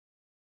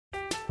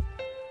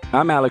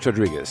I'm Alex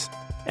Rodriguez.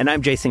 And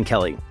I'm Jason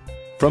Kelly.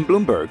 From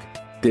Bloomberg,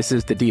 this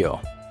is The Deal.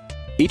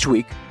 Each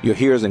week, you'll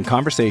hear us in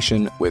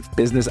conversation with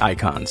business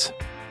icons.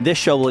 This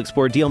show will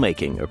explore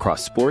deal-making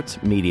across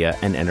sports, media,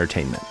 and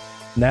entertainment.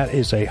 That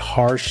is a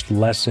harsh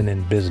lesson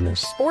in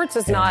business. Sports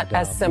is not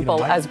as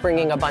simple as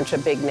bringing a bunch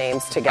of big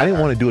names together. I didn't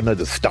want to do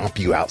another stomp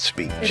you out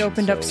speech. It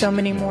opened up so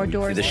many more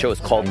doors. The show is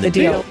called The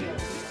Deal.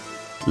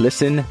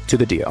 Listen to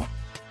The Deal.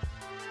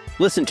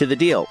 Listen to The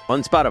Deal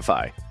on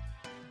Spotify.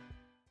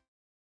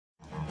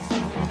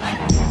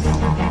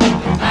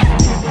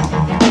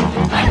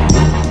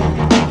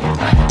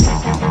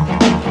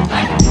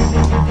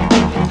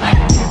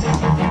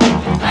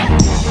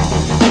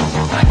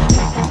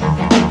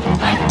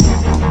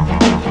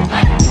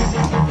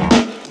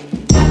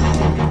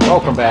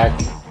 Welcome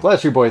back.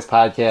 Bless Your Boys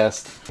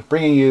podcast,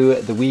 bringing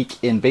you the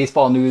week in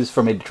baseball news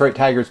from a Detroit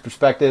Tigers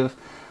perspective.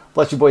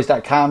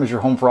 BlessYourBoys.com is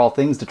your home for all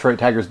things Detroit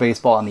Tigers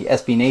baseball on the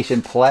SB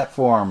Nation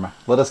platform.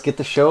 Let us get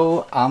the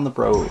show on the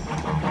road.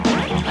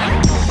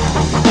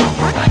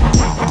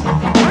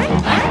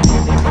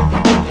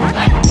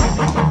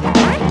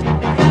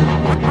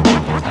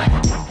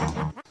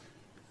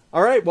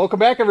 All right, welcome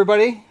back,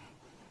 everybody.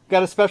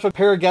 Got a special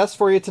pair of guests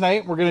for you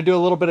tonight. We're going to do a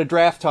little bit of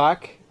draft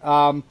talk.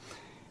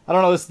 I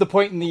don't know, this is the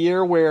point in the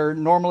year where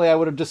normally I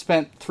would have just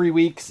spent 3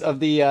 weeks of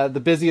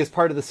the busiest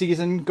part of the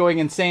season going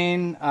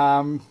insane,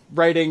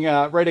 writing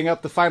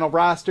up the final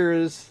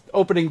rosters,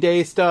 opening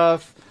day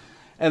stuff,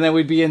 and then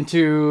we'd be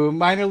into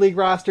minor league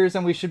rosters,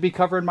 and we should be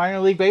covering minor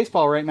league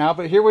baseball right now.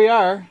 But here we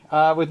are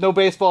with no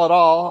baseball at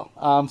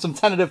all, some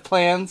tentative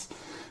plans.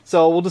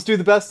 So we'll just do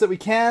the best that we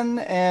can,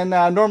 and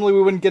normally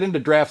we wouldn't get into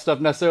draft stuff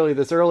necessarily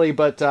this early,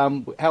 but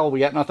hell, we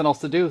got nothing else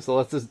to do, so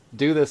let's just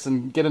do this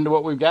and get into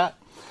what we've got.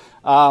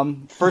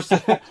 First,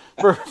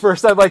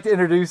 I'd like to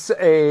introduce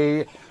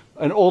an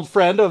old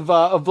friend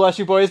of Bless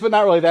You Boys, but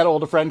not really that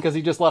old a friend because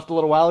he just left a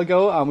little while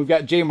ago. We've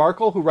got Jay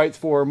Markle, who writes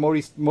for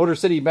Motor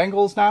City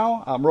Bengals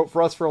now, wrote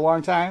for us for a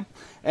long time,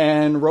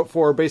 and wrote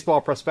for Baseball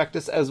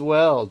Prospectus as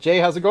well. Jay,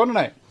 how's it going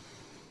tonight?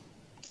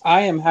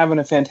 I am having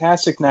a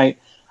fantastic night.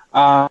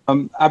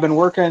 I've been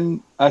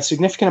working a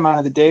significant amount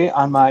of the day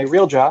on my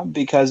real job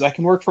because I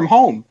can work from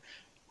home.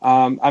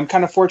 I'm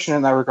kind of fortunate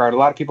in that regard. A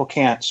lot of people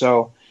can't,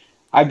 so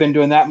I've been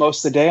doing that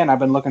most of the day, and I've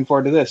been looking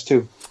forward to this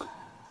too.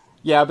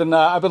 Yeah, I've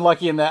been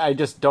lucky in that I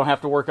just don't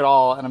have to work at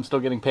all, and I'm still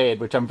getting paid,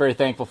 which I'm very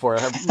thankful for.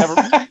 I've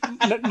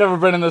never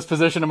been in this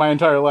position in my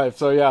entire life,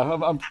 so yeah,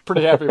 I'm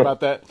pretty happy about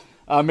that.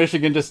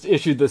 Michigan just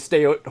issued the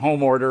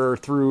stay-at-home order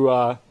through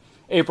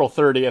April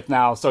 30th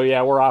now, so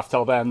yeah, we're off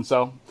till then.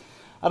 So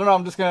I don't know.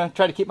 I'm just gonna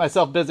try to keep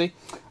myself busy.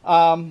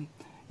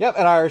 Yep,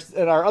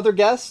 and our other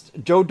guest,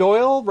 Joe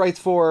Doyle, writes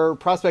for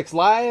Prospects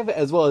Live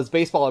as well as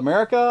Baseball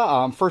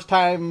America. First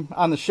time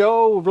on the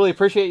show. Really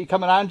appreciate you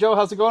coming on, Joe.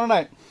 How's it going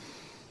tonight?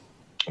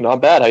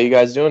 Not bad. How you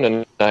guys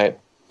doing tonight?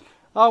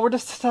 Oh, we're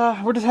just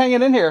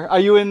hanging in here.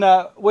 Are you in?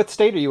 What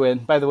state are you in,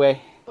 by the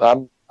way?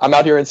 I'm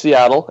out here in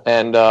Seattle,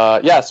 and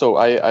so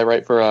I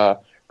write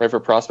for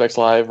Prospects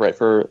Live, write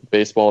for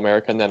Baseball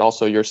America, and then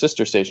also your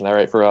sister station. I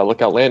write for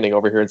Lookout Landing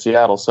over here in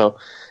Seattle. So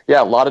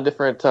yeah, a lot of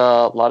different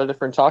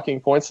talking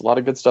points, a lot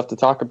of good stuff to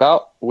talk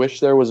about. Wish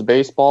there was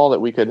baseball that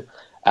we could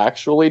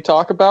actually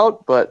talk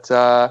about, but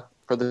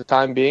for the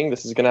time being,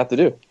 this is going to have to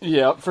do.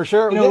 Yeah, for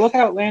sure.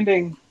 Lookout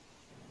Landing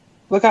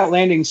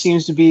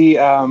seems to be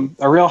a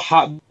real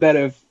hotbed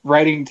of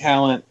writing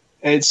talent.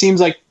 It seems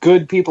like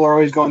good people are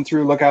always going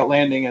through Lookout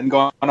Landing and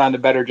going on to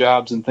better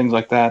jobs and things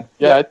like that.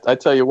 Yeah, I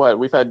tell you what,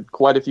 we've had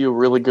quite a few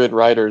really good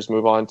writers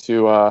move on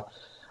to,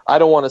 I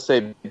don't want to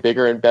say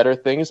bigger and better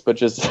things, but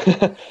just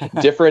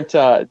different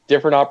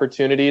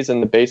opportunities in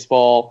the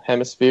baseball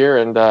hemisphere.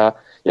 And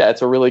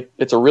it's a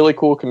really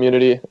cool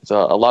community. It's a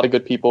lot of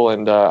good people,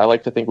 and I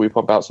like to think we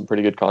pump out some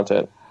pretty good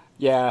content.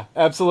 Yeah,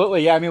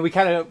 absolutely. Yeah, I mean, at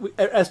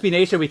SB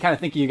Nation, we kind of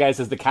think of you guys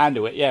as the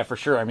conduit. Yeah, for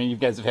sure. I mean, you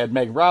guys have had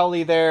Meg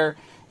Rowley there.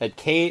 Had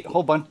Kate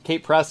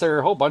Presser,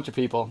 a whole bunch of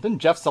people. Didn't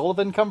Jeff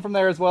Sullivan come from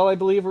there as well, I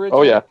believe,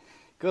 originally? Oh, yeah.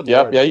 Good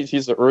Lord. Yeah,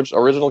 he's the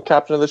original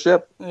captain of the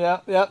ship.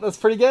 Yeah, that's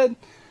pretty good.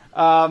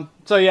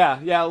 So,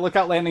 yeah,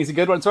 Lookout Landing's a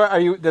good one. So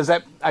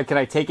can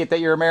I take it that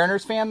you're a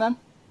Mariners fan then?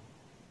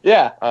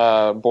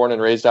 Yeah, born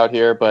and raised out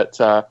here, but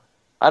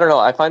I don't know.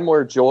 I find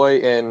more joy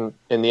in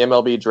the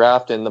MLB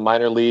draft and the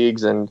minor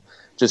leagues and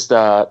just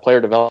player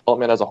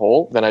development as a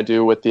whole than I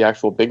do with the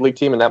actual big league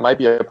team, and that might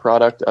be a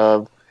product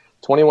of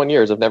 21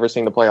 years of never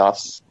seeing the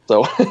playoffs.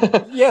 So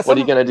what are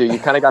you gonna do? You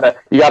kind of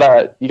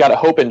gotta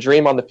hope and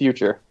dream on the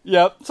future.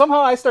 Yep.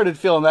 Somehow I started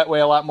feeling that way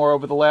a lot more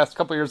over the last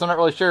couple of years. I'm not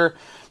really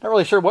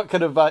sure what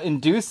could have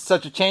induced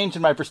such a change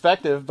in my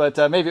perspective, but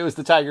maybe it was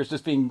the Tigers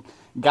just being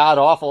god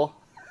awful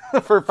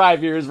for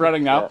 5 years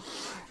running now.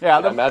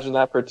 Yeah. Imagine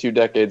that for 2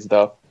 decades,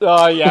 though.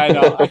 Oh yeah, I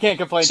know. I can't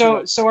complain.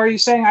 So are you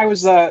saying I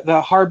was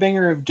the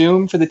harbinger of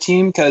doom for the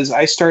team because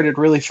I started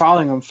really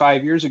following them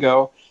 5 years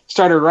ago?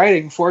 Started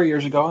writing 4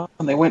 years ago,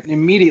 and they went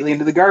immediately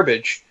into the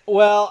garbage.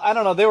 Well, I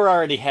don't know. They were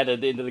already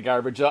headed into the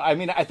garbage. I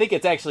mean, I think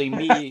it's actually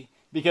me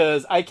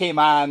because I came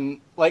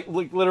on, like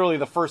literally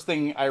the first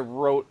thing I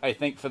wrote, I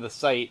think, for the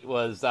site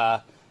was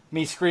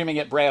me screaming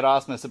at Brad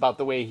Ausmus about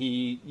the way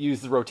he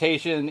used the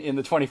rotation in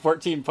the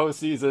 2014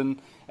 postseason,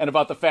 and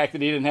about the fact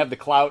that he didn't have the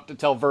clout to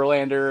tell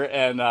Verlander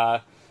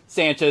and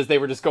Sanchez they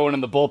were just going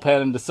in the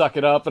bullpen and to suck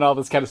it up and all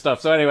this kind of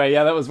stuff. So anyway,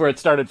 yeah, that was where it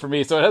started for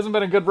me. So it hasn't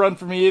been a good run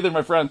for me either,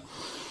 my friend.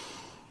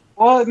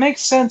 Well, it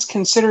makes sense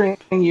considering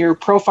your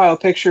profile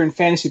picture in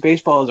fantasy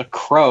baseball is a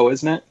crow,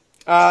 isn't it?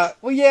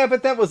 Well, yeah,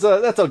 but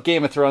that's a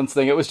Game of Thrones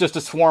thing. It was just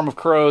a swarm of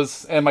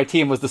crows, and my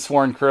team was the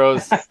Sworn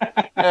Crows.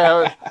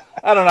 Yeah,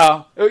 I don't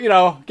know. You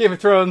know, Game of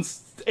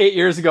Thrones 8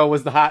 years ago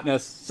was the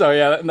hotness. So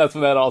yeah, and that's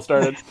when that all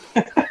started.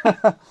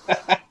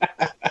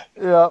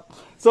 Yeah.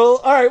 So,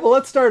 all right, well,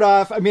 let's start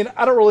off. I mean,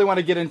 I don't really want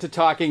to get into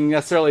talking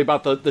necessarily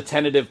about the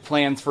tentative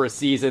plans for a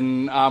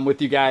season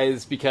with you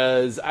guys,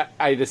 because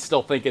I just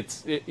still think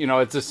it's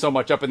just so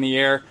much up in the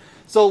air.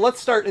 So let's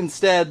start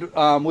instead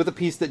with a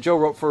piece that Joe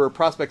wrote for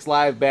Prospects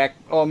Live back,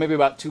 maybe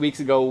about 2 weeks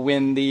ago,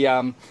 when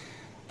the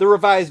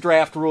revised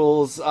draft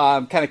rules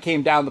kind of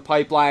came down the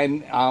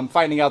pipeline,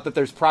 finding out that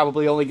there's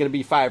probably only going to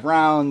be 5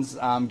 rounds,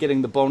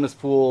 getting the bonus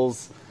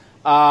pools.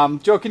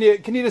 Joe, can you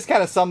just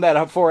kind of sum that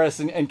up for us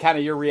and kind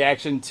of your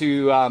reaction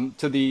to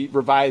the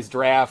revised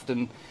draft?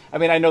 And I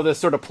mean, I know this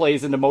sort of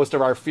plays into most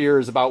of our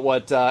fears about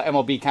what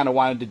MLB kind of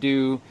wanted to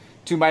do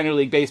to minor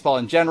league baseball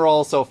in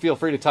general. So feel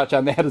free to touch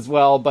on that as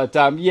well. But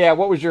yeah,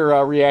 what was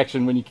your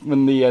reaction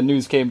when the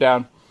news came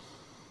down?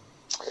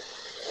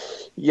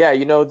 Yeah,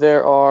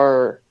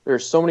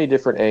 there's so many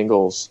different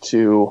angles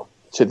to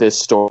this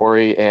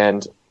story,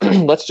 and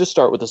let's just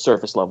start with the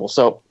surface level.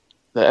 So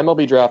the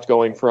MLB draft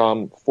going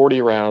from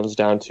 40 rounds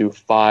down to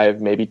 5,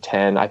 maybe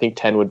 10. I think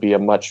 10 would be a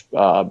much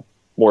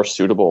more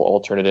suitable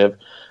alternative.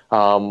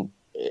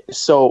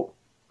 So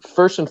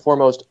first and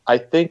foremost, I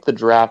think the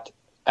draft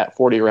at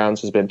 40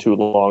 rounds has been too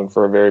long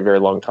for a very, very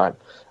long time.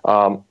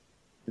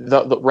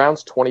 The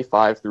rounds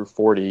 25 through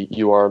 40,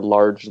 you are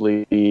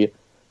largely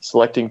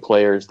selecting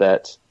players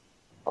that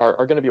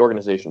are going to be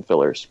organization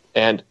fillers.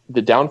 And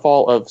the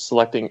downfall of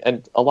selecting,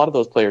 and a lot of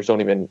those players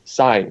don't even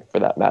sign for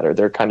that matter.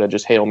 They're kind of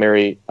just Hail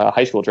Mary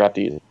high school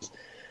draftees.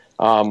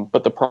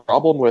 But the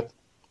problem with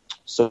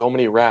so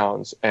many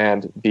rounds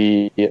and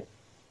the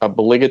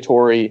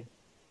obligatory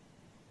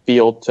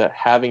field to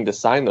having to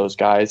sign those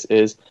guys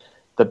is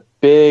the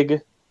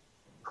big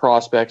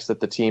prospects that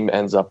the team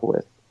ends up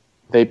with.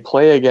 They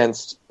play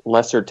against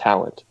lesser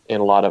talent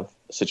in a lot of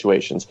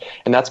situations.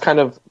 And that's kind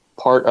of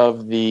part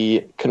of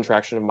the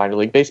contraction of minor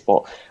league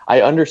baseball.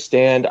 I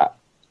understand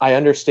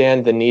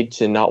the need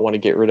to not want to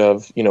get rid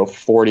of,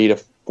 40 to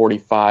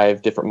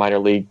 45 different minor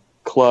league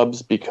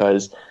clubs,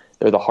 because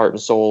they're the heart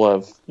and soul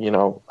of,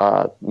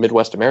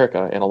 Midwest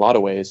America in a lot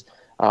of ways,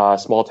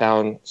 small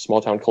town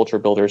culture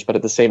builders. But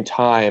at the same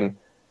time,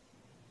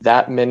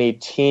 that many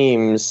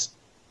teams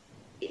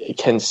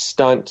can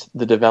stunt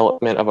the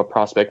development of a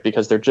prospect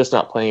because they're just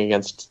not playing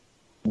against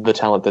the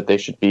talent that they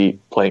should be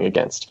playing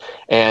against.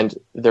 And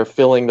they're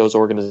filling those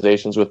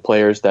organizations with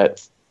players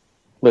that,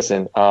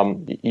 listen,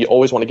 you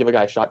always want to give a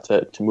guy a shot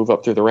to move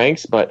up through the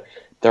ranks, but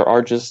there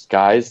are just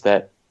guys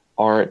that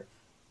aren't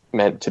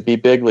meant to be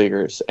big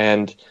leaguers,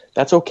 and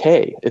that's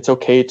okay. It's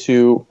okay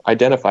to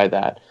identify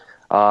that.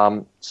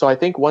 So I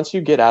think once you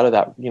get out of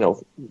that,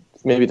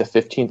 maybe the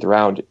 15th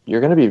round,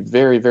 you're going to be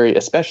very, very,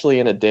 especially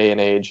in a day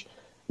and age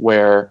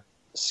where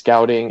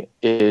scouting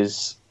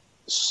is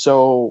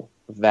so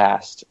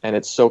vast and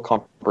it's so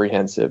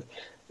comprehensive,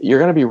 you're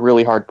going to be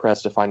really hard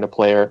pressed to find a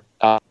player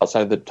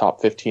outside of the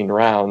top 15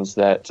 rounds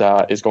that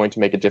is going to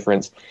make a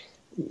difference,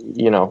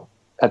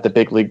 at the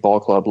big league ball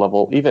club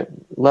level,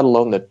 even let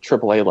alone the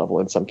AAA level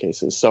in some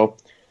cases. So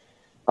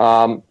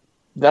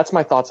that's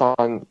my thoughts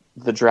on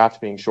the draft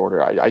being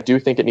shorter. I do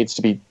think it needs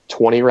to be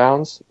 20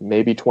 rounds,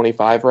 maybe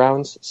 25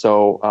 rounds.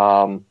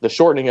 So the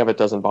shortening of it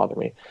doesn't bother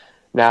me.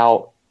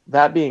 Now,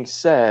 that being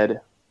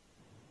said,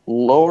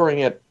 lowering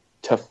it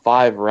to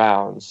 5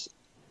 rounds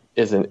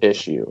is an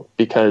issue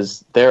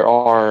because there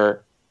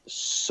are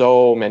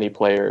so many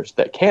players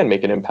that can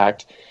make an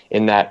impact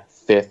in that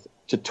 5th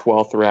to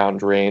 12th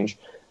round range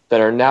that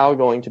are now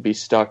going to be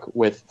stuck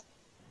with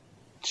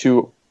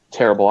 2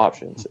 terrible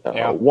options.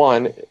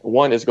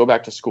 One is go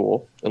back to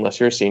school unless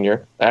you're a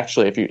senior.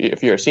 Actually,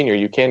 if you're a senior,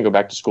 you can go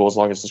back to school as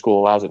long as the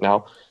school allows it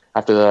now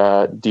after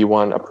the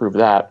D1 approved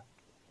that.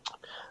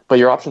 But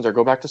your options are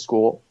go back to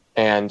school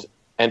and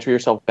enter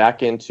yourself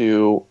back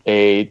into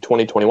a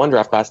 2021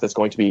 draft class that's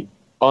going to be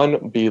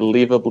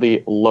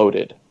unbelievably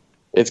loaded.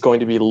 It's going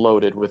to be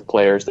loaded with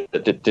players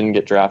that didn't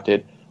get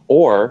drafted.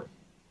 Or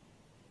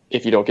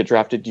if you don't get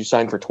drafted, you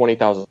sign for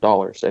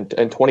 $20,000. And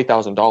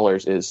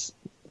 $20,000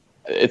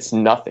 it's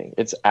nothing.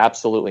 It's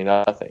absolutely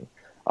nothing.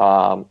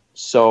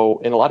 So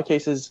in a lot of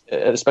cases,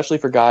 especially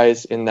for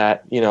guys in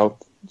that,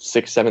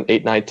 6, 7,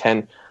 8, 9,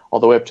 10, all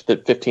the way up to the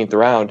 15th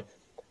round,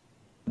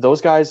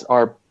 those guys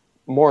are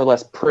more or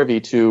less privy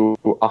to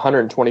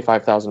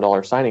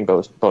 $125,000 signing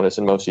bonus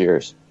in most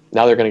years.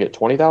 Now they're going to get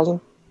 $20,000.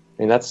 I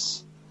mean,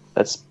 that's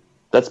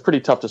pretty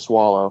tough to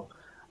swallow.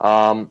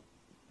 How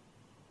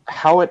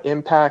it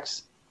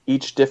impacts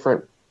each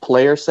different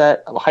player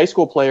set, high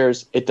school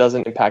players, it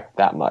doesn't impact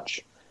that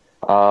much.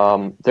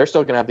 they're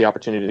still going to have the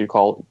opportunity to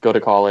go to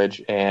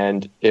college,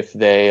 and if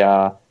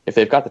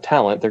they've got the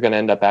talent, they're going to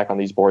end up back on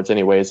these boards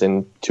anyways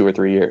in 2 or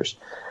 3 years.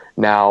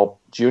 Now,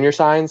 junior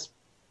signs,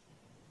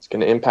 it's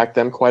going to impact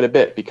them quite a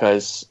bit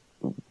because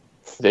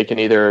they can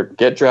either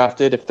get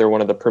drafted if they're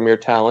one of the premier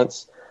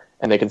talents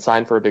and they can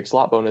sign for a big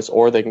slot bonus,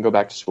 or they can go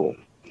back to school.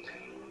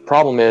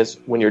 Problem is,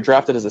 when you're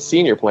drafted as a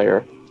senior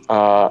player,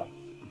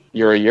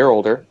 you're a year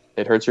older.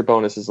 It hurts your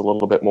bonuses a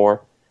little bit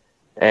more.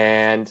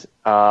 And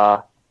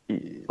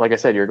like I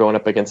said, you're going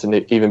up against an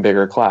even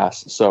bigger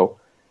class. So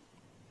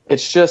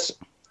it's just,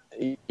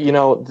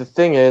 the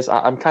thing is,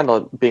 I'm kind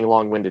of being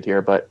long-winded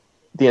here, but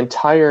the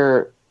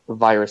entire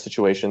virus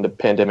situation, the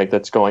pandemic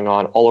that's going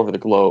on all over the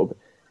globe,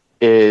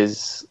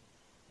 it's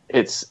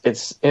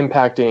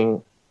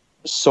impacting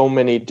so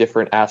many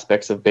different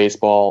aspects of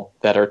baseball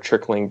that are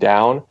trickling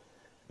down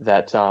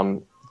that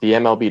the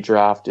MLB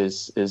draft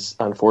is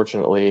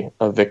unfortunately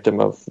a victim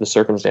of the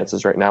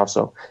circumstances right now.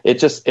 So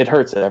it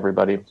hurts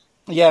everybody.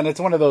 Yeah, and it's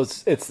one of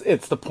those.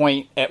 It's the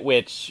point at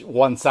which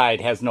one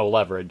side has no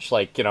leverage.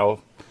 Like,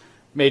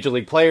 major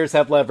league players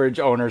have leverage,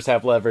 owners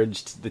have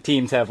leverage, the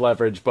teams have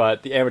leverage,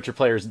 but the amateur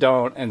players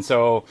don't. And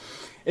so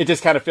it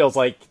just kind of feels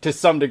like, to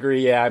some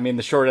degree,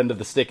 the short end of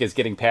the stick is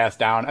getting passed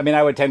down.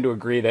 I would tend to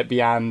agree that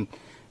beyond,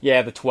 the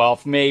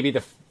 12th, maybe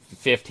the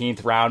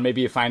 15th round,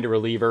 maybe you find a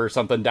reliever or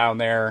something down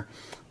there.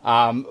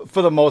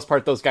 For the most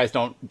part, those guys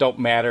don't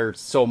matter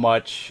so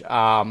much.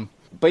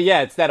 But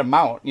yeah, it's that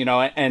amount,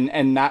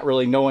 and not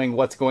really knowing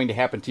what's going to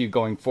happen to you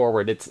going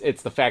forward.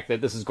 It's the fact that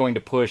this is going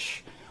to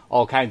push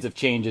all kinds of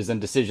changes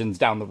and decisions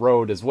down the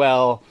road as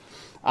well.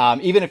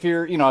 Even if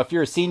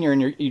you're a senior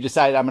and you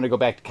decide I'm going to go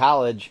back to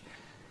college,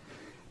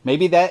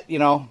 maybe that,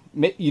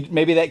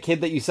 maybe that kid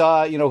that you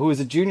saw, who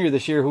was a junior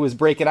this year, who was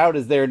breaking out,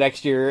 is there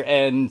next year,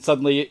 and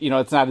suddenly,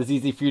 it's not as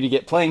easy for you to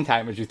get playing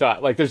time as you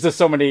thought. Like, there's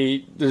so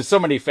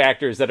many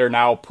factors that are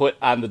now put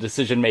on the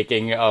decision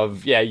making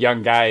of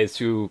young guys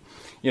who,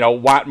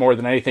 want more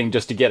than anything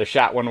just to get a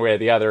shot one way or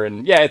the other.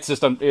 And it's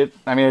just,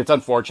 it's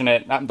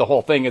unfortunate. The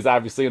whole thing is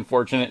obviously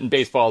unfortunate, and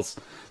baseball's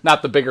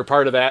not the bigger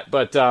part of that.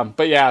 But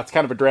yeah, it's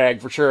kind of a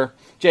drag for sure.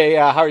 Jay,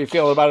 how are you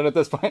feeling about it at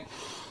this point?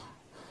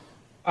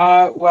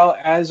 Well,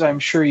 as I'm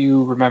sure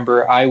you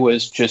remember, I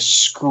was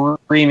just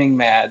screaming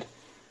mad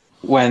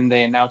when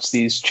they announced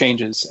these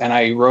changes, and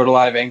I wrote a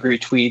lot of angry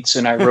tweets,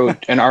 and I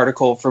wrote an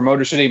article for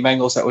Motor City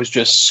Bengals that was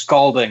just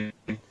scalding.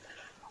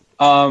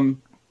 I'm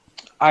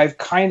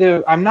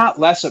not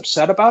less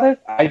upset about it.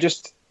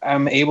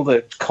 I'm able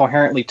to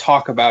coherently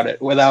talk about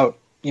it without,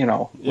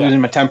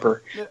 losing my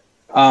temper.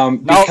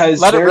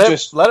 Because let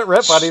it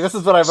rip, buddy. This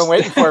is what I've been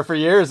waiting for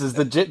years, is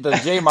the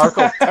Jay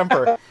Markle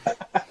temper.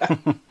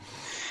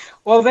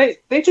 Well,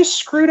 they just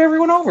screwed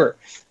everyone over.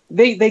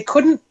 They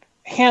couldn't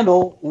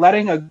handle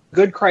letting a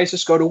good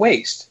crisis go to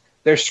waste.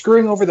 They're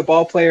screwing over the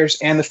ball players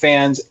and the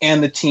fans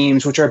and the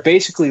teams, which are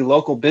basically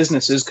local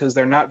businesses because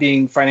they're not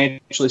being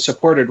financially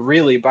supported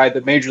really by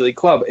the major league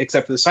club,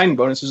 except for the signing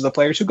bonuses of the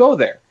players who go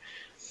there.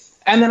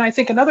 And then I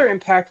think another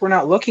impact we're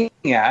not looking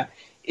at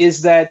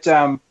is that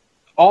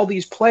all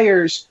these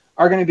players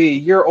are going to be a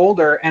year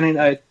older,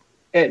 and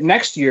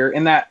next year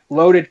in that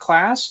loaded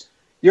class,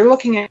 you're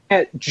looking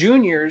at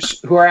juniors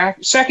who are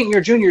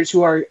second-year juniors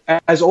who are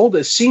as old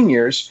as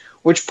seniors,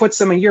 which puts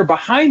them a year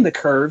behind the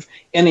curve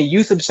in a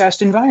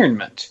youth-obsessed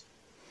environment.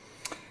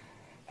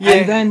 Yeah.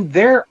 And then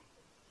they're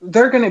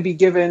going to be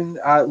given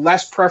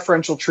less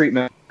preferential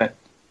treatment.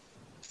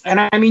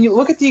 And you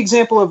look at the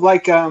example of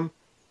like Kyle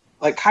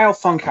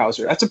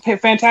Funkhauser. That's a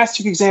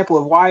fantastic example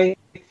of why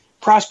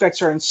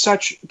prospects are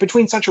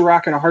between such a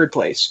rock and a hard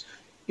place.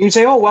 You can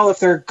say, oh, well, if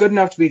they're good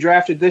enough to be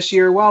drafted this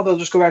year, well, they'll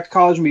just go back to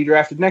college and be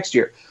drafted next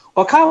year.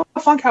 Well, Kyle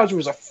Funkhauser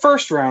was a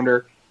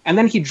first-rounder, and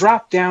then he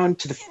dropped down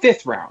to the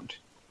 5th round.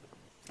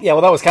 Yeah,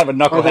 well, that was kind of a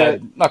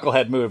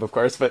knucklehead move, of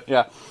course, but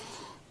yeah.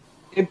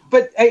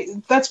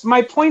 That's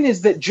my point,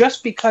 is that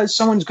just because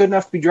someone's good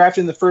enough to be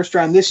drafted in the first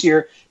round this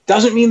year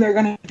doesn't mean they're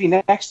going to be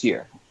next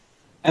year.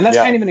 And that's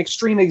kind of an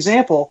extreme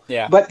example,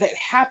 but that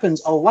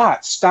happens a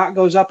lot. Stock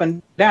goes up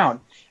and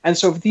down. And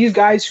so if these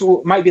guys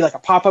who might be like a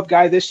pop-up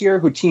guy this year,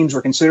 who teams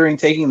were considering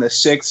taking the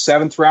 6th,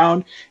 7th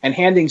round and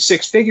handing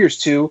 6 figures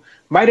to,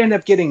 might end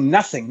up getting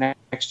nothing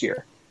next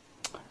year.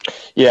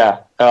 Yeah.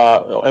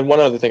 And one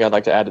other thing I'd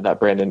like to add to that,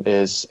 Brandon,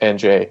 is, and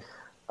Jay,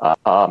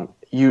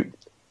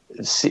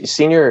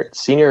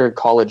 senior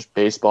college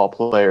baseball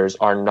players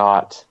are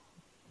not,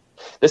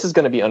 this is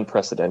going to be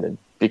unprecedented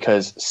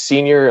because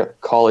senior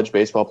college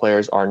baseball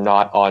players are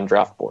not on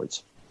draft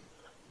boards.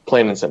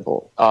 Plain and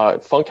simple.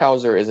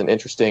 Funkhauser is an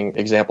interesting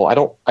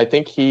example. I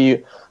think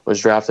he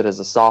was drafted as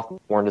a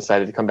sophomore and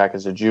decided to come back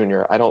as a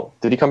junior.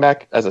 Did he come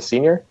back as a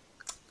senior?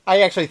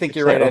 I actually think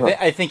you're right.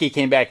 I think he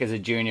came back as a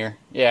junior.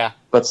 Yeah.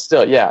 But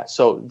still, yeah.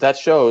 So that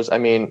shows,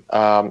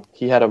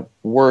 he had a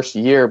worse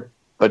year,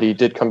 but he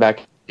did come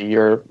back a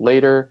year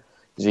later.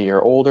 He's a year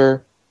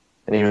older,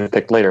 and he was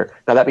picked later.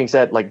 Now, that being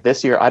said, like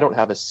this year, I don't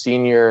have a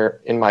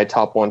senior in my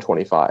top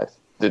 125.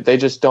 They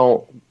just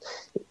don't.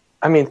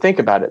 I mean, think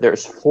about it.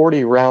 There's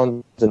 40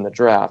 rounds in the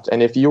draft.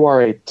 And if you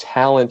are a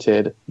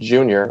talented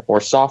junior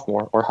or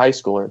sophomore or high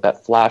schooler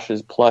that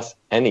flashes plus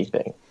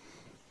anything,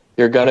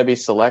 you're going to be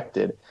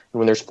selected. And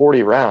when there's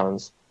 40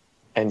 rounds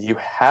and you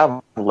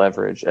have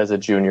leverage as a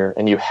junior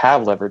and you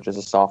have leverage as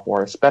a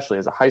sophomore, especially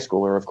as a high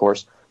schooler, of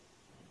course,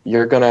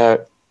 you're going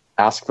to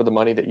ask for the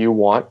money that you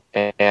want.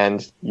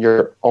 And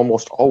you're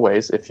almost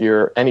always, if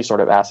you're any sort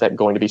of asset,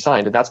 going to be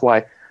signed. And that's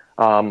why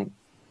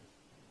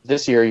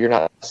this year you're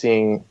not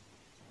seeing...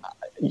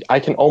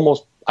 I can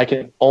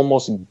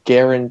almost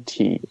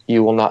guarantee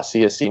you will not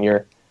see a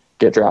senior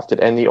get drafted.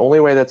 And the only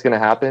way that's going to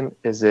happen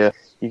is if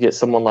you get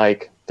someone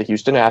like the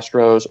Houston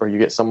Astros, or you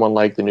get someone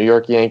like the New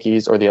York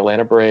Yankees or the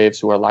Atlanta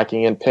Braves, who are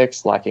lacking in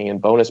picks, lacking in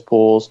bonus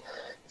pools.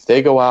 If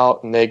they go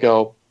out and they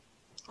go,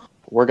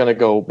 we're going to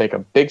go make a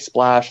big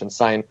splash and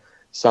sign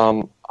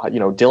some,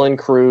 Dylan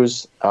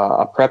Cruz,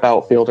 a prep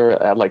outfielder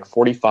at like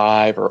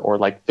 45 or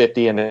like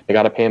 50, and they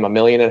got to pay him $1.5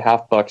 million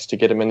to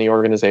get him in the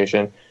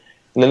organization.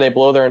 And then they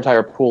blow their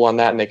entire pool on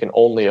that, and they can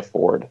only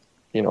afford,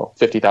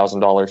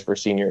 $50,000 for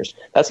seniors.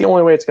 That's the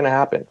only way it's going to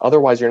happen.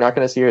 Otherwise, you're not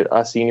going to see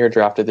a senior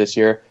drafted this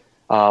year.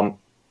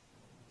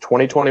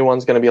 2021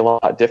 is going to be a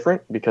lot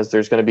different because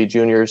there's going to be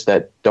juniors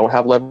that don't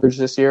have leverage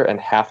this year and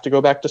have to go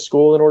back to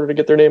school in order to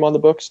get their name on the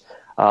books.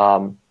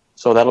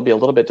 So that'll be a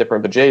little bit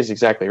different. But Jay's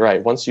exactly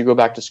right. Once you go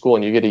back to school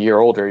and you get a year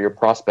older, your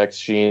prospect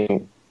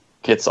sheen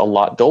gets a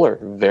lot duller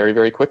very,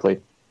 very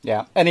quickly.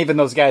 Yeah, and even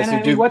those guys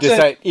who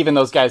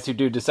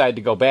do decide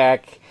to go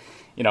back,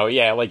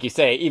 like you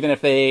say, even if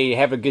they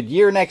have a good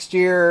year next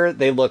year,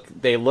 they look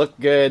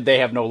good. They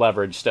have no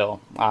leverage still.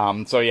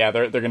 So yeah,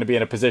 they're going to be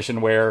in a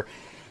position where,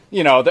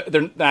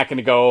 they're not going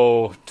to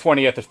go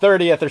 20th or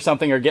 30th or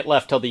something or get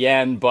left till the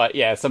end. But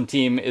yeah, some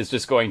team is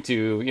just going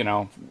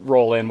to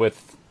roll in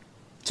with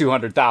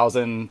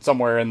 200,000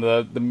 somewhere in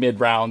the mid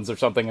rounds or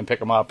something and pick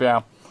them up.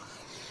 Yeah.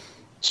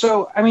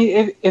 So I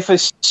mean, if a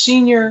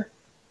senior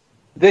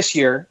this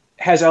year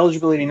has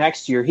eligibility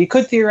next year, he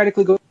could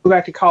theoretically go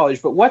back to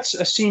college, but what's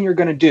a senior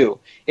going to do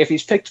if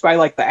he's picked by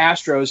like the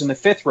Astros in the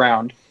 5th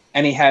round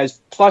and he has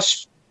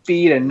plus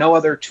speed and no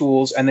other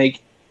tools, and they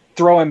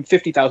throw him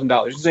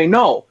 $50,000 and say,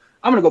 no,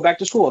 I'm going to go back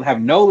to school and have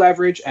no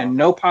leverage and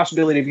no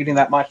possibility of getting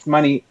that much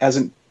money as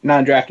a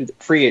non-drafted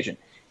free agent?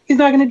 He's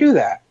not going to do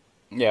that.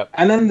 Yeah.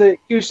 And then the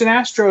Houston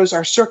Astros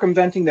are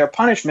circumventing their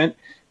punishment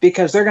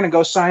because they're going to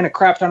go sign a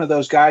crap ton of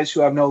those guys who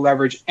have no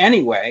leverage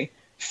anyway,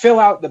 fill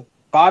out the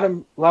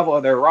bottom level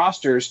of their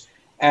rosters,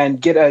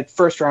 and get a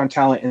first-round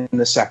talent in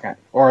the 2nd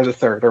or the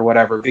 3rd or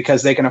whatever,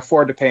 because they can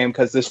afford to pay him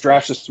because this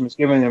draft system is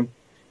giving them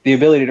the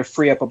ability to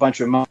free up a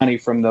bunch of money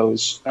from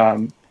those.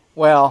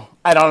 Well,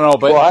 I don't know,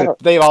 but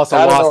they've also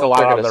lost a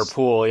lot out of their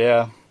pool,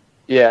 yeah.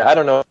 Yeah, I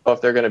don't know if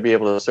they're going to be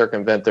able to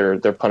circumvent their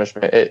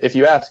punishment. If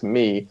you ask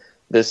me,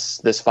 this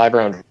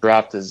 5-round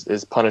draft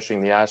is punishing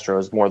the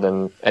Astros more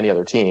than any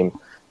other team.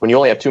 When you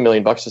only have $2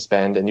 million to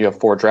spend and you have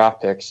 4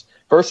 draft picks,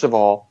 first of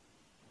all,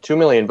 $2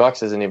 million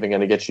isn't even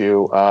going to get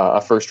you a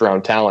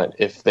first-round talent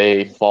if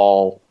they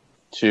fall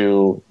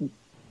to,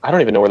 I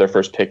don't even know where their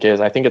first pick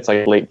is. I think it's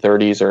like late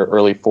 30s or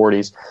early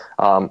 40s.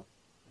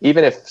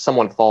 Even if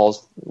someone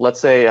falls, let's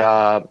say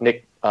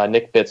Nick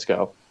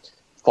Bitsko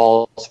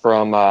falls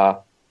from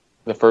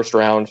the first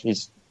round,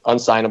 he's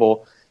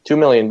unsignable. $2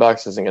 million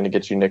isn't going to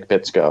get you Nick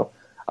Bitsko.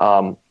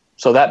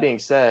 So that being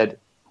said,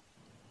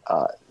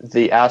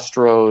 the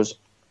Astros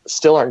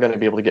still aren't going to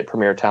be able to get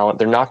premier talent.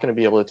 They're not going to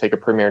be able to take a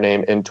premier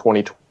name in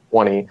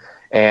 2020,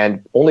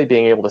 and only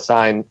being able to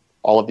sign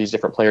all of these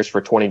different players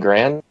for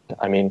 $20,000.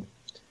 I mean,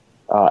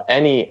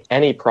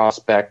 any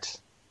prospect,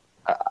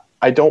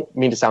 I don't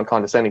mean to sound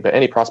condescending, but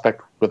any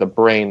prospect with a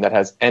brain that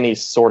has any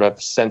sort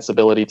of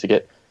sensibility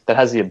that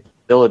has the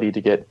ability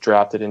to get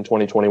drafted in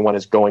 2021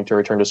 is going to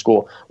return to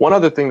school. One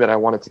other thing that I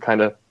wanted to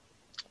kind of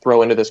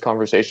throw into this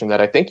conversation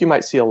that I think you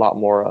might see a lot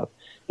more of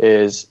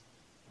is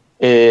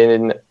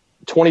in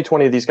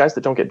 2020, these guys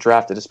that don't get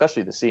drafted,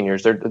 especially the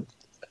seniors,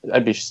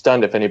 I'd be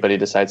stunned if anybody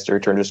decides to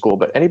return to school,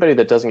 but anybody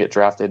that doesn't get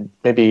drafted,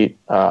 maybe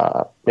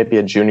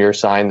a junior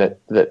sign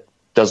that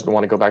doesn't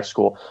want to go back to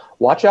school,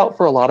 watch out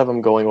for a lot of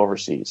them going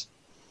overseas,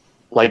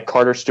 like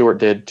Carter Stewart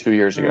did 2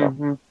 years ago.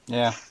 Mm-hmm.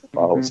 Yeah.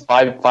 It's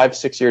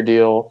 5-6-year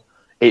deal,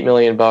 $8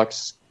 million,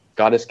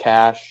 got his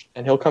cash,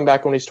 and he'll come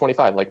back when he's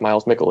 25, like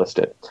Miles Mikolas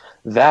did.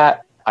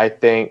 That, I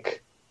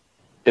think,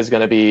 is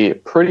going to be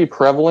pretty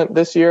prevalent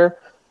this year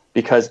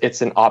because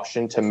it's an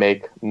option to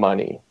make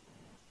money.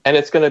 And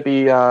it's going to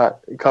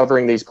be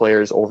covering these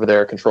players over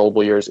their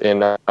controllable years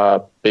in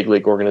big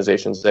league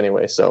organizations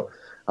anyway. So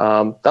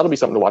that'll be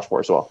something to watch for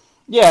as well.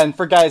 Yeah, and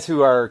for guys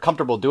who are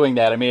comfortable doing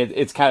that, I mean,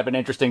 it's kind of an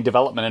interesting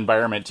development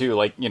environment too.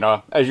 Like,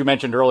 as you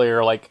mentioned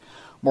earlier, like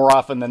more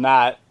often than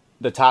not,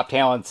 the top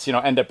talents,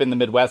 end up in the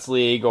Midwest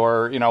League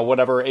or,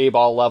 whatever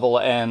A-ball level.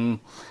 And,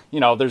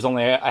 there's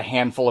only a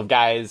handful of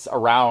guys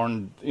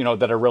around,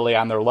 that are really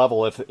on their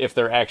level if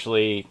they're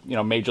actually,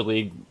 major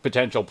league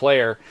potential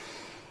player.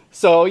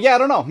 So, yeah, I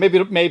don't know.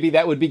 Maybe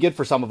that would be good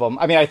for some of them.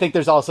 I mean, I think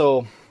there's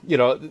also,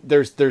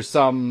 there's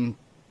some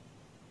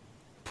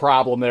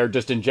problem there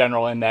just in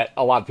general, in that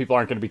a lot of people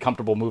aren't going to be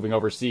comfortable moving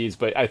overseas.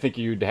 But I think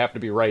you'd have to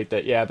be right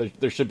that, yeah,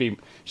 there should be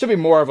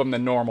more of them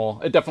than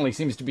normal. It definitely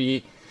seems to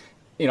be,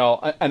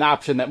 an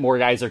option that more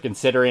guys are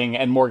considering,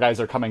 and more guys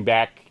are coming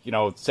back,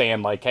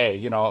 saying like,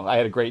 hey, I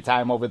had a great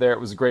time over there. It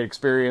was a great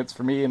experience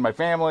for me and my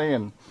family,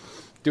 and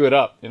do it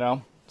up,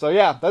 So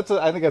yeah,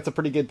 I think that's a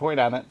pretty good point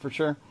on it for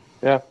sure.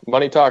 Yeah,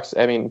 money talks.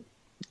 I mean,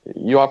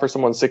 you offer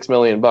someone $6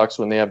 million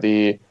when they have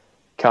the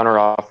counter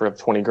offer of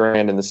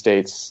 $20,000 in the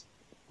States.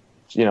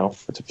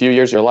 It's a few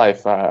years of your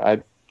life.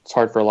 It's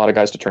hard for a lot of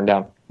guys to turn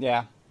down.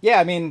 Yeah.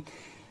 I mean,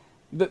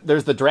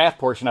 there's the draft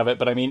portion of it,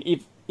 but I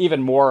mean,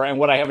 even more, and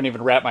what I haven't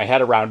even wrapped my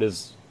head around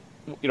is,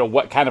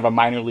 what kind of a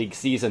minor league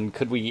season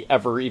could we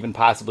ever even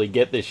possibly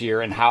get this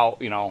year, and how,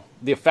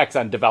 the effects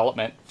on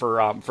development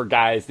for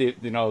guys,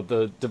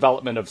 the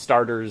development of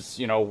starters,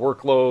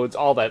 workloads,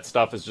 all that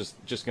stuff is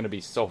just going to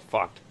be so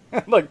fucked.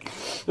 Like,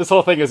 this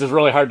whole thing is just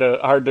really hard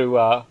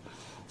to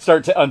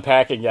start to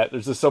unpacking yet.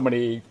 There's just so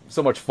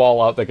much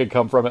fallout that could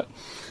come from it.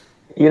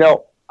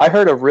 I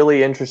read a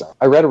really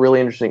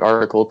interesting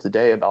article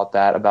today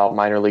about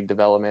minor league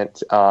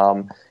development,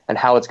 and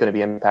how it's going to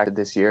be impacted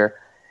this year.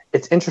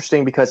 It's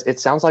interesting because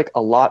it sounds like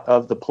a lot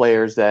of the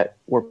players that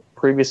were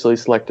previously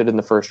selected in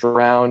the first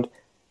round,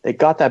 they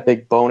got that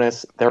big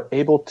bonus. They're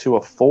able to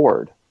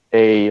afford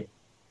a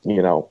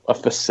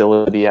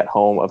facility at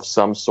home of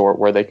some sort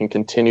where they can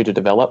continue to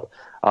develop.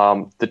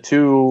 The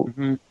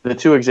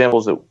two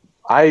examples that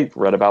I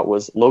read about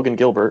was Logan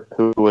Gilbert,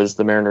 who was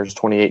the Mariners'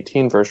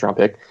 2018 first-round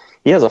pick.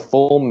 He has a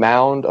full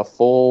mound, a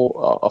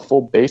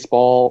full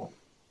baseball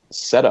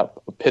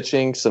setup, a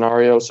pitching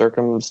scenario,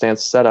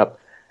 circumstance setup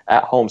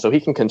at home, so he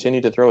can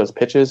continue to throw his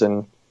pitches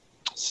and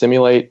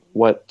simulate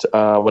what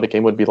a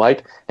game would be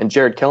like. And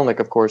Jared Kelenic,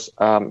 of course,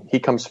 he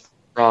comes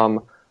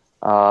from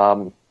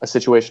a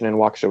situation in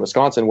Waukesha,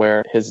 Wisconsin,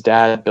 where his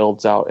dad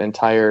builds out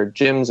entire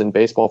gyms and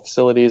baseball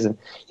facilities, and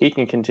he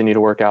can continue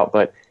to work out.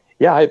 But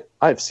yeah,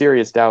 I have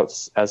serious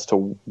doubts as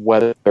to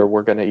whether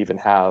we're going to even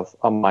have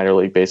a minor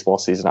league baseball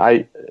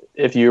season.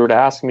 If you were to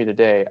ask me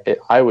today,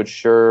 I would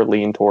sure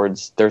lean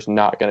towards there's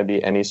not going to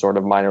be any sort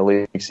of minor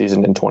league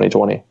season in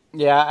 2020.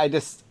 Yeah,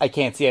 I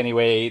can't see any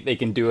way they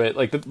can do it.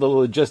 Like, the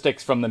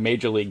logistics from the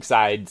major league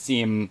side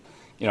seem,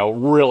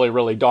 really,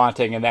 really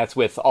daunting, and that's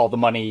with all the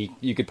money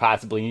you could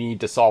possibly need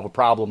to solve a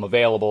problem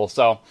available.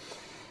 So,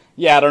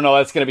 yeah, I don't know.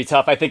 That's going to be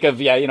tough. I think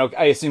of,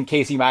 I assume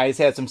Casey Mize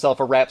has himself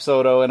a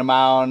Rapsodo and a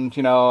mound.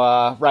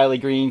 Riley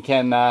Green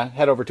can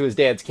head over to his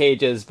dad's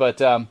cages, but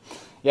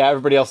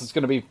everybody else is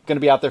going to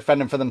be out there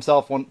fending for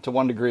themselves to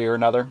one degree or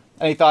another.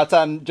 Any thoughts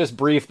on, just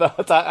brief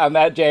thoughts on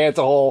that, Jay? It's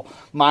a whole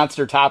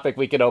monster topic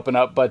we could open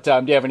up, but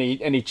do you have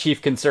any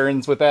chief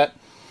concerns with that?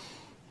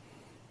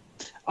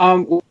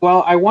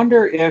 Well, I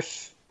wonder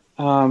if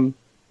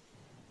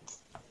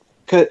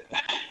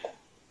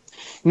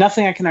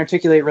nothing I can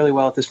articulate really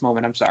well at this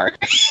moment. I'm sorry.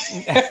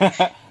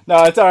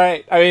 No, it's all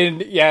right.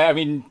 I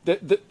mean,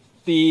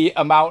 the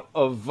amount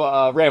of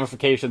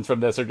ramifications from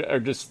this are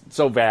just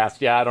so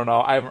vast. Yeah, I don't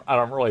know. I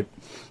don't really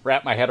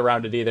wrap my head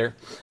around it either.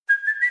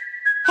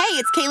 Hey,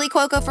 it's Kaylee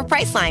Cuoco for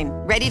Priceline.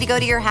 Ready to go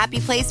to your happy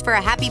place for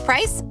a happy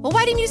price? Well,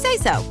 why didn't you say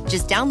so?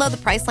 Just download the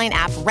Priceline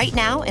app right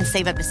now and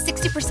save up to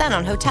 60%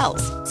 on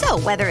hotels. So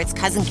whether it's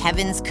Cousin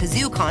Kevin's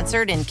Kazoo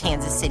Concert in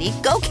Kansas City,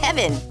 go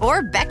Kevin,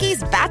 or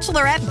Becky's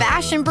Bachelorette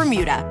Bash in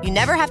Bermuda, you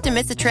never have to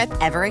miss a trip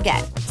ever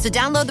again. So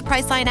download the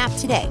Priceline app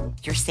today.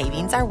 Your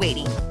savings are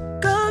waiting.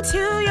 Go to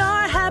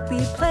your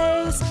happy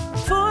place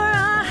for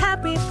a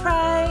happy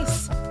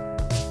price.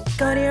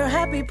 Go to your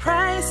happy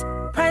price,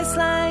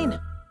 Priceline.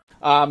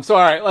 So all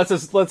right, let's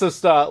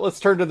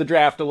turn to the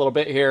draft a little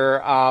bit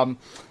here. I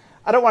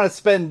don't want to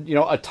spend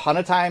a ton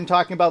of time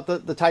talking about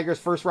the Tigers'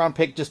 first round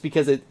pick, just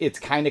because it's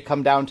kind of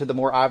come down to the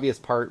more obvious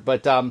part.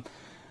 But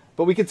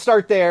we could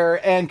start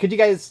there. And could you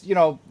guys,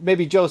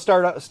 maybe Joe,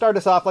 start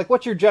us off? Like,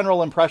 what's your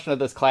general impression of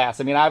this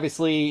class? I mean,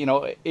 obviously,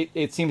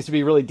 it seems to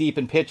be really deep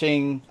in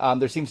pitching.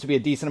 There seems to be a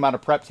decent amount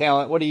of prep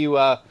talent. What do you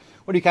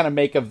kind of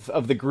make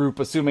of the group,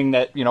 assuming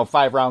that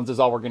 5 rounds is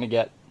all we're going to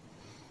get?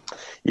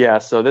 Yeah,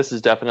 so this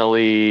is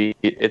definitely,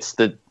 it's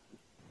the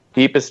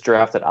deepest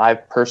draft that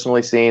I've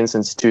personally seen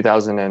since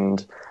 2000,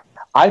 and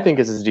I think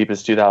it's as deep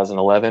as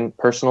 2011,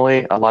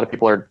 personally. A lot of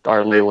people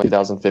are labeling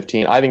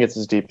 2015. I think it's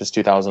as deep as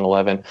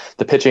 2011.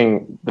 The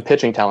pitching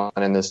talent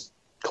in this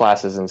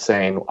class is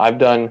insane. I've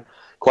done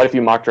quite a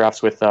few mock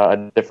drafts with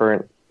a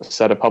different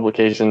set of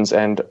publications,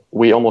 and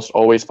we almost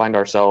always find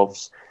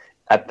ourselves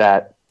at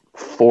that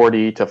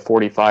 40 to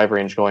 45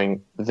 range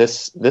going,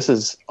 this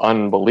is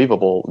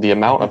unbelievable. The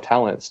amount of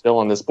talent still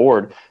on this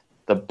board,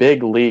 the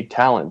big league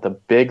talent, the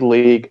big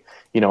league,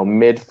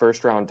 mid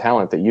first round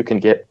talent that you can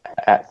get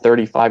at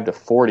 35 to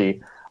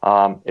 40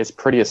 is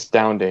pretty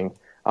astounding.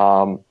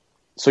 So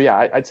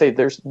yeah, I'd say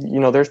there's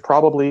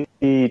probably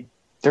 12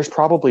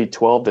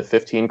 to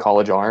 15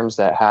 college arms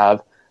that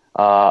have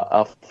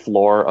a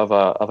floor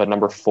of a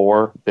number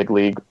 4 big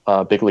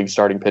league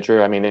starting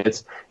pitcher. I mean,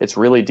 it's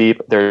really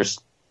deep. There's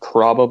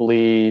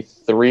probably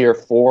 3 or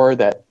 4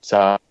 that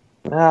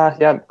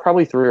Yeah,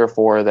 probably 3 or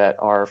 4 that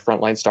are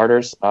frontline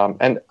starters.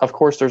 And of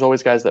course, there's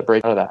always guys that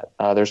break out of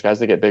that. There's guys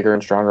that get bigger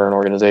and stronger in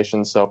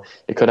organizations, so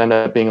it could end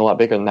up being a lot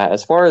bigger than that.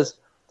 As far as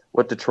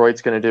what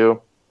Detroit's going to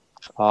do,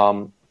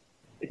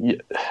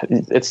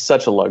 it's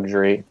such a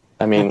luxury.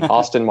 I mean,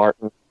 Austin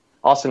Martin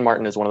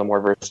is one of the more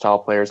versatile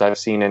players I've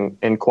seen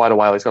in quite a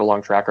while. He's got a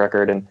long track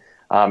record, and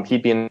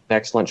he'd be an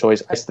excellent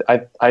choice.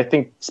 I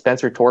think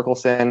Spencer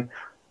Torkelson,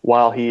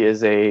 while he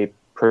is a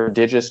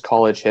prodigious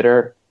college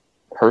hitter,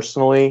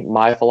 personally,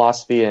 my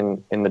philosophy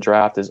in the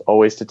draft is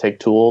always to take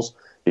tools,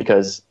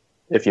 because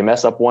if you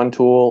mess up one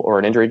tool or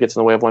an injury gets in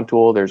the way of one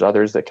tool, there's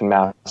others that can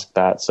mask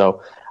that.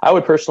 So I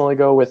would personally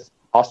go with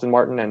Austin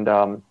Martin,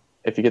 and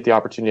if you get the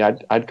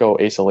opportunity, I'd go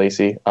Asa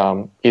Lacy.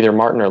 Either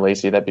Martin or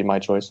Lacy, that'd be my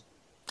choice.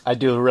 I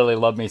do really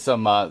love me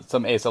some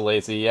Asa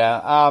Lacy,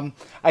 yeah.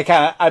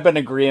 I've been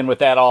agreeing with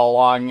that all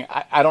along.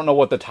 I don't know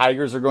what the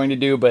Tigers are going to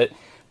do, but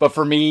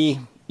for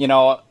me,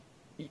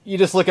 you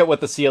just look at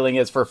what the ceiling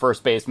is for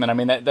first baseman. I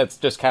mean, that's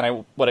just kind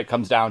of what it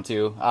comes down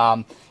to.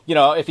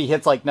 If he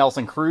hits like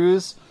Nelson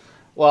Cruz,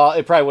 well,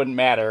 it probably wouldn't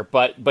matter,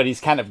 but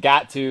he's kind of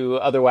got to.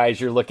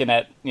 Otherwise, you're looking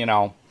at,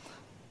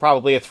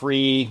 probably a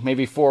 3,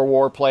 maybe 4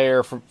 WAR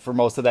player for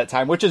most of that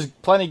time, which is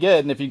plenty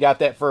good. And if you got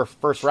that for a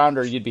first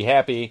rounder, you'd be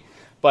happy.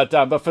 But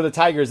for the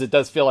Tigers, it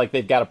does feel like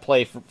they've got to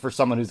play for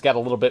someone who's got a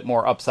little bit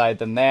more upside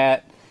than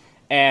that.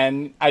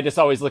 And I just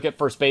always look at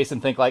first base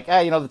and think like,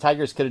 the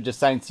Tigers could have just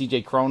signed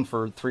C.J. Cron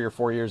for 3 or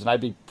 4 years, and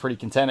I'd be pretty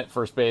content at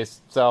first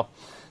base. So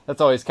that's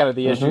always kind of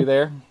the issue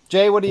there.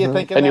 Jay, what do you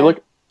think? And you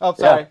look. Oh,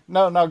 sorry.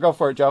 Yeah. No, go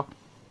for it, Joe.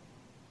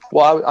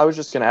 Well, I was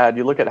just going to add,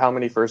 you look at how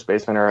many first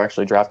basemen are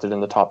actually drafted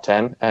in the top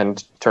 10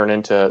 and turn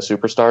into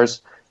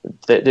superstars.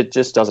 It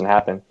just doesn't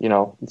happen.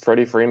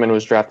 Freddie Freeman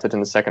was drafted in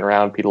the second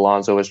round. Pete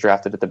Alonso was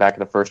drafted at the back of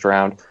the first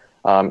round.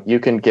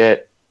 You can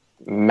get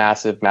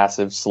massive,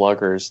 massive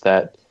sluggers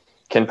that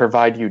can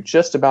provide you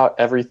just about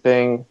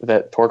everything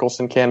that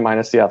Torkelson can,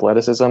 minus the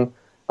athleticism,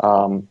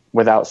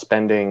 without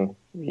spending,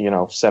 $7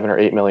 or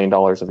 $8 million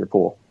of your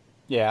pool.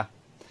 Yeah.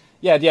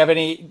 Yeah. Do you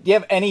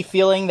have any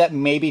feeling that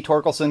maybe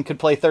Torkelson could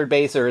play third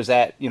base, or is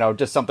that,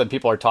 just something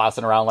people are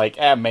tossing around like,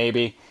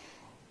 maybe?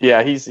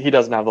 Yeah, he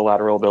doesn't have the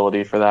lateral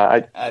ability for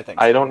that. I think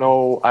so. I don't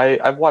know.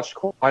 I've watched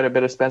quite a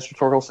bit of Spencer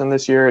Torkelson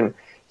this year, and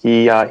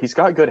he's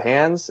got good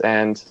hands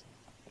and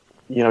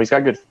he's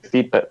got good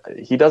feet, but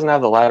he doesn't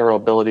have the lateral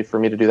ability for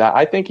me to do that.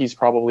 I think he's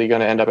probably going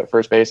to end up at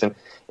first base, and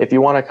if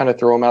you want to kind of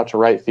throw him out to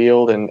right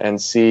field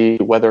and see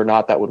whether or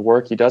not that would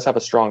work, he does have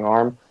a strong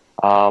arm.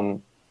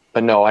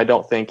 But no, I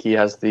don't think he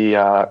has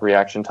the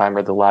reaction time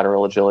or the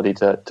lateral agility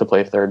to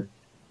play third.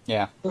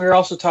 Yeah. We were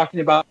also talking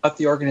about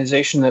the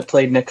organization that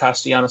played Nick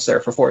Castellanos there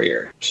for 4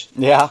 years.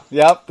 Yeah,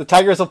 yep. The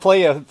Tigers will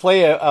play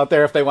out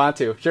there if they want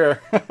to. Sure.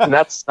 And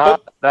that's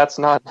not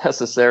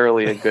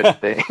necessarily a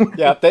good thing.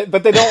 Yeah,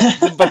 but they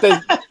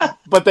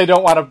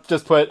don't want to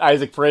just put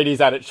Isaac Paredes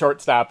out at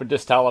shortstop and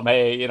just tell him,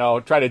 hey,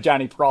 try to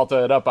Johnny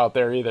Peralta it up out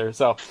there either.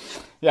 So,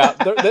 yeah,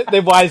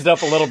 they've wised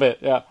up a little bit.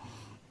 Yeah.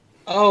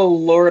 Oh,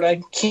 Lord,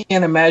 I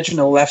can't imagine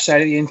a left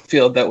side of the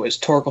infield that was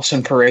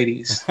Torkelson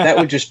Paredes. That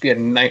would just be a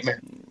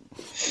nightmare.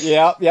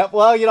 Yeah.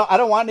 Well, I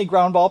don't want any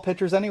ground ball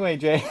pitchers anyway,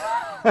 Jay.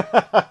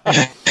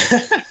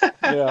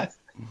 Yeah.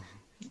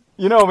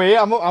 You know me,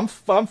 I'm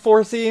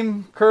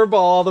four-seam curveball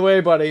all the way,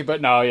 buddy.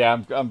 But no,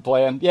 yeah, I'm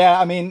playing. Yeah,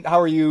 I mean,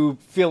 how are you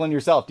feeling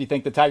yourself? Do you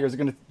think the Tigers are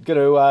going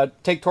to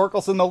take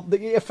Torkelson?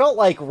 It felt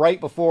like right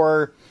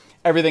before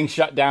everything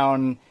shut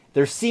down,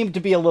 there seemed to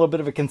be a little bit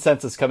of a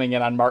consensus coming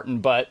in on Martin,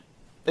 but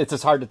it's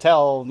just hard to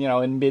tell,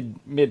 in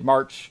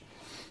mid-March,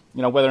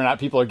 whether or not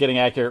people are getting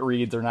accurate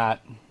reads or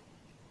not.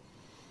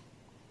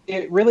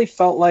 It really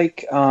felt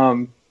like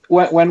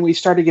when we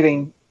started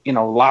getting,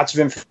 lots of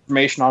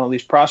information on all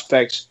these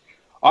prospects,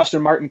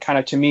 Austin Martin kind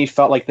of, to me,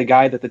 felt like the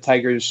guy that the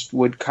Tigers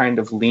would kind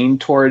of lean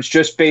towards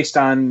just based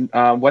on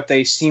what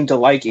they seem to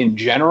like in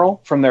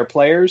general from their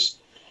players.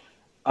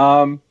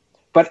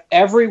 But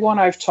everyone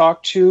I've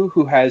talked to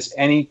who has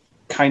any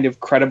kind of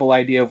credible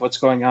idea of what's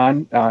going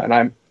on,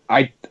 and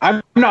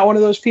I'm not one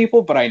of those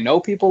people, but I know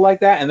people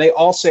like that, and they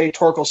all say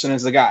Torkelson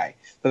is the guy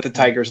that the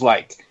Tigers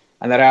like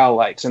and that Al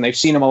likes, and they've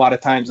seen him a lot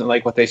of times and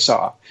like what they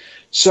saw.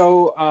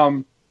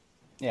 So,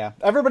 yeah,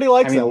 everybody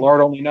likes him. The Lord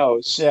only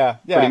knows. Yeah,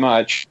 pretty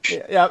much.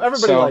 Yeah,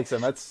 everybody likes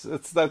him.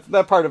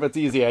 That part of it's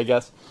easy, I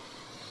guess.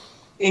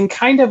 In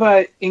kind of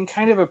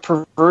a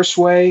perverse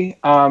way,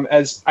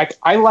 as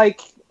I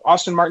like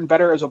Austin Martin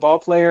better as a ball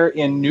player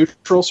in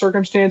neutral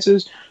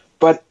circumstances,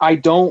 but I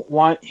don't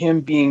want him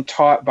being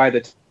taught by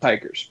the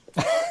Tigers.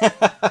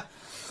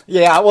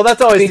 Yeah, well,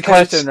 that's always the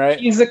question, right?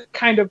 He's the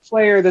kind of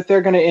player that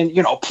they're going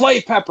to,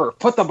 play Pepper,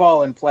 put the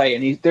ball in play,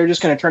 and they're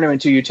just going to turn him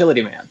into a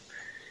utility man.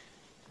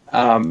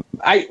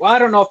 I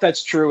don't know if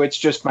that's true. It's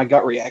just my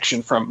gut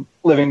reaction from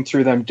living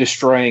through them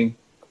destroying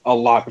a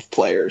lot of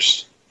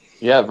players.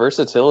 Yeah,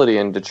 versatility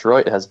in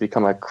Detroit has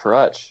become a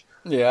crutch.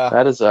 Yeah,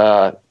 that is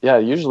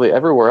usually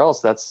everywhere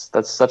else that's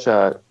such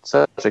a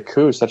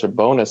coup, such a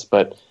bonus,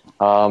 but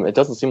it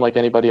doesn't seem like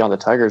anybody on the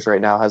Tigers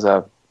right now has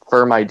a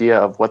firm idea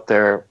of what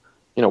their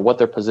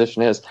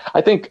position is.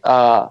 I think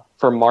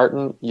for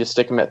Martin, you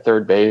stick him at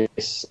third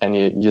base and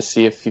you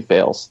see if he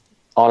fails.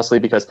 Honestly,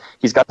 because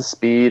he's got the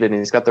speed and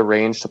he's got the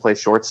range to play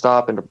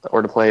shortstop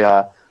or to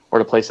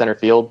play center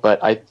field.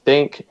 But I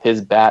think his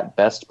bat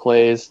best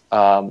plays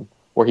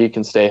where he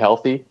can stay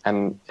healthy,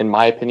 and in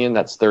my opinion,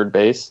 that's third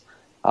base.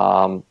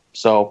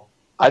 So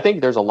I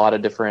think there's a lot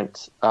of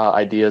different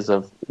ideas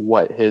of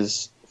what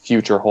his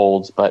future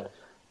holds, but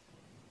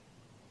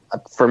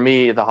for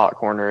me, the hot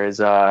corner is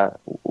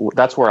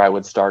that's where I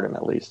would start him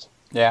at least.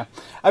 Yeah.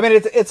 I mean,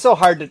 it's so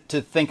hard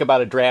to think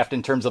about a draft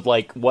in terms of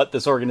like what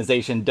this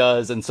organization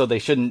does, and so they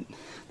shouldn't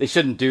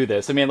do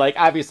this. I mean, like,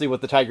 obviously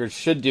what the Tigers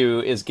should do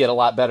is get a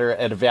lot better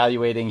at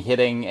evaluating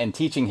hitting and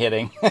teaching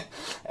hitting.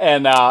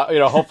 And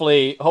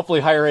hopefully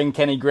hiring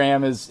Kenny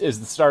Graham is the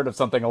start of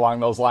something along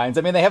those lines.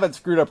 I mean, they haven't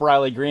screwed up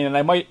Riley Green, and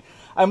I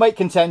might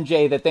contend,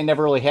 Jay, that they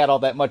never really had all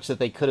that much that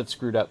they could have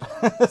screwed up.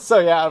 So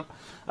yeah,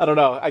 I don't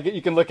know.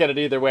 You can look at it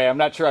either way. I'm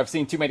not sure I've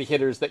seen too many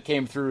hitters that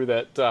came through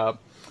that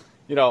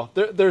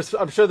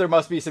I'm sure there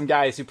must be some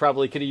guys who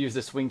probably could have used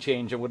a swing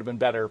change and would have been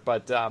better.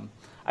 But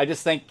I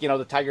just think,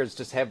 the Tigers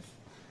just have,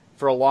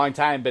 for a long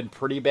time, been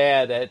pretty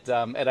bad at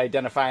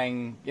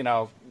identifying,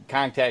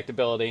 contact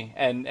ability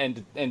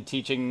and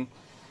teaching,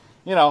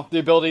 the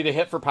ability to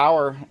hit for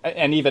power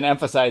and even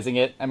emphasizing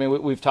it. I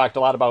mean, we've talked a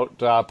lot about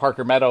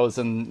Parker Meadows,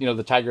 and,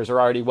 the Tigers are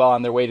already well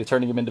on their way to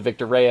turning him into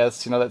Victor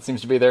Reyes. That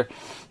seems to be their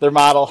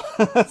model.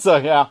 So,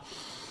 yeah.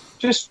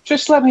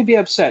 Just let me be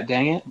upset,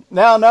 dang it.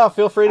 No,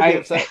 feel free to be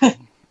upset.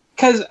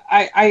 Because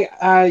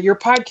your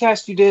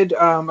podcast you did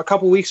a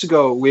couple weeks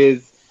ago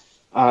with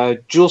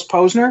Jules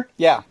Posner.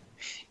 Yeah.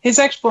 His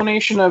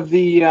explanation of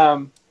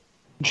the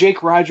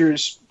Jake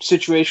Rogers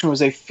situation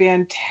was a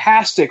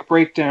fantastic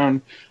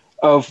breakdown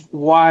of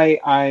why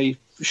I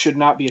should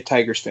not be a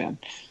Tigers fan.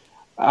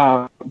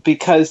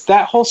 Because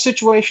that whole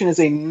situation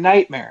is a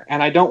nightmare,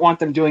 and I don't want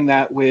them doing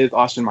that with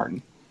Austin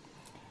Martin.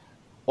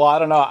 Well, I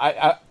don't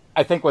know.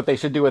 I think what they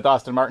should do with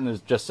Austin Martin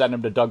is just send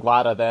him to Doug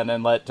Latta then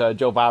and let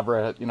Joe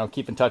Vavra,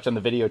 keep in touch on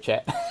the video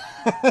chat.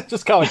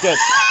 Just call it good.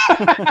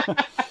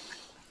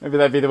 Maybe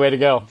that'd be the way to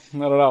go. I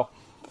don't know.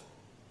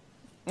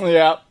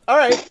 Yeah. All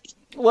right.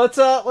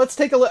 Let's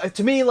take a look.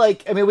 To me,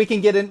 we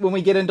can get in when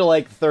we get into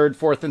like third,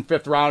 fourth, and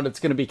fifth round. It's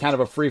going to be kind of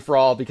a free for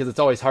all because it's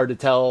always hard to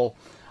tell.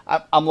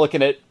 I'm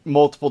looking at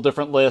multiple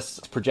different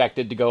lists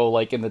projected to go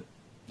like in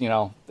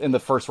the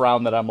first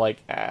round that I'm like,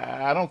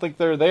 I don't think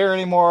they're there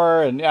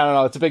anymore. And I don't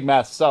know, it's a big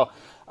mess. So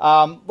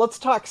let's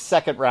talk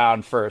second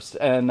round first.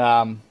 And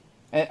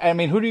I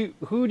mean, who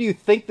do you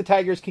think the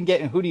Tigers can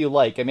get, and who do you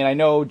like? I mean, I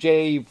know,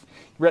 Jay, you've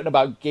written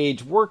about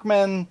Gage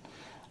Workman.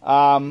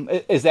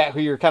 Is that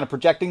who you're kind of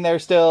projecting there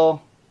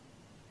still?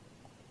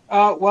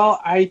 Well,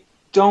 I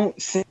don't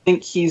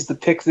think he's the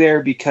pick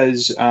there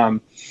because I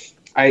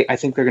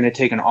think they're going to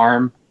take an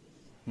arm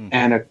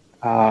and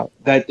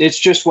that it's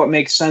just what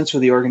makes sense for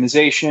the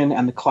organization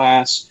and the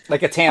class.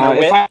 Like a Tanner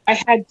Witt? If I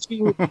had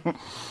to,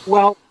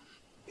 well,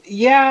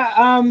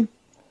 yeah,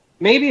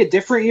 maybe a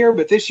different year,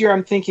 but this year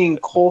I'm thinking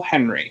Cole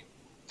Henry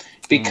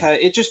because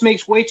it just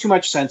makes way too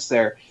much sense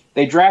there.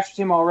 They drafted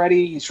him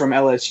already. He's from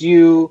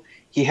LSU.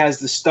 He has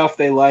the stuff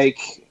they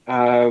like,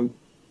 and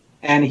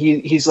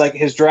he's like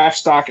his draft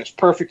stock is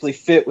perfectly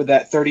fit with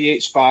that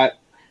 38 spot.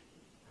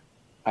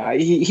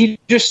 He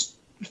just,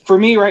 for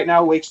me right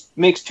now,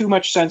 makes too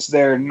much sense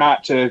there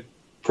not to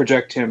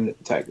project him to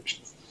the Tigers.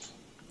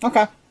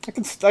 Okay,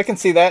 I can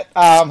see that.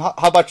 How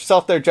about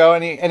yourself there, Joe?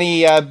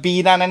 Any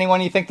bead on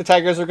anyone you think the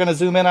Tigers are going to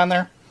zoom in on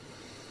there?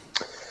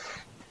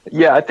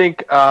 Yeah, I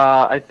think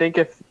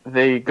if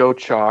they go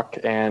chalk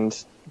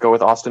and go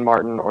with Austin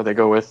Martin or they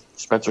go with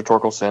Spencer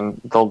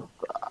Torkelson,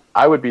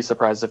 I would be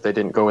surprised if they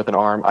didn't go with an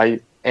arm. I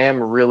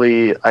do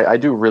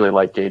really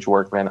like Gage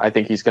Workman. I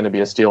think he's going to be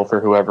a steal for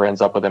whoever ends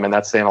up with him, and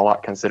that's saying a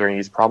lot considering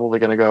he's probably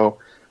going to go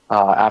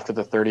after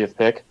the 30th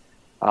pick.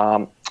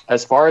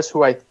 As far as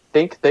who I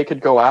think they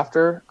could go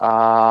after,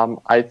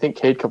 I think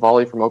Cade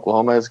Cavalli from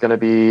Oklahoma is going to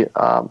be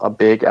a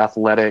big,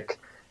 athletic,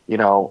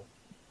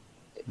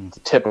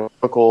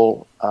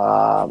 typical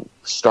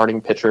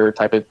starting pitcher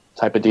type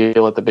of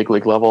deal at the big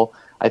league level.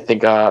 I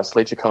think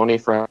Slade Ciccone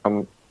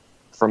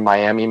from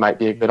Miami might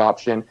be a good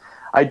option.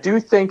 I do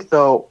think,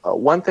 though,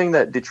 one thing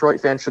that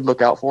Detroit fans should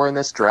look out for in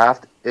this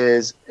draft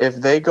is if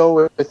they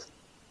go with,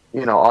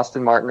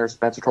 Austin Martin or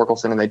Spencer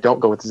Torkelson and they don't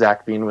go with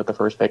Zach Bean with the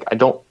first pick, I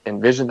don't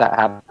envision that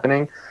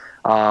happening.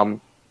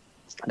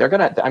 They're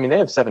going to, they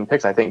have 7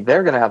 picks. I think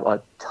they're going to have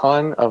a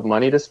ton of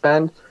money to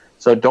spend.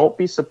 So don't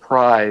be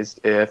surprised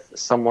if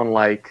someone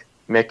like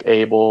Mick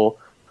Abel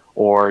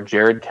or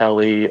Jared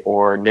Kelly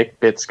or Nick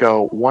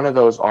Bitsko, one of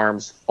those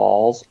arms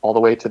falls all the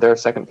way to their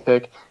second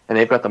pick, and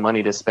they've got the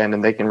money to spend,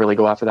 and they can really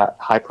go after that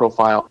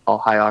high-profile,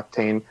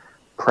 high-octane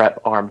prep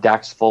arm.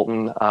 Dax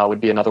Fulton would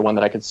be another one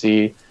that I could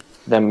see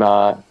them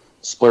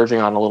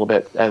splurging on a little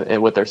bit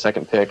with their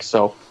second pick.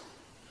 So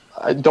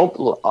I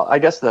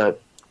guess the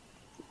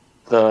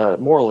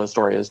moral of the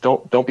story is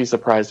don't be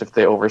surprised if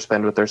they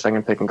overspend with their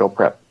second pick and go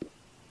prep.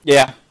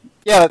 Yeah.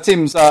 Yeah, that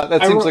seems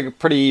like a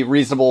pretty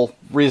reasonable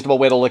way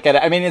to look at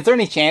it. I mean, is there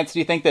any chance, do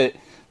you think,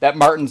 that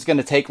Martin's going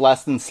to take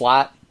less than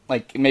slot?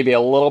 like maybe a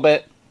little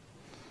bit,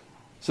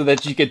 so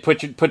that you could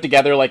put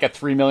together like a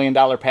 $3 million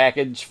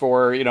package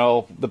for,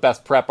 the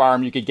best prep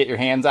arm you could get your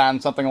hands on,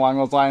 something along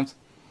those lines?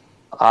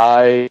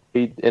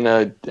 In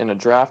a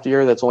draft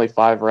year that's only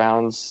 5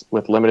 rounds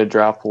with limited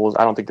draft pools,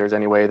 I don't think there's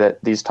any way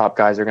that these top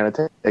guys are going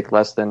to take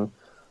less than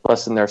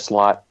their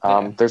slot.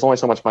 There's only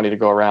so much money to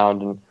go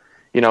around, and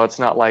it's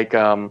not like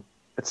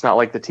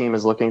the team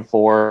is looking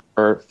for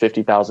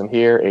 50,000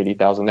 here,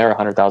 80,000 there,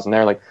 100,000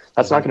 there. Like,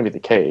 that's not going to be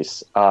the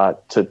case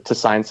to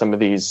sign some of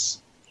these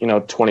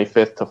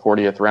 25th to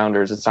 40th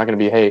rounders. It's not going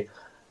to be, hey,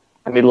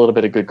 I need a little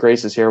bit of good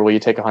graces here. Will you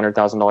take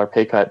 $100,000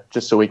 pay cut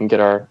just so we can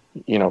get our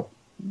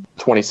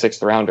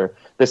 26th rounder?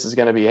 This is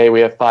going to be, hey,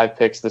 we have 5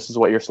 picks. This is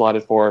what you're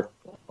slotted for.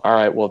 All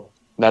right, well,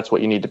 that's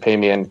what you need to pay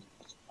me. And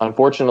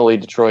unfortunately,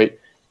 Detroit,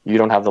 you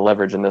don't have the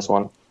leverage in this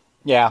one.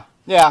 Yeah.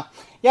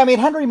 I mean,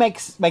 Henry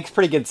makes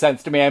pretty good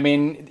sense to me. I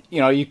mean,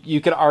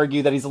 you could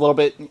argue that he's a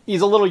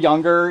little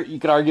younger. You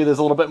could argue there's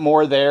a little bit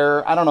more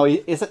there. I don't know.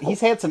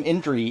 He's had some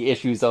injury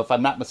issues, though, if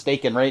I'm not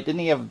mistaken, right? Didn't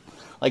he have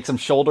like some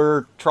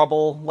shoulder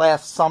trouble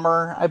last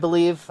summer, I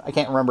believe? I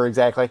can't remember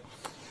exactly.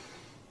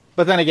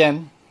 But then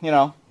again,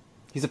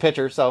 he's a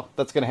pitcher, so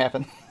that's going to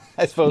happen,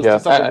 I suppose, to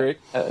some degree.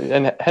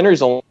 And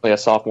Henry's only a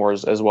sophomore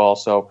as well,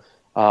 so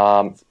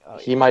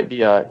he might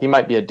be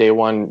a day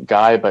one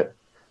guy, but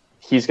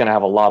he's going to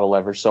have a lot of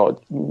leverage.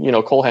 So,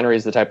 Cole Henry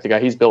is the type of guy.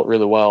 He's built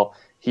really well.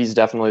 He's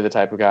definitely the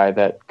type of guy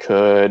that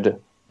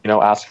could,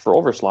 ask for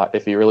overslot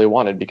if he really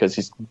wanted, because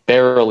he's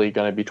barely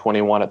going to be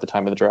 21 at the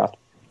time of the draft.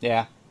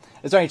 Yeah.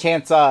 Is there any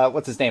chance,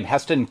 what's his name,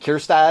 Heston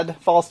Kjerstad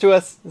falls to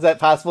us? Is that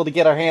possible to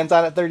get our hands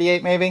on at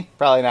 38, maybe?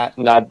 Probably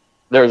not.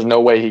 There's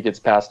no way he gets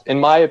past. In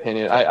my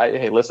opinion,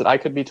 hey, listen, I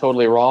could be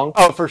totally wrong.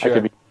 Oh, for sure. I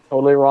could be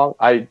totally wrong.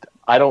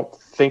 I don't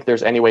think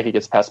there's any way he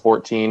gets past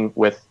 14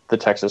 with the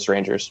Texas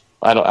Rangers.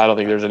 I don't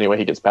think there's any way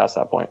he gets past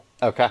that point.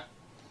 Okay.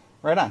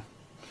 Right on.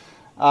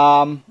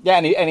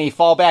 Any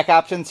fallback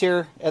options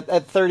here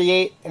at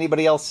 38?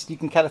 Anybody else you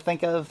can kind of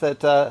think of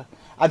that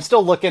I'm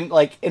still looking,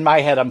 like, in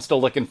my head, I'm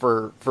still looking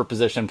for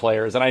position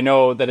players, and I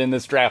know that in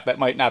this draft that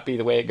might not be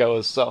the way it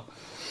goes, so.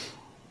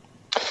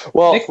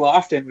 Well, Nick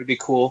Lofton would be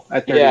cool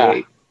at 38.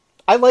 Yeah.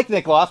 I like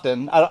Nick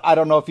Lofton. I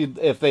don't know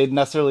if they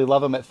necessarily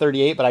love him at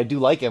 38, but I do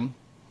like him.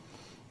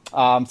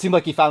 Seemed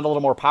like he found a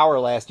little more power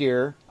last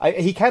year.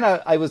 He kind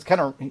of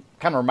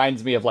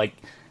reminds me of like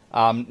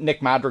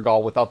Nick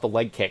Madrigal without the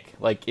leg kick,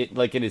 like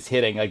in his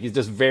hitting. Like, he's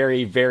just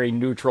very, very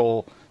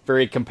neutral,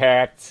 very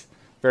compact,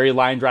 very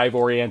line drive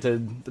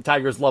oriented. The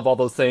Tigers love all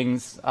those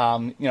things.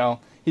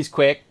 He's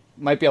quick,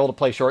 might be able to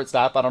play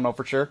shortstop. I don't know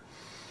for sure.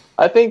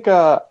 I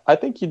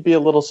think you'd be a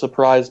little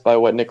surprised by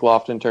what Nick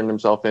Lofton turned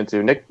himself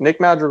into. Nick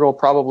Madrigal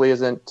probably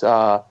isn't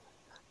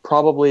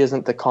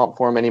the comp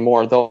for him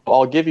anymore. Though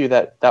I'll give you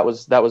that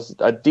was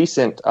a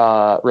decent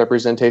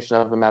representation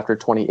of him after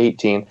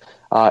 2018.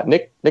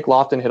 Nick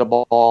Lofton hit a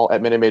ball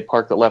at Minute Maid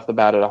Park that left the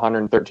bat at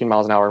 113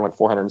 miles an hour and went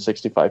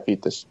 465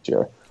 feet this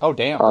year. Oh,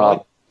 damn!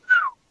 Really?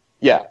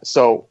 Yeah.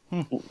 So,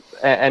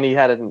 and he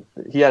had an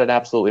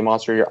absolutely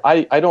monster year.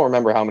 I don't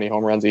remember how many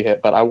home runs he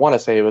hit, but I want to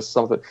say it was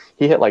something.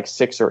 He hit like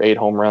 6 or 8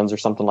 home runs or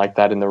something like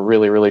that in the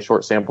really, really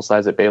short sample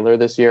size at Baylor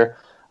this year.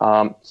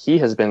 He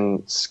has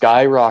been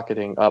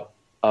skyrocketing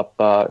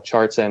up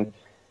charts, and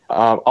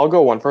I'll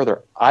go one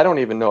further. I don't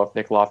even know if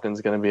Nick Lofton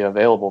is going to be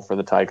available for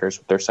the Tigers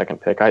with their second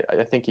pick.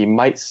 I think he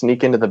might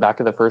sneak into the back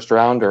of the first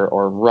round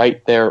or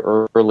right there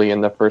early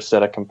in the first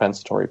set of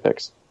compensatory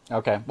picks.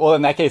 Okay. Well,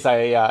 in that case,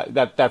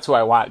 that's who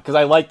I want, because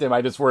I liked him.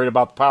 I just worried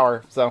about the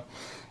power. So,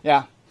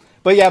 yeah.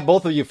 But yeah,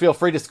 both of you feel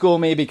free to school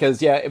me,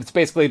 because it's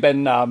basically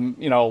been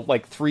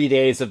like 3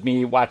 days of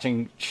me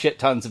watching shit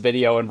tons of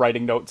video and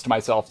writing notes to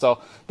myself.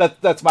 So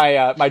that's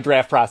my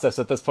draft process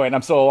at this point.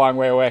 I'm still a long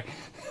way away.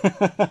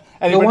 The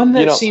one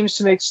that seems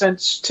to make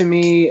sense to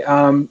me,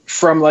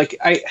 from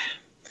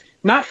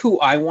not who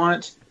I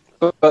want,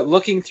 but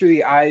looking through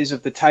the eyes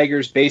of the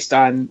Tigers based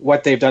on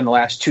what they've done the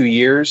last 2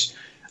 years,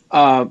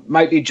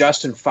 might be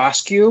Justin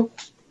Foscue.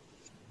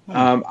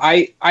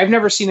 I've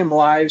never seen him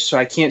live, so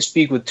I can't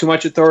speak with too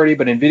much authority,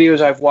 but in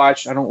videos I've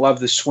watched, I don't love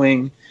the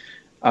swing.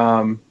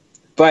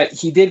 But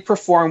he did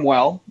perform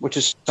well, which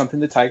is something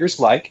the Tigers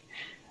like.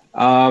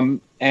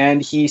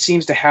 And he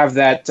seems to have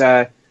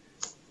that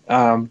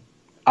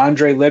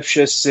Andre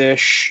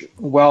Lipschitz-ish,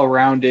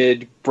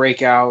 well-rounded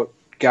breakout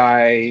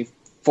guy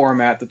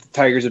format that the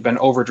Tigers have been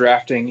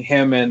overdrafting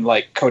him and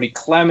like Cody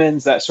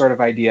Clemens, that sort of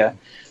idea,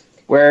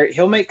 where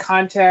he'll make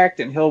contact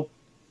and he'll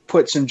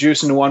put some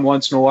juice into one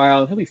once in a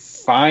while, and he'll be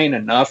fine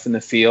enough in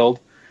the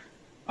field.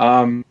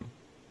 I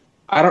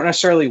don't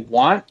necessarily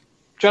want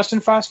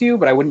Justin Foscue,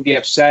 but I wouldn't be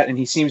upset, and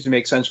he seems to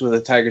make sense with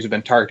the Tigers have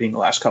been targeting the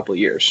last couple of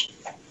years.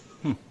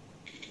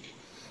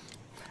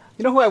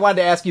 You know who I wanted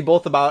to ask you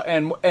both about,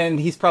 and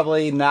he's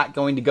probably not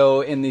going to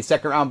go in the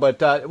second round,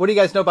 but what do you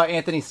guys know about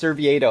Anthony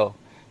Servieto?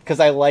 Because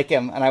I like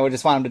him, and I would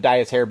just want him to dye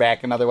his hair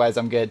back, and otherwise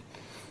I'm good.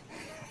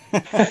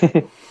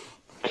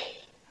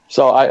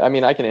 So,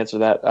 I can answer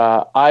that.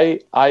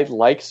 I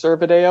like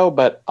Servideo,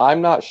 but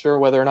I'm not sure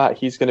whether or not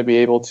he's going to be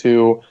able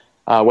to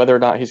whether or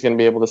not he's going to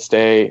be able to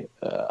stay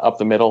up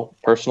the middle.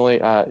 Personally,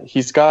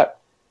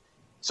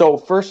 So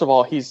first of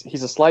all, he's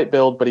a slight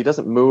build, but he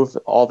doesn't move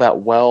all that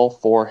well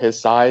for his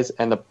size.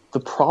 And the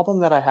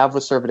problem that I have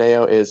with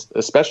Servideo is,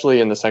 especially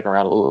in the second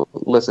round.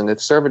 Listen, if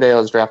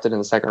Servideo is drafted in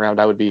the second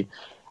round, I would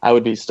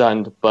be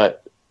stunned.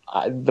 But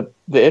the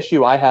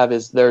issue I have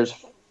is there's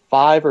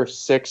 5 or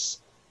 6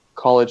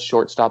 college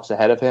shortstops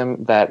ahead of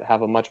him that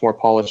have a much more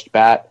polished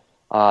bat.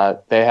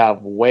 They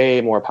have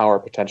way more power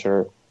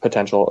potential.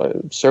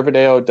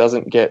 Servideo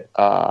doesn't get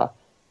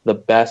the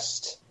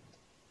best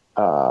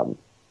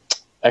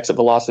exit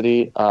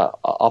velocity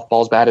off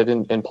balls batted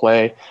in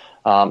play.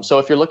 So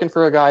if you're looking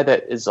for a guy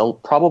that is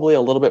probably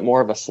a little bit more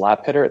of a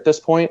slap hitter at this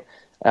point,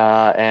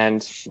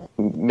 and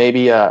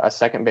maybe a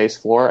second base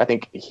floor, I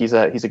think he's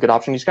a good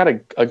option. He's got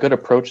a good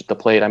approach at the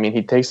plate. I mean,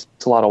 he takes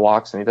a lot of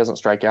walks and he doesn't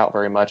strike out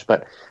very much.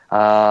 But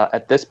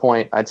at this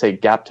point, I'd say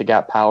gap to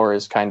gap power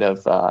is kind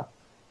of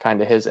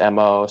his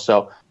MO.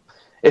 So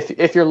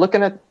if you're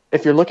looking at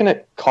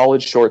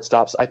college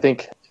shortstops, I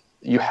think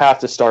you have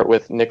to start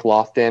with Nick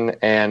Lofton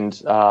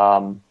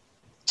and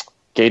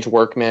Gage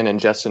Workman and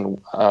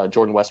Jordan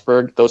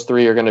Westberg. Those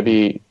 3 are going to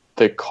be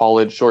the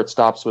college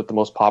shortstops with the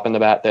most pop in the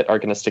bat that are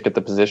going to stick at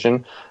the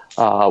position,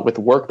 with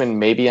Workman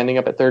maybe ending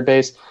up at third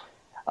base.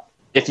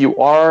 If you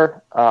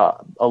are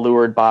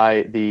allured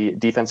by the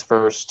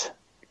defense-first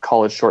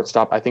college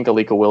shortstop, I think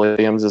Alika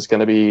Williams is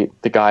going to be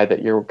the guy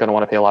that you're going to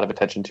want to pay a lot of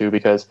attention to,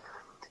 because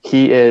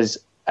he is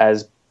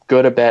as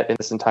good a bet in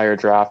this entire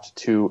draft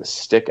to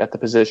stick at the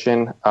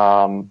position.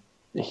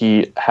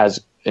 He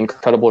has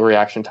incredible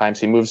reaction times.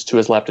 He moves to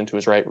his left and to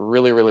his right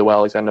really, really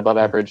well. He's got an above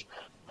average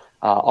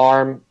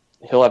arm.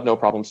 He'll have no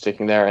problem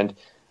sticking there. And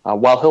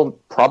while he'll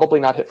probably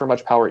not hit for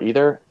much power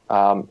either,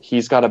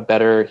 he's got a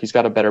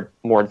better,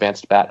 more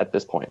advanced bat at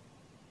this point.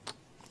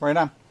 Right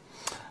on.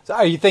 So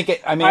are you thinking?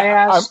 I mean,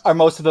 are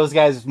most of those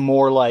guys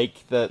more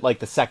like the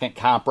second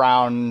comp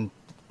round,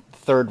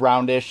 third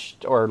roundish,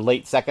 or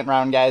late second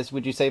round guys?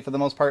 Would you say for the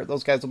most part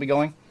those guys will be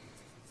going?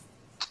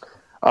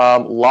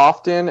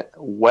 Lofton,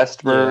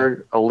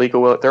 Westberg,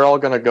 Alika, they're all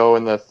going to go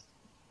in the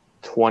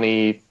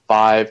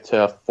 25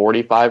 to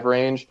 45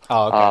 range.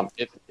 Oh,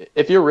 okay.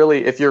 If you're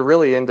really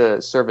into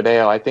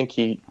Servideo, I think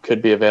he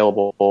could be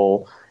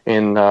available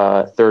in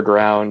third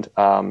round.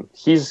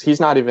 He's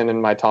not even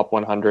in my top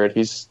 100.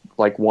 He's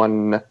like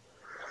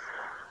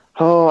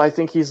I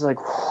think he's like,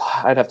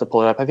 I'd have to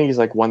pull it up. I think he's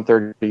like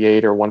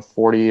 138 or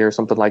 140 or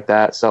something like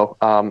that. So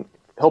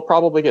he'll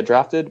probably get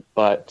drafted,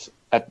 but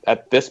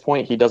at this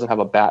point, he doesn't have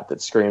a bat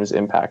that screams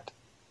impact.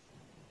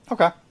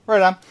 Okay,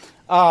 right on.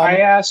 I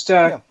asked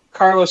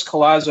Carlos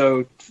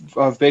Collazo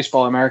of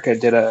Baseball America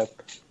did a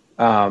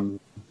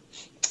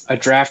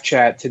draft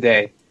chat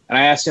today, and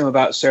I asked him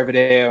about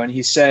Servideo, and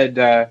he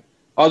said,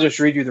 I'll just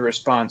read you the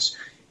response.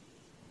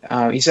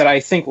 He said, I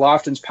think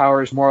Lofton's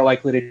power is more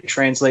likely to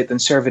translate than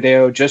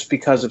Servideo just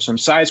because of some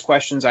size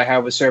questions I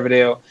have with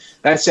Servideo.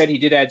 That said, he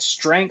did add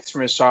strength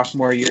from his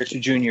sophomore year to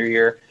junior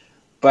year,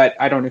 but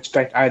I don't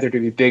expect either to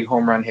be big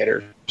home run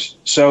hitters.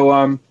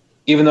 So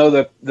even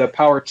though the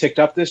power ticked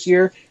up this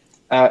year,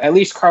 at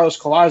least Carlos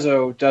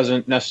Collazo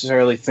doesn't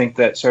necessarily think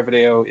that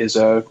Servideo is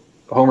a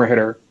homer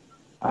hitter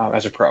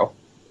as a pro.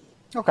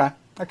 Okay,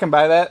 I can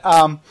buy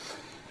that.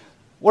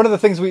 One of the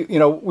things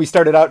we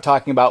started out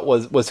talking about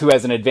was who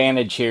has an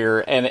advantage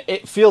here, and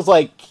it feels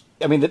like,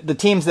 I mean, the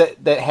teams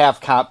that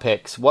have comp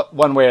picks,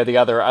 one way or the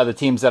other, are the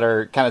teams that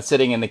are kind of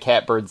sitting in the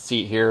catbird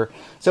seat here.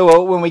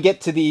 So when we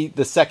get to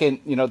the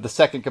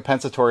second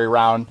compensatory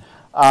round,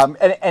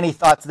 any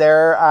thoughts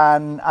there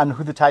on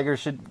who the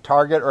Tigers should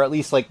target, or at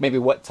least like maybe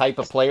what type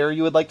of player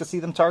you would like to see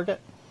them target?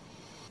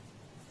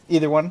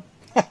 Either one.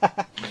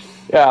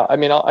 Yeah, I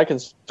mean, I can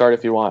start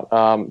if you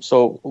want.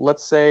 So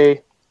let's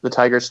say the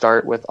Tigers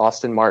start with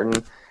Austin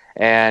Martin,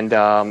 and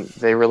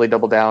they really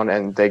double down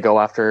and they go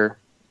after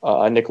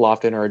a Nick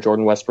Lofton or a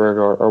Jordan Westberg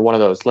or one of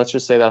those. Let's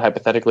just say that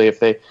hypothetically, if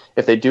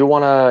they do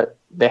want to,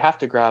 they have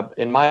to grab,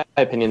 in my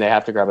opinion, they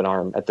have to grab an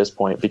arm at this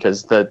point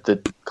because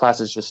the class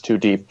is just too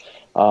deep.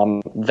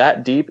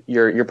 That deep,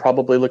 you're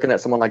probably looking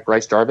at someone like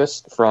Bryce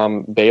Jarvis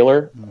from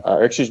Baylor,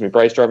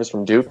 Bryce Jarvis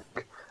from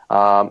Duke.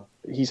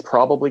 He's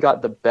probably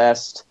got the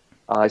best.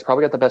 He's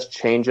probably got the best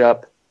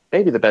changeup,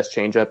 maybe the best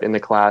changeup in the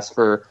class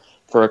for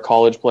a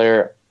college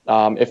player.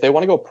 If they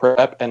want to go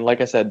prep, and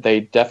like I said, they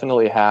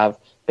definitely have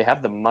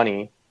the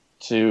money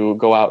to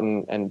go out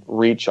and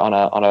reach on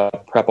a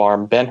prep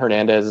arm. Ben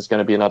Hernandez is going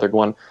to be another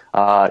one.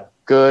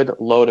 Good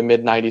low to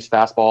mid 90s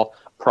fastball,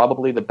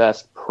 probably the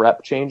best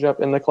prep changeup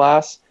in the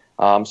class.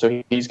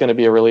 So he's going to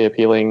be a really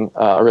appealing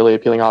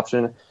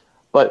option.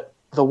 But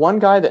the one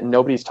guy that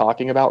nobody's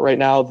talking about right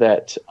now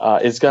that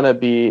is going to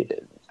be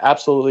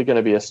absolutely going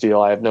to be a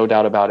steal, I have no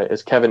doubt about it,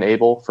 is Kevin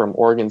Abel from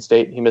Oregon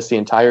State. He missed the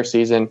entire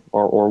season,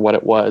 or what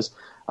it was,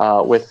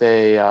 with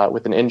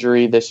an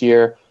injury this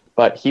year.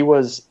 But he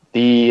was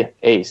the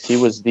ace. He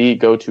was the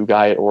go-to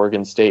guy at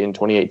Oregon State in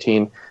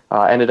 2018.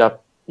 Ended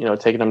up,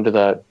 taking him to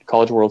the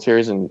College World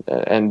Series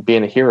and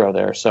being a hero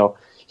there. So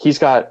he's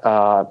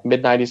got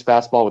mid-90s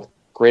fastball with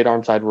great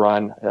arm side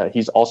run.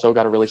 He's also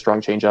got a really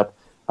strong changeup.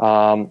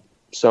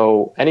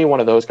 So any one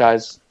of those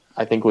guys,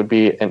 I think, would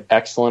be an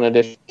excellent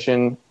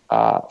addition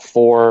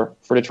for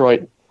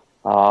Detroit.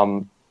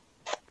 I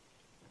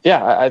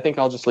think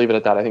I'll just leave it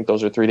at that. I think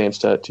those are three names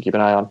to keep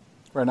an eye on.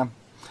 Right on.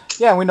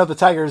 Yeah, we know the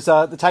Tigers.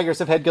 The Tigers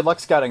have had good luck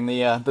scouting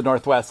the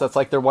Northwest. That's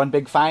like their one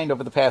big find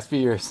over the past few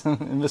years.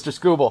 Mr.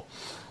 Scooble.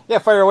 Yeah,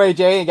 fire away,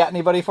 Jay. You got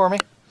anybody for me?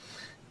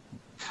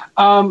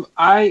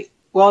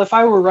 If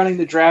I were running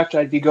the draft,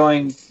 I'd be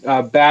going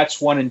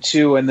bats 1 and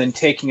 2, and then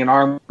taking an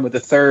arm with the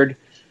third.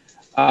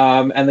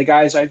 And the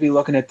guys I'd be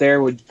looking at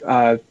there would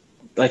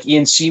like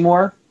Ian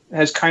Seymour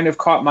has kind of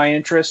caught my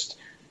interest.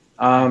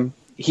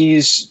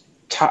 He's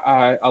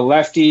a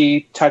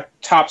lefty,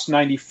 tops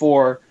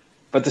 94,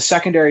 but the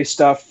secondary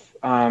stuff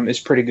is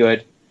pretty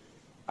good,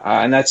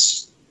 and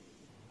that's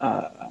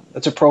a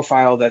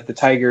profile that the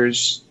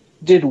Tigers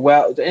did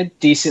well and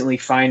decently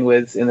fine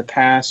with in the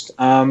past.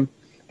 And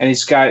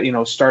he's got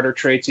starter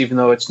traits, even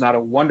though it's not a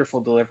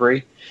wonderful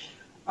delivery.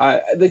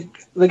 The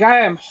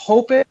guy I'm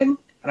hoping, and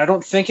I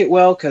don't think it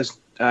will because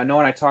no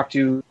one I talked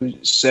to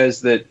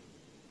says that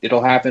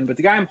it'll happen, but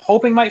the guy I'm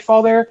hoping might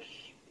fall there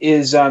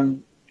is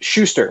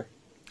Schuster.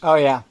 Oh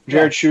yeah,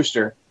 Jared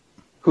Schuster,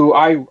 who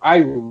I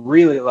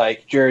really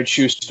like. Jared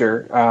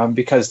Schuster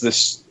because the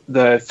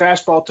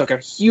fastball took a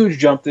huge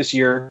jump this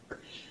year,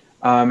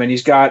 and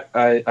he's got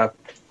a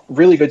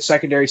really good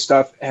secondary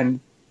stuff and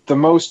the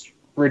most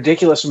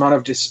ridiculous amount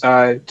of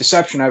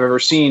deception I've ever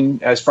seen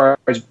as far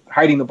as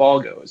hiding the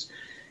ball goes,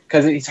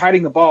 because he's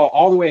hiding the ball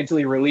all the way until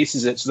he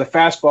releases it. So the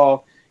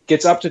fastball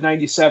gets up to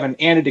 97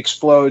 and it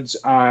explodes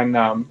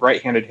on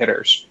right-handed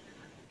hitters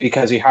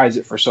because he hides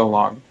it for so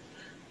long.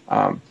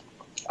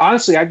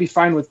 Honestly, I'd be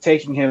fine with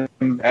taking him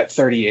at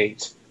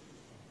 38.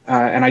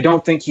 And I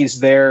don't think he's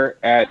there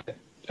at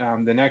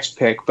the next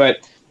pick,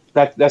 but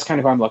that's kind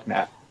of who I'm looking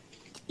at.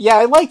 Yeah,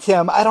 I liked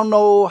him. I don't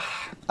know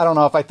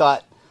if I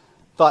thought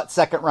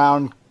second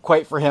round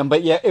quite for him,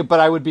 but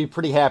I would be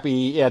pretty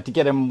happy to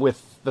get him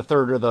with the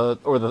third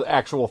or the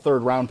actual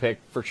third round pick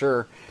for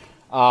sure.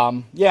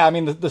 I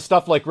mean the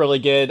stuff looked really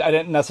good. I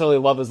didn't necessarily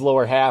love his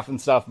lower half and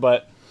stuff,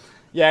 but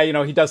yeah,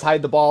 he does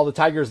hide the ball. The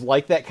Tigers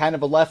like that kind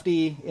of a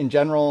lefty in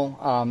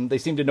general. They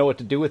seem to know what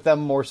to do with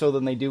them more so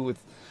than they do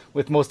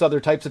with most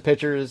other types of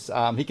pitchers.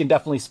 He can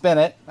definitely spin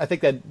it. I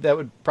think that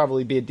would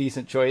probably be a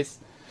decent choice.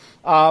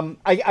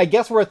 I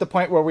guess we're at the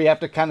point where we have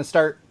to kind of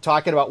start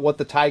talking about what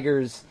the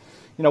Tigers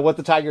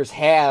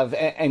have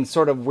and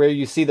sort of where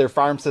you see their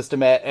farm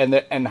system at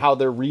and how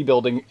their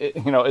rebuilding,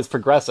 is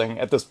progressing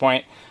at this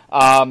point.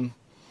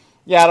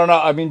 I don't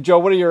know. I mean, Joe,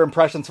 what are your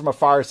impressions from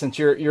afar since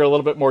you're a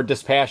little bit more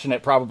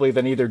dispassionate probably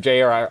than either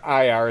Jay or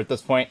I are at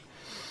this point?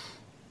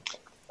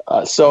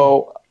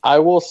 So I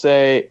will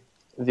say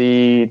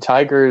the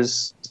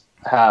Tigers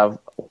have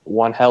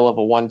one hell of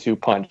a 1-2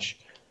 punch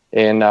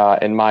in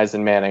Mize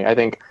and Manning. I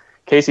think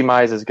Casey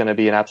Mize is going to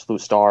be an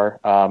absolute star.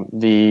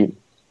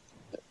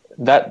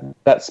 That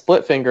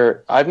split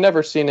finger, I've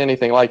never seen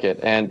anything like it,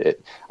 and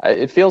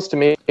it feels to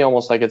me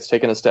almost like it's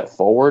taken a step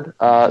forward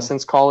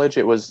since college.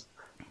 It was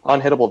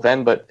unhittable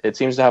then, but it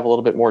seems to have a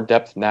little bit more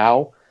depth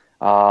now.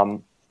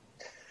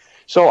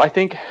 So I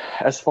think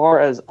as far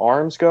as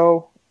arms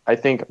go, I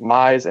think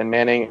Mize and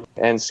Manning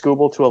and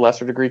Skubal to a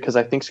lesser degree, because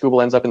I think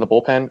Skubal ends up in the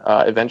bullpen.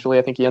 Eventually,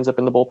 I think he ends up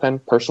in the bullpen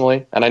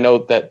personally, and I know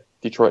that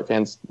Detroit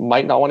fans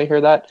might not want to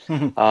hear that,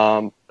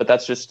 but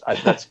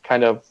that's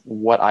kind of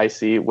what I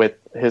see with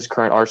his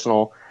current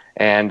arsenal,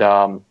 and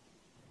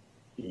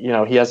he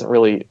hasn't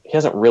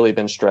really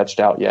been stretched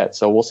out yet.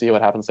 So we'll see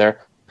what happens there.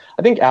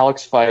 I think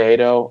Alex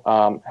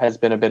Faedo has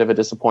been a bit of a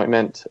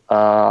disappointment.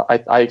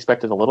 I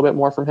expected a little bit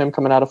more from him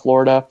coming out of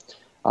Florida,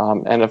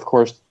 and of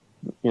course,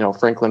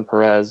 Franklin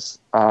Perez.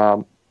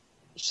 That's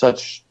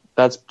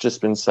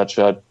been such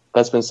a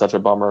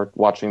bummer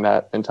watching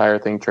that entire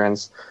thing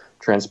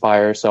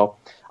transpire. So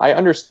I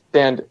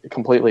understand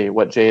completely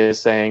what Jay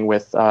is saying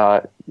with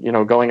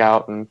going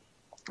out and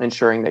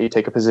ensuring that you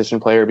take a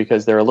position player,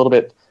 because they're a little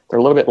bit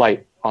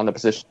light on the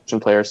position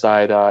player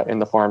side in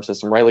the farm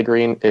system. Riley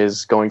Green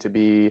is going to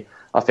be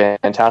a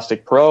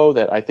fantastic pro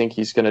that I think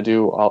he's going to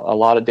do a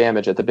lot of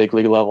damage at the big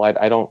league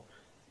level.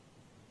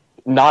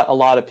 Not a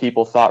lot of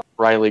people thought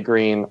Riley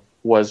Green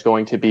was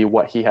going to be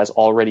what he has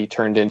already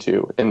turned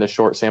into in the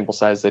short sample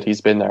size that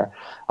he's been there.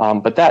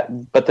 But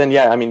then,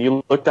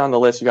 you look down the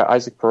list, you got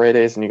Isaac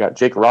Paredes and you got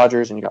Jake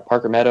Rogers and you got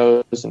Parker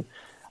Meadows and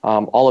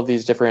all of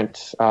these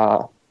different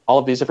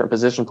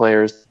position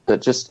players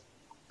that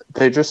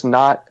they're just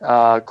not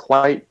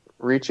quite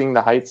reaching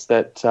the heights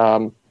that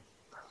I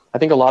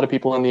think a lot of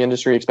people in the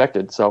industry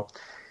expected. So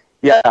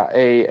yeah,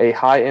 a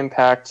high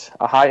impact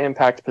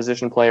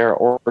position player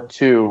or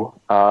two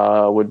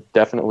would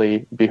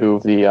definitely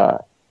behoove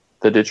the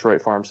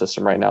Detroit farm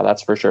system right now.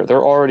 That's for sure.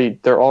 They're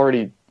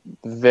already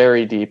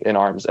very deep in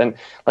arms, and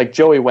like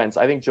Joey Wentz,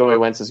 I think Joey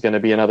Wentz is going to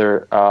be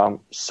another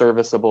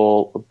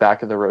serviceable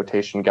back of the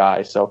rotation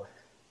guy. So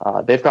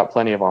they've got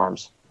plenty of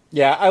arms.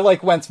 Yeah, I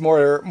like Wentz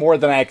more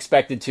than I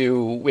expected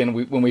to when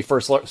we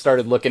first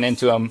started looking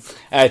into him.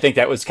 And I think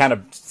that was kind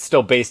of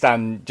still based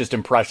on just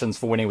impressions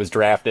for when he was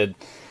drafted.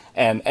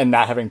 and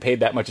not having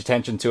paid that much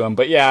attention to him.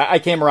 But yeah, I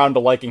came around to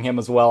liking him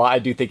as well. I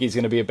do think he's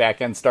going to be a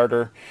back-end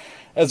starter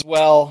as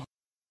well.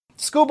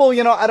 Skubal,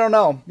 I don't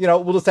know.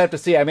 We'll just have to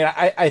see. I mean,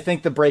 I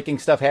think the breaking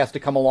stuff has to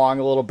come along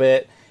a little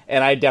bit,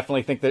 and I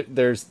definitely think that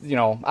there's,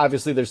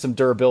 obviously there's some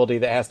durability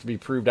that has to be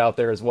proved out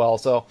there as well.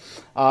 So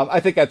I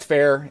think that's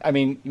fair. I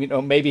mean,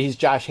 maybe he's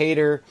Josh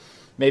Hader.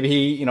 Maybe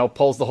he,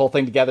 pulls the whole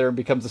thing together and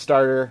becomes a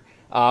starter.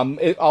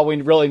 All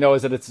we really know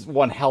is that it's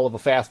one hell of a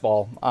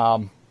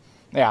fastball.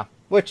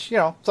 Which,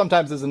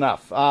 sometimes is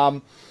enough.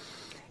 Overall,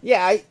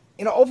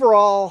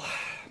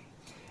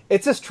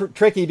 it's just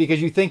tricky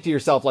because you think to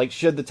yourself, like,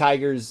 should the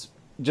Tigers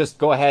just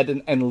go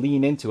ahead and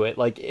lean into it?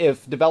 Like,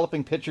 if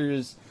developing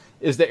pitchers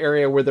is the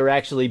area where they're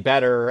actually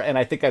better, and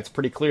I think that's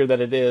pretty clear that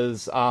it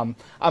is. I'm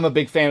a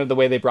big fan of the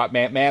way they brought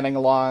Matt Manning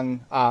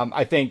along.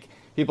 I think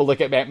people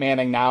look at Matt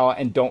Manning now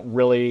and don't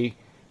really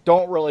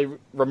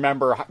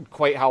remember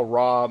quite how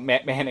raw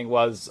Matt Manning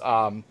was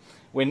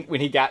when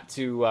he got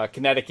to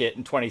Connecticut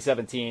in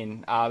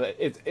 2017.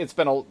 It's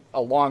been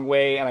a long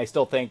way, and I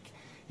still think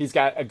he's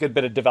got a good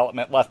bit of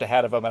development left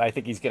ahead of him, and I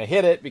think he's going to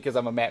hit it because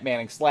I'm a Matt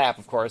Manning slap,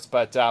 of course.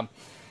 But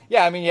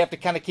I mean, you have to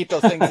kind of keep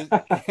those things.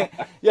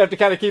 You have to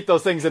kind of keep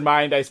those things in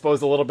mind, I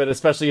suppose, a little bit,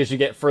 especially as you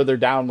get further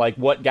down. Like,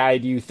 what guy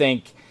do you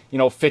think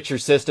fits your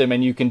system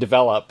and you can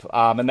develop?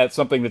 And that's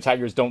something the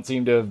Tigers don't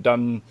seem to have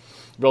done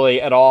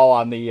really at all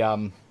on the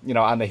on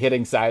the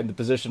hitting side, the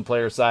position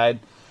player side.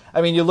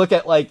 I mean, you look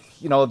at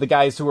the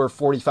guys who are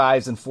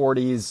 45s and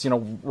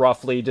 40s,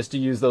 roughly, just to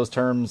use those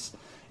terms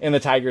in the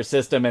Tiger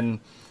system, and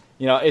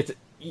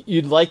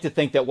you'd like to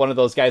think that one of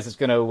those guys is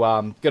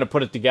going to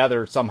put it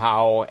together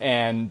somehow.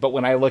 But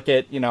when I look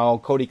at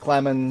Cody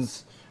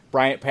Clemens,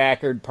 Bryant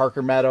Packard,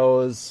 Parker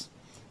Meadows,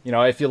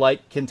 if you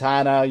like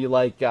Quintana, you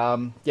like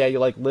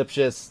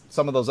Lipschitz,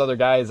 some of those other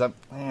guys,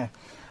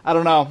 I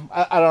don't know.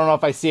 I don't know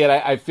if I see it.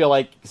 I feel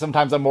like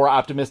sometimes I'm more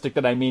optimistic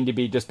than I mean to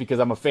be, just because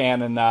I'm a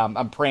fan and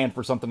I'm praying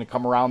for something to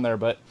come around there.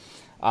 But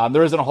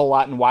there isn't a whole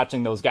lot in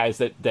watching those guys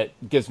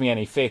that gives me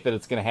any faith that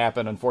it's going to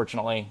happen,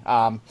 unfortunately.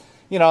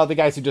 The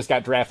guys who just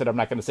got drafted, I'm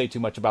not going to say too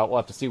much about. We'll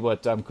have to see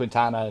what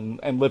Quintana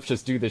and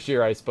Lipschitz do this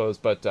year, I suppose,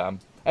 but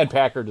and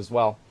Packard as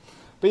well.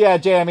 But yeah,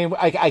 Jay, I mean,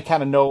 I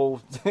kind of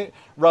know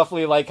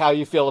roughly like how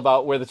you feel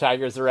about where the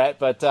Tigers are at,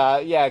 but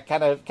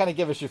kind of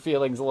give us your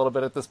feelings a little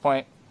bit at this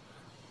point.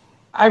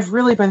 I've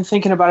really been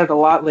thinking about it a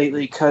lot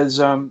lately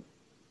because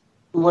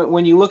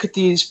when you look at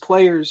these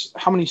players,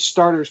 how many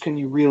starters can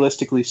you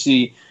realistically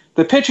see?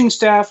 The pitching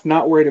staff,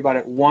 not worried about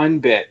it one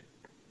bit.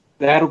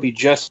 That'll be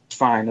just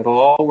fine. It'll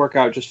all work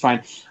out just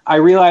fine. I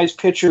realize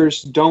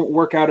pitchers don't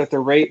work out at the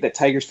rate that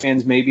Tigers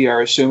fans maybe are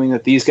assuming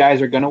that these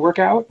guys are going to work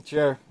out.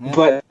 Sure. Yeah.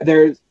 But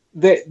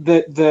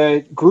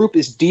the group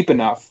is deep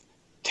enough,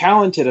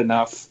 talented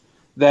enough,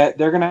 that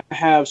they're going to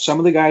have some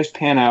of the guys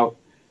pan out.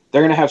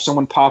 They're going to have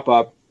someone pop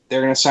up.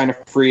 They're going to sign a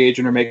free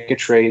agent or make a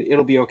trade.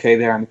 It'll be okay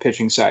there on the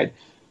pitching side.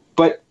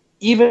 But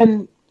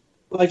even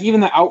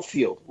the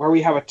outfield, where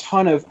we have a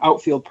ton of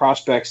outfield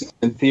prospects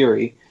in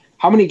theory,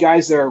 how many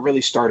guys there are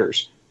really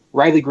starters?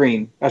 Riley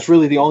Green, that's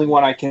really the only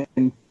one I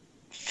can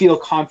feel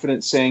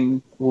confident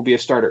saying will be a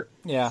starter.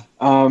 Yeah.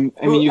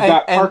 You've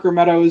got Parker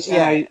Meadows,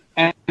 and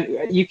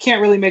you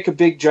can't really make a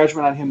big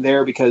judgment on him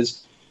there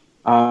because,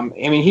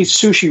 he's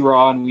sushi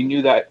raw, and we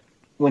knew that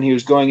when he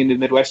was going into the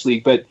Midwest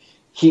League. But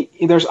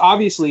there's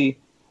obviously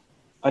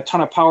a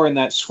ton of power in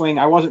that swing.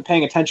 I wasn't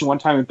paying attention one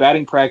time in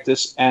batting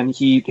practice, and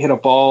he hit a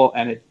ball,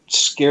 and it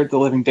scared the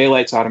living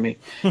daylights out of me.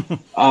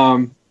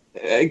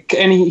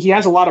 And he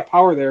has a lot of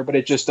power there, but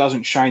it just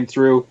doesn't shine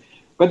through.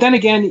 But then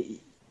again,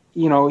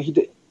 he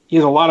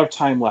has a lot of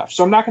time left,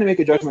 so I'm not going to make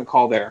a judgment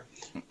call there.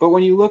 But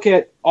when you look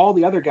at all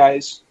the other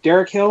guys,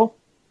 Derek Hill,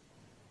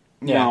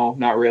 no,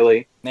 not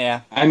really.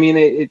 Yeah. I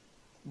mean,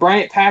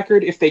 Bryant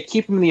Packard, if they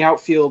keep him in the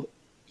outfield,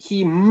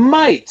 he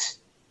might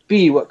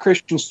be what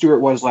Christian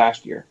Stewart was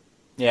last year.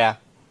 Yeah,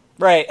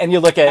 right. And you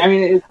look at,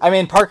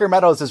 Parker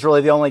Meadows is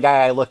really the only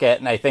guy I look at,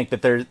 and I think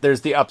that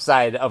there's the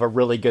upside of a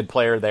really good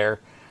player there.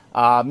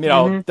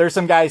 There's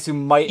some guys who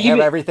might have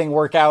everything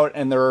work out,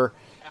 and they're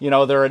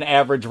an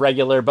average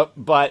regular,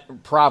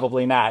 but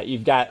probably not.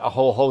 You've got a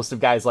whole host of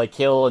guys like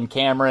Hill and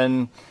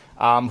Cameron,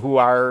 who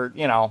are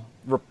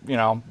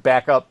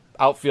backup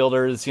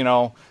outfielders,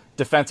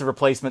 defensive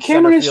replacement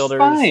Cameron center fielders.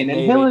 Cameron is fine, and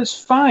Hill is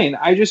fine.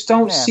 I just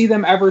don't see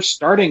them ever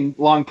starting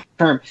long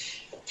term.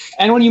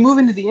 And when you move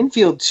into the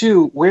infield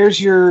too, where's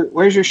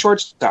your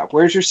shortstop?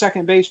 Where's your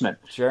second baseman?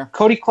 Sure.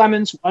 Cody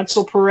Clemens,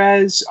 Wenzel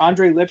Perez,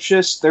 Andre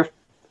Lipschitz,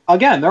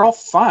 they're all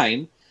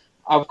fine.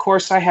 Of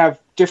course, I have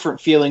different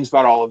feelings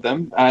about all of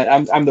them.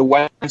 I'm the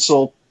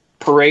Wenzel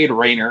parade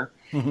rainer.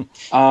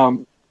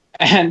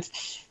 And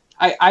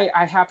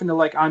I happen to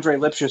like Andre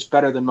Lipschitz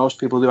better than most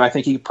people do. I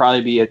think he could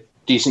probably be a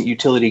decent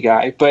utility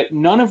guy. But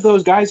none of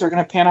those guys are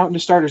going to pan out into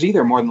starters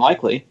either, more than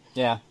likely.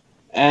 Yeah.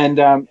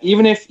 And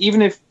even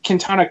if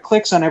Quintana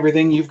clicks on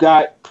everything, you've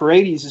got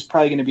Paredes is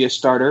probably going to be a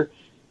starter.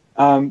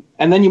 And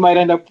then you might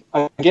end up,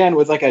 again,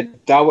 with like a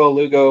Dawel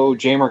Lugo,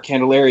 Jeimer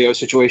Candelario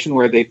situation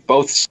where they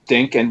both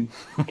stink. And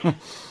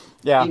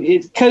Yeah.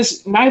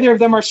 Because neither of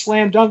them are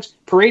slam dunks.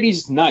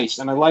 Paredes nice,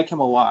 and I like him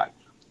a lot.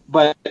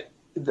 But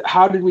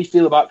how did we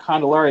feel about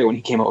Candelario when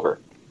he came over?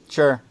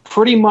 Sure.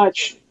 Pretty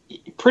much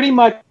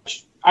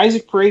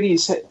Isaac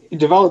Paredes'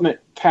 development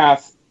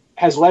path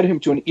has led him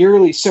to an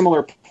eerily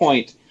similar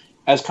point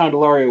as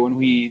Candelario when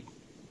we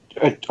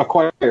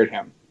acquired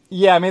him.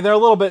 Yeah, I mean, they're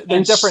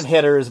different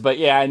hitters, but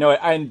yeah,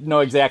 I know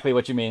exactly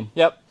what you mean.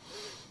 Yep.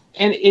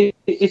 And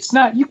it's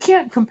not, you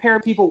can't compare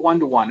people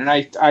one-to-one, and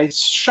I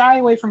shy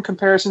away from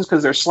comparisons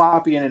because they're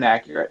sloppy and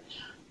inaccurate.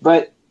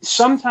 But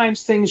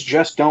sometimes things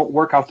just don't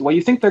work out the way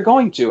you think they're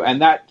going to, and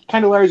that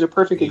Candelario is a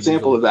perfect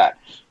example of that.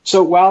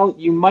 So while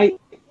you might,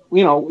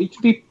 we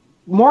can be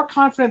more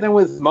confident than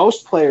with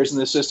most players in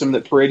the system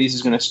that Paredes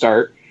is going to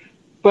start,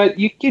 but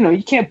you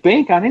can't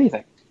bank on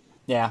anything.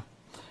 Yeah.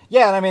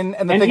 Yeah, and I mean,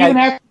 and thing even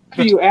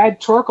after you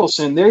add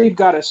Torkelson, there you've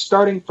got a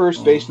starting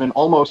first baseman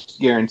almost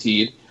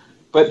guaranteed.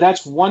 But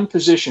that's one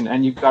position,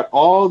 and you've got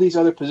all these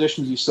other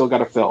positions you still got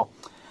to fill.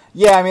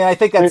 Yeah, I mean, I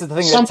think that's the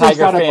thing that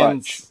Tiger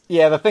fans.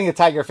 Yeah, the thing that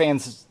Tiger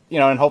fans,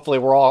 and hopefully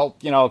we're all,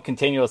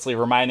 continuously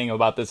reminding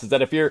about this is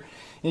that if you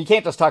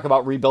can't just talk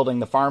about rebuilding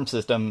the farm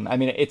system. I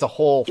mean, it's a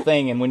whole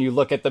thing, and when you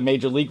look at the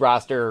major league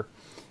roster,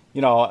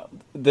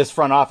 this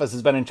front office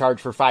has been in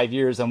charge for 5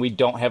 years, and we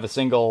don't have a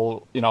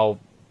single,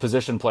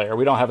 position player.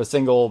 We don't have a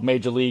single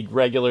major league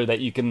regular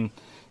that you can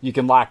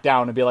lock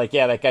down and be like,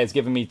 yeah, that guy's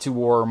giving me 2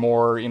 WAR or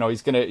more.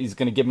 He's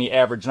gonna give me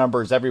average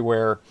numbers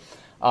everywhere.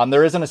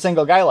 There isn't a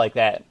single guy like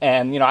that.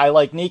 And I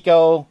like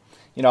Nico.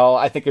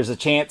 I think there's a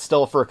chance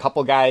still for a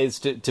couple guys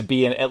to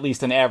be at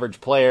least an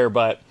average player.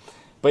 But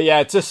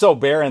yeah, it's just so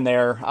barren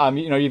there.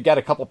 You've got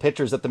a couple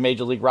pitchers at the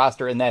major league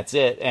roster, and that's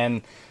it.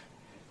 And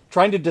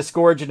trying to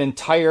disgorge an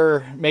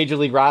entire major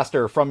league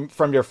roster from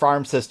your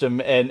farm system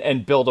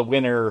and build a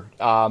winner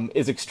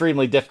is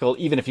extremely difficult,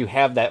 even if you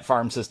have that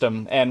farm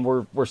system. And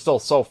we're still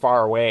so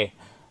far away.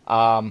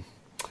 I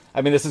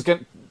mean,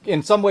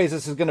 in some ways,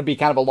 this is going to be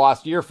kind of a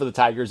lost year for the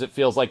Tigers. It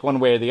feels like one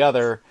way or the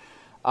other.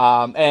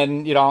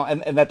 And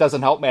that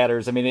doesn't help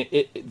matters. I mean,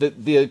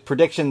 the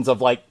predictions of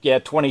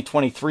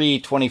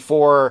 2023,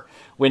 24,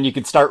 when you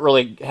could start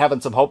really having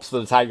some hopes for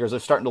the Tigers, are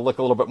starting to look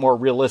a little bit more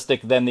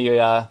realistic than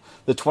the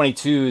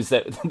 22s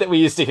that we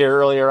used to hear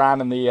earlier on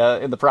in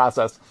the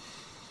process.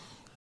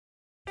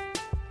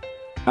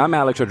 I'm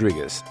Alex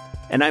Rodriguez.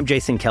 And I'm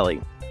Jason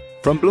Kelly.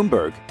 From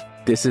Bloomberg,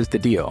 this is The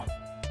Deal.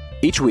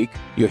 Each week,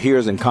 you'll hear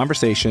us in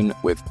conversation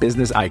with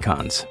business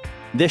icons.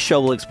 This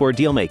show will explore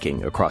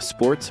deal-making across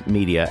sports,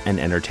 media, and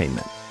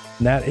entertainment.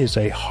 That is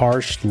a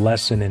harsh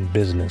lesson in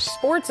business.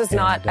 Sports is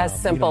not as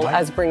simple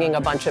as bringing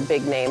a bunch of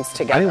big names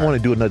together. I didn't want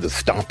to do another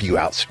stomp you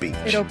out speech.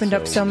 It opened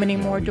up so many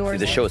more doors.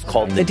 The show is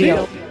called The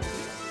Deal.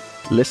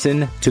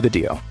 Listen to The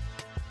Deal.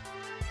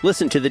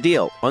 Listen to The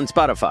Deal on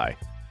Spotify.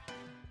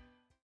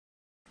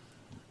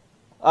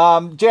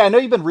 Jay, I know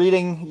you've been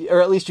reading,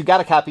 or at least you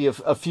got a copy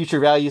of Future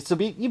Value, so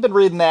you've been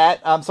reading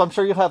that, so I'm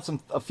sure you'll have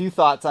a few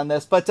thoughts on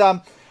this. But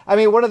I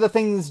mean, one of the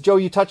things, Joe,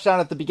 you touched on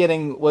at the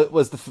beginning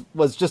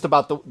was just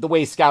about the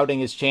way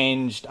scouting has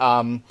changed.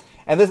 And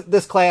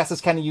this class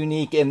is kind of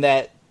unique in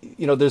that,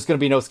 there's going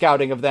to be no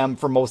scouting of them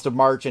for most of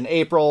March and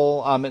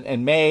April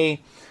and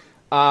May.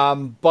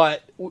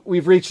 But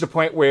we've reached a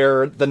point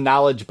where the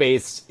knowledge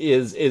base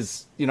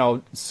is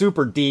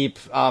super deep.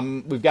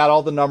 We've got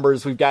all the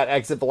numbers. We've got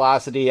exit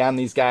velocity on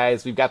these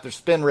guys. We've got their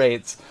spin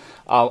rates.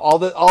 All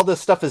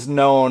this stuff is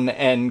known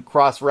and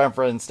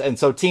cross-referenced. And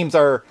so teams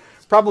are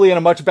probably in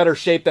a much better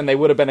shape than they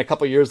would have been a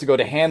couple years ago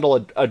to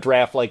handle a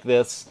draft like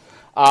this.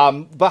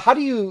 But how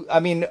do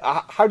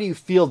you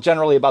feel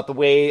generally about the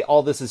way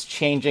all this is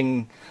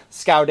changing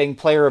scouting,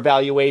 player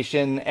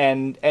evaluation,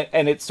 and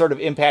its sort of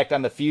impact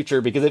on the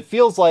future? Because it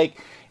feels like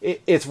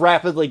it's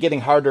rapidly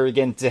getting harder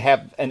again to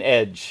have an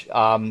edge.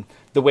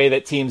 The way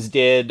that teams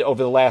did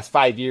over the last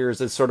 5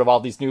 years as sort of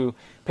all these new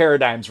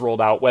paradigms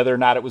rolled out, whether or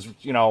not it was,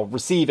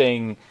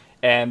 receiving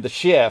and the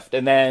shift,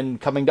 and then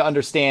coming to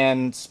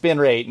understand spin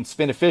rate and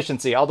spin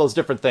efficiency, all those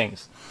different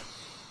things.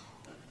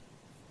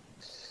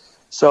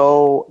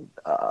 So,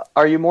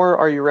 are you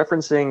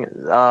referencing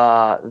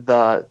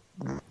the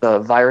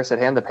virus at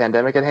hand, the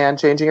pandemic at hand,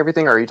 changing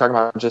everything, or are you talking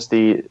about just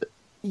the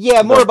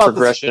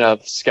progression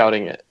of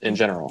scouting in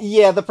general?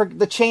 Yeah,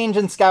 the change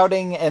in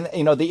scouting and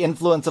the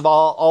influence of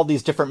all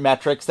these different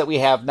metrics that we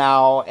have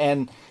now,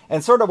 and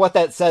sort of what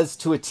that says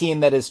to a team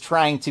that is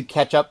trying to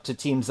catch up to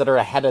teams that are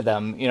ahead of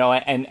them,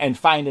 and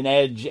find an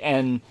edge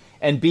and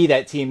be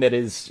that team that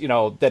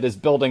is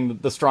building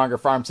the stronger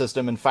farm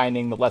system and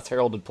finding the less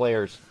heralded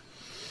players.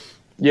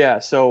 Yeah,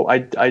 so I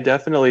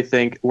definitely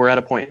think we're at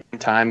a point in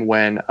time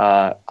when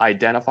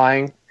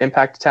identifying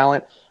impact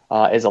talent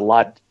is a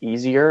lot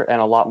easier and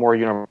a lot more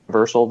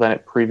universal than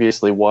it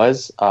previously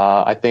was.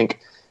 I think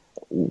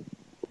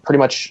pretty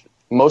much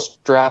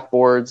most draft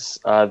boards,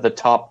 the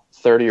top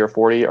 30 or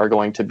 40 are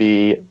going to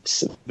be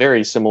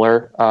very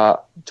similar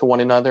to one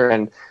another,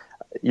 and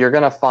you're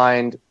going to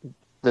find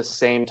the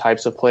same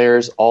types of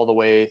players all the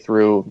way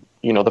through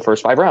the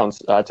first 5 rounds,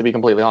 to be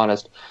completely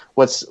honest.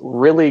 What's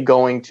really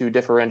going to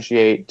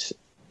differentiate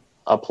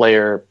a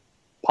player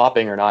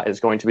popping or not is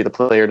going to be the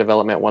player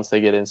development once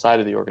they get inside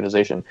of the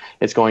organization.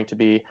 It's going to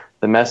be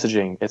the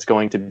messaging. It's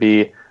going to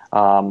be,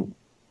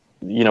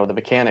 the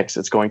mechanics.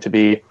 It's going to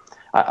be,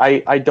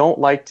 I don't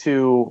like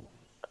to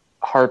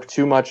harp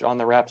too much on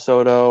the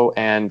Rapsodo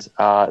and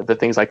the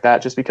things like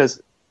that, just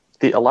because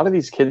a lot of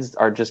these kids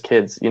are just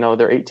kids.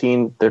 They're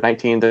 18, they're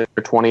 19, they're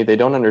 20. They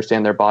don't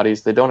understand their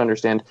bodies. They don't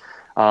understand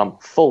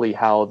fully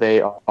how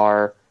they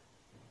are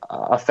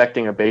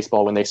affecting a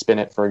baseball when they spin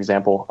it, for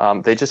example.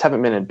 They just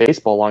haven't been in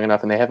baseball long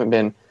enough, and they haven't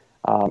been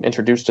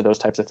introduced to those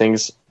types of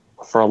things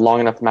for a long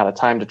enough amount of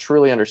time to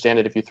truly understand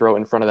it if you throw it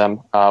in front of them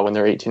when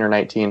they're 18 or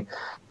 19.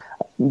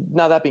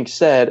 Now, that being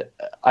said,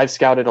 I've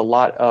scouted a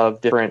lot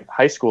of different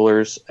high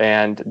schoolers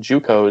and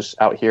JUCOs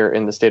out here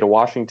in the state of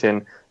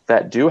Washington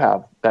that do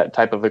have that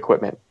type of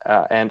equipment,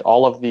 and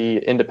all of the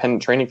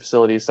independent training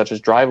facilities such as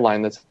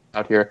Driveline that's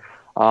out here.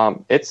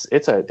 It's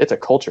a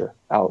culture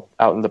out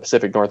in the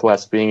Pacific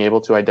Northwest, being able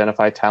to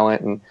identify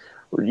talent and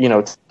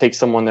take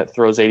someone that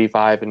throws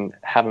 85 and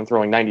have them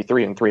throwing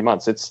 93 in 3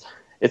 months. It's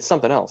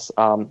something else.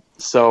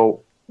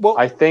 Well,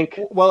 I think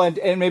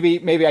and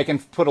maybe I can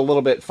put a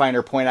little bit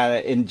finer point on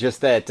it in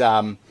just that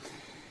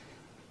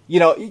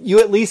you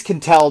at least can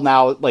tell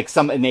now like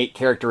some innate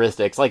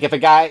characteristics. Like if a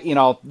guy,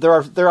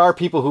 there are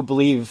people who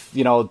believe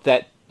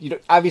that.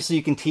 Obviously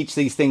you can teach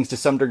these things to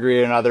some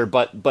degree or another,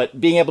 but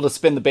being able to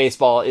spin the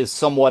baseball is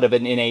somewhat of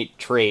an innate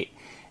trait.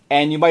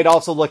 And you might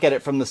also look at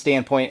it from the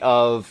standpoint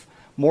of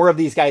more of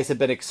these guys have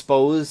been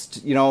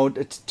exposed,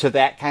 to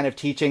that kind of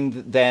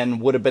teaching than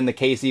would have been the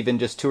case even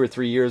just 2 or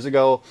 3 years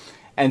ago.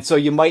 And so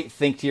you might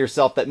think to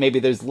yourself that maybe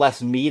there's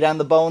less meat on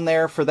the bone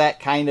there for that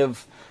kind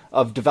of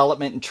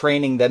development and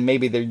training than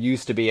maybe there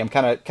used to be. I'm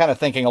kind of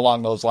thinking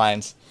along those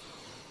lines.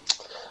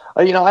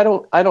 I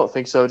don't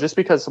think so. Just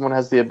because someone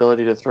has the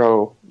ability to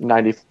throw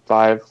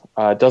 95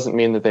 doesn't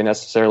mean that they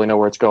necessarily know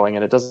where it's going,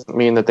 and it doesn't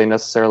mean that they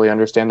necessarily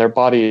understand their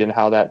body and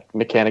how that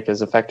mechanic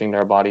is affecting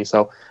their body.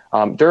 So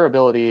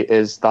durability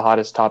is the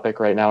hottest topic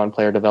right now in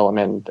player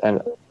development,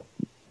 and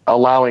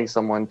allowing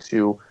someone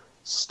to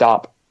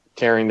stop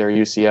tearing their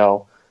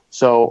UCL.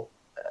 So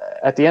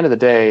at the end of the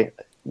day,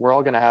 we're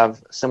all going to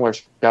have similar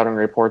scouting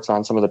reports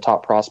on some of the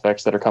top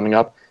prospects that are coming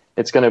up.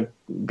 It's going to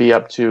be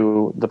up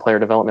to the player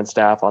development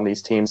staff on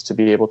these teams to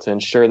be able to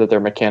ensure that their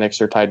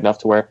mechanics are tight enough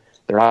to where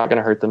they're not going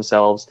to hurt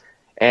themselves.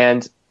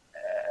 And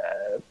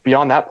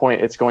beyond that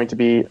point, it's going to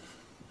be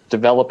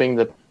developing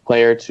the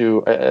player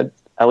to,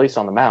 at least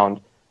on the mound,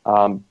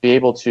 be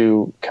able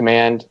to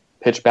command,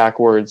 pitch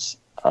backwards,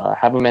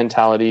 have a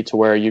mentality to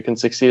where you can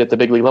succeed at the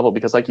big league level.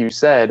 Because like you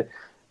said,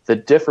 the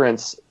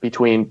difference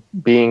between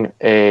being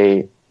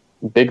a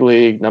big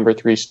league number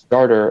 3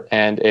 starter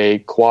and a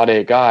quad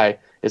A guy,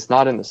 it's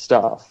not in the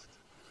stuff.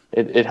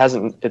 It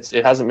hasn't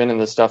been in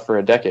the stuff for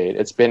a decade.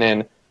 It's been in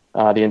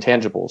the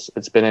intangibles.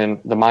 It's been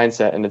in the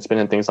mindset, and it's been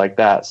in things like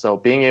that. So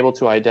being able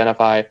to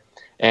identify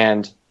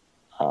and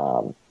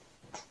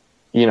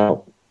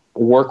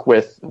work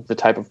with the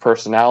type of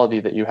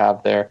personality that you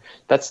have there.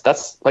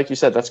 That's like you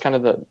said. That's kind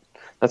of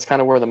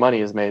where the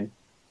money is made.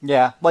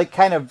 Yeah, like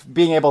kind of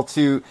being able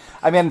to.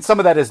 I mean, some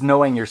of that is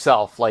knowing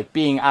yourself, like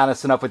being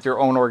honest enough with your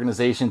own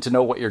organization to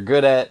know what you're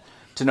good at.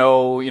 To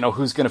know,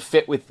 who's going to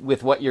fit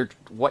with what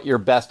you're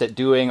best at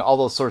doing, all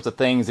those sorts of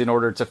things in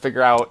order to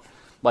figure out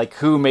like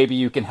who maybe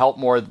you can help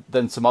more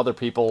than some other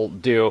people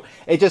do.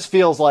 It just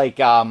feels like,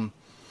 when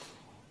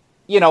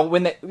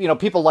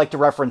people like to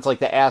reference like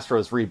the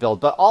Astros rebuild,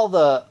 but all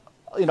the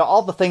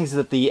things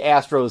that the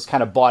Astros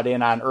kind of bought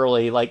in on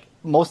early, like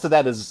most of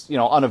that is,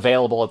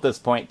 unavailable at this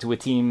point to a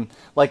team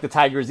like the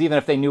Tigers, even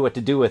if they knew what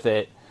to do with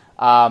it.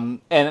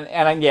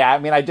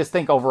 I just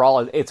think overall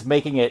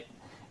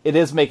it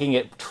is making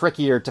it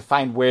trickier to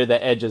find where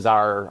the edges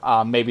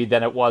are, maybe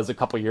than it was a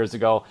couple years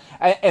ago.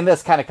 And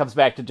this kind of comes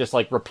back to just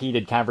like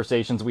repeated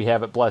conversations we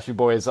have at Bless You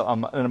Boys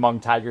and among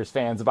Tigers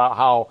fans about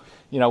how,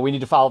 we need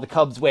to follow the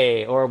Cubs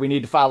way, or we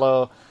need to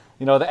follow,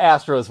 the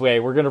Astros way.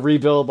 We're going to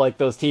rebuild like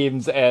those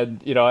teams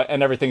and,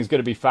 and everything's going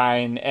to be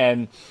fine.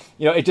 And,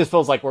 it just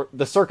feels like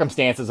the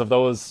circumstances of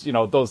those,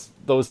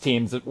 those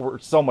teams were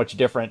so much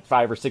different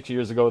 5 or 6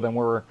 years ago than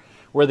where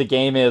the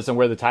game is and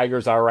where the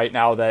Tigers are right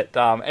now that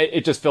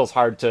it just feels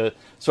hard to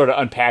sort of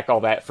unpack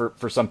all that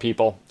for some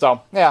people.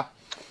 So, yeah.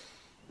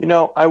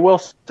 I will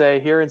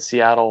say here in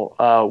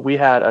Seattle, we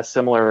had a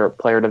similar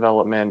player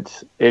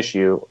development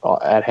issue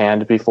at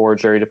hand before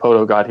Jerry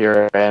Dipoto got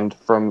here. And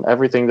from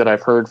everything that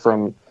I've heard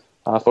from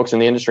folks in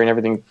the industry and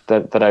everything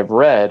that I've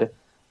read,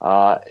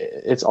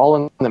 it's all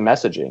in the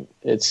messaging.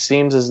 It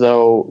seems as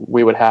though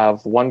we would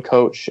have one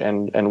coach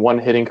and one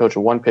hitting coach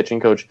or one pitching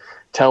coach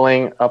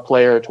telling a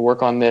player to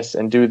work on this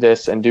and do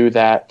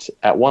that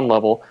at one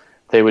level.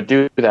 They would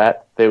do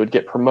that. They would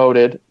get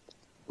promoted,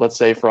 let's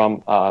say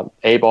from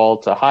A ball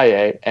to high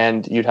A,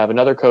 and you'd have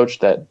another coach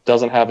that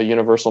doesn't have a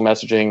universal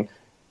messaging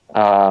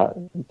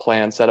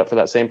plan set up for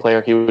that same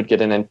player. He would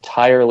get an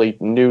entirely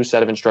new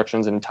set of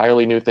instructions, an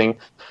entirely new thing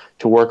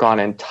to work on,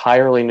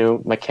 entirely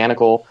new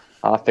mechanical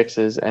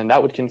fixes, and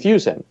that would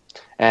confuse him.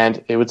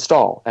 and it would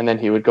stall. And then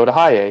he would go to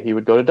high A, he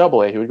would go to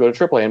double A, he would go to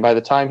triple A. And by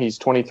the time he's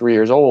 23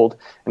 years old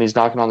and he's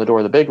knocking on the door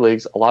of the big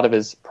leagues, a lot of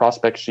his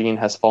prospect gene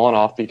has fallen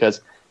off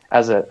because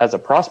as a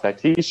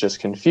prospect, he's just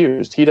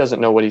confused. He doesn't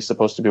know what he's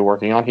supposed to be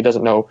working on. He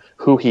doesn't know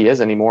who he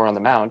is anymore on the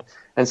mound.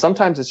 And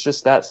sometimes it's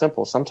just that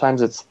simple.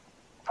 Sometimes it's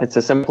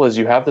as simple as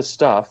you have the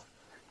stuff.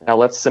 Now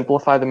let's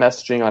simplify the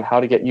messaging on how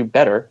to get you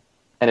better.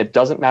 And it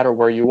doesn't matter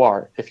where you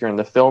are. If you're in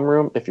the film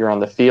room, if you're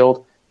on the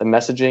field, the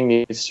messaging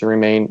needs to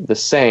remain the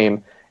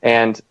same.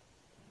 And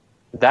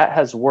that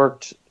has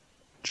worked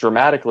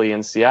dramatically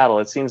in Seattle.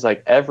 It seems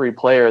like every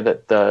player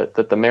that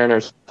the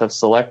Mariners have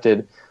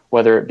selected,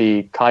 whether it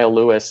be Kyle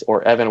Lewis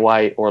or Evan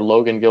White or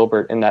Logan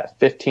Gilbert in that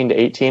 15 to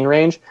 18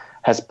 range,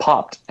 has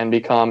popped and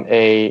become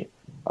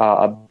Evan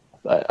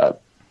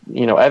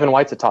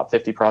White's a top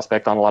 50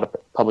 prospect on a lot of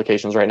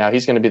publications right now.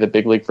 He's going to be the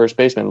big league first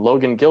baseman.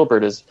 Logan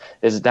Gilbert is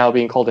now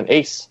being called an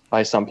ace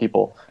by some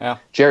people. Yeah.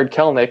 Jared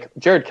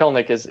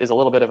Kelenic is a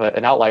little bit of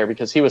an outlier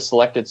because he was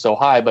selected so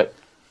high, but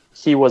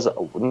he was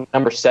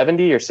number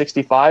 70 or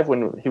 65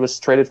 when he was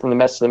traded from the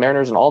Mets to the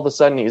Mariners, and all of a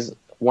sudden he's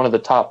one of the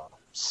top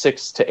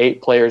 6 to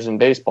 8 players in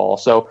baseball.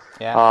 So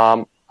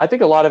I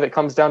think a lot of it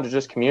comes down to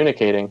just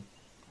communicating.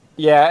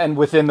 Yeah, and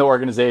within the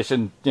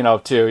organization,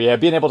 too. Yeah,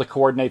 being able to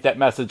coordinate that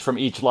message from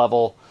each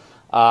level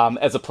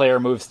as a player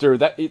moves through.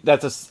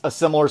 That's a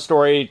similar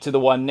story to the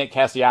one Nick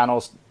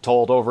Castellanos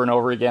told over and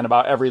over again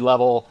about every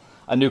level.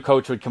 A new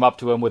coach would come up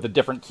to him with a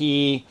different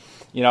key.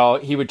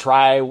 He would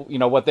try,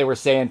 what they were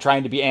saying,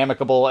 trying to be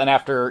amicable. And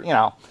after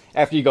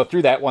you go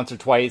through that once or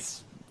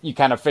twice, you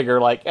kind of figure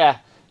like,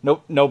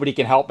 nobody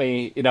can help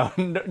me.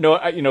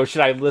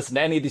 Should I listen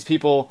to any of these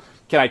people?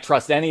 Can I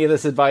trust any of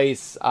this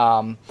advice?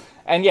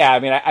 And yeah, I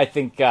mean, I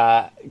think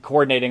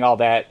coordinating all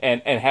that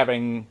and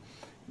having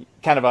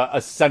kind of a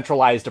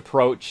centralized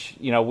approach,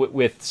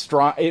 with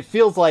strong, it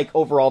feels like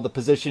overall the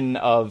position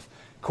of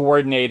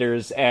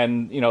coordinators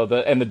and,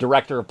 the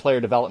director of player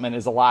development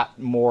is a lot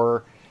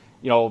more,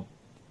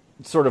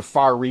 sort of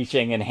far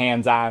reaching and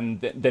hands on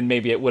than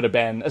maybe it would have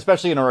been,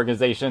 especially in an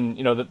organization,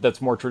 that's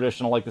more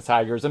traditional like the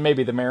Tigers and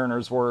maybe the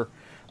Mariners were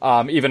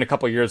even a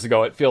couple of years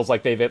ago. It feels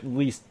like they've at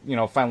least,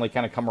 finally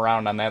kind of come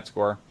around on that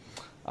score.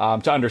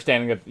 To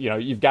understanding that,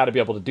 you've got to be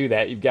able to do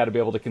that. You've got to be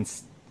able to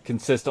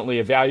consistently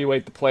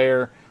evaluate the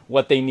player,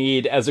 what they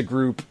need as a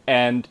group,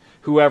 and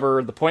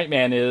whoever the point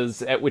man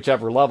is at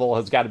whichever level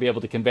has got to be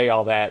able to convey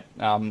all that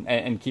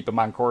and keep them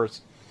on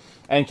course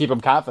and keep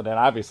them confident.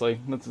 Obviously,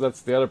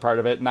 that's the other part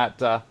of it. Not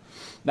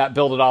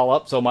build it all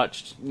up so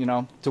much,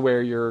 to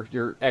where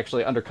you're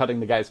actually undercutting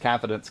the guy's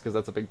confidence, because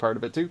that's a big part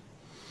of it too.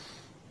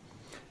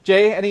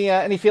 Jay,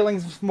 any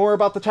feelings more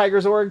about the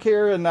Tigers org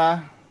here and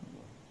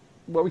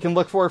what we can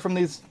look for from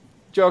these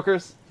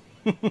jokers?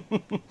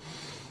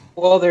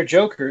 Well, they're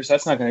jokers.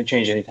 That's not going to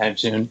change anytime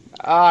soon.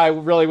 I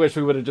really wish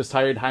we would have just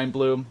hired Hein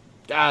Bloom.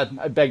 God,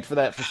 I begged for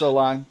that for so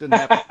long. Didn't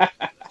happen.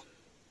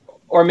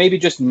 Or maybe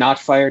just not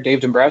fire Dave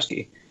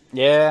Dombrowski.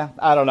 Yeah,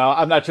 I don't know.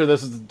 I'm not sure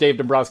this is Dave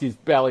Dombrowski's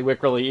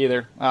ballywick really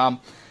either.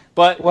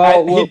 But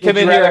would you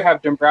rather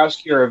have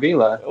Dombrowski or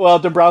Avila? Well,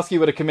 Dombrowski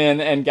would have come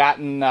in and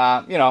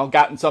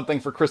gotten something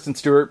for Kristen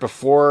Stewart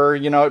before,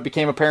 it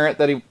became apparent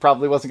that he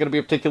probably wasn't going to be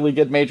a particularly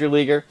good major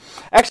leaguer.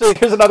 Actually,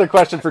 here's another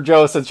question for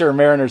Joe, since you're a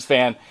Mariners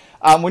fan.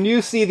 When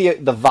you see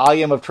the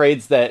volume of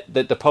trades that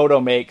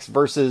Dipoto makes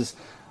versus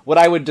what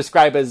I would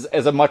describe as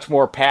a much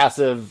more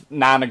passive,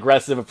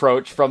 non-aggressive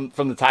approach from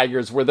the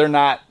Tigers, where they're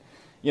not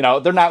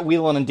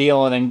wheeling and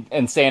dealing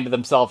and saying to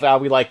themselves,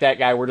 we like that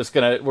guy, we're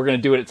gonna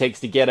do what it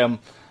takes to get him.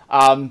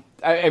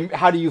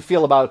 How do you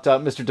feel about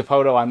Mr.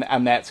 Dipoto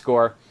on that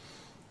score?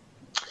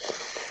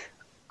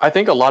 I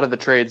think a lot of the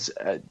trades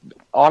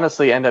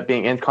honestly end up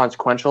being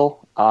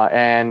inconsequential,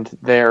 and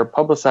they're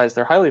publicized.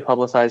 They're highly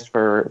publicized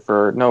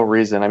for no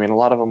reason. I mean, a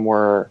lot of them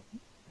were,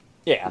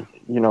 a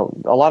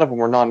lot of them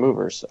were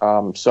non-movers.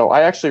 So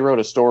I actually wrote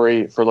a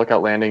story for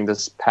Lookout Landing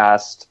this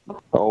past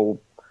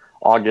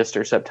August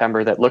or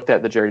September that looked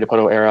at the Jerry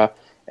Dipoto era,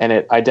 and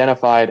it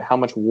identified how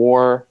much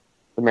WAR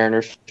the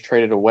Mariners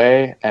traded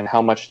away and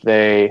how much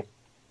they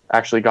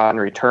actually got in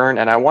return.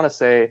 And I want to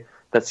say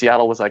that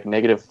Seattle was like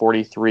negative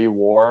 43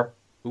 WAR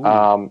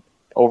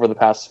over the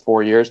past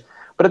 4 years.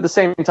 But at the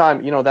same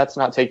time, that's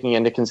not taking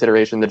into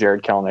consideration the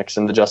Jared Kelenics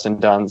and the Justin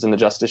Dunns and the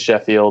Justice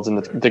Sheffields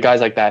and the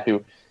guys like that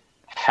who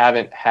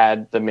haven't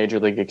had the major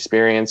league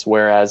experience,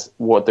 whereas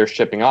what they're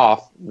shipping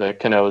off, the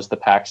Canoes, the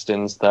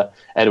Paxtons, the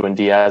Edwin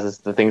Diaz's,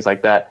 the things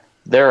like that,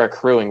 they're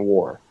accruing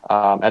WAR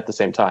at the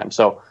same time.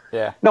 So,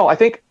 no, I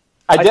think...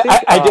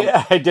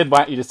 I did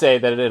want you to say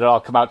that it had all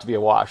come out to be a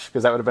wash,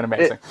 because that would have been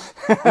amazing.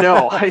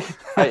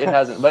 It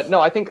hasn't. But no,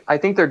 I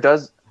think there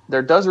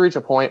does reach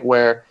a point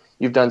where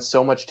you've done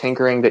so much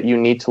tinkering that you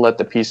need to let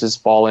the pieces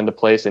fall into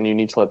place and you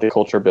need to let the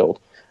culture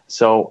build.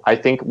 So I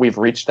think we've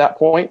reached that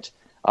point.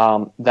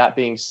 That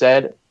being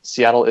said,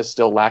 Seattle is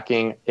still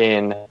lacking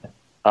in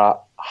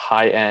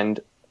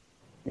high-end,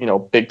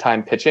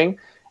 big-time pitching,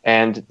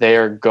 and they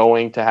are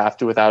going to have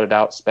to, without a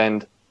doubt,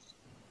 spend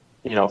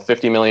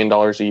 $50 million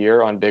a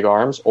year on big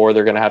arms, or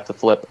they're going to have to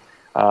flip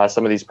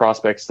some of these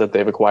prospects that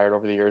they've acquired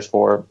over the years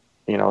for,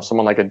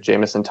 someone like a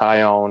Jamison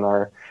Tyone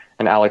or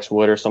an Alex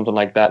Wood or something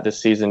like that this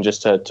season,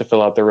 just to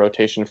fill out their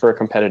rotation for a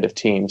competitive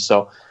team.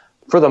 So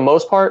for the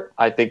most part,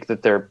 I think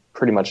that they're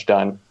pretty much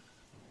done.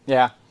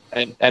 Yeah.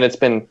 And it's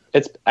been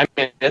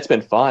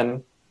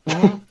fun.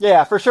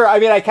 Yeah, for sure. I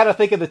mean, I kind of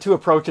think of the two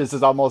approaches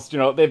as almost,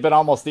 they've been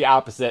almost the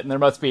opposite, and there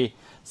must be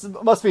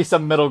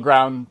some middle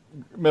ground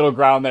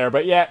there.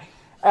 But yeah,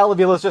 Al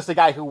Avila's just a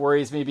guy who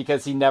worries me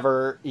because he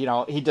never,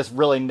 he just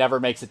really never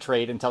makes a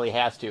trade until he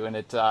has to, and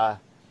I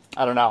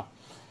don't know.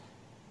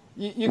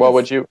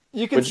 Would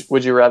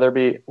you rather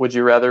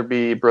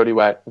be Brody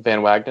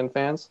Van Wagenen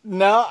fans?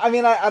 No, I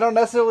mean I don't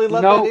necessarily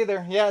love that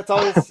either. Yeah, it's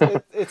always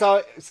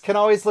it can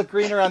always look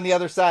greener on the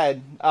other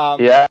side.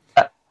 Yeah.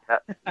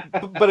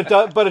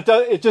 But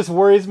it just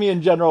worries me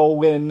in general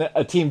when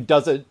a team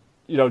doesn't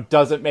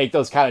make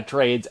those kind of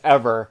trades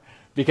ever,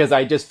 because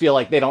I just feel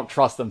like they don't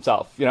trust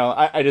themselves.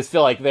 I just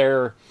feel like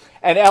and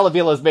Al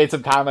Avila's made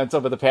some comments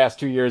over the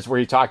past 2 years where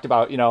he talked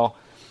about,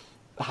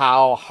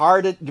 how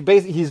hard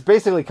he's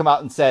basically come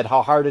out and said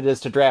how hard it is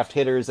to draft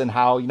hitters, and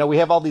how, we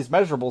have all these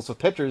measurables with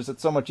pitchers.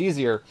 It's so much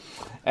easier.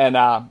 And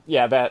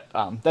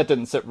that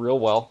didn't sit real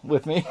well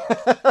with me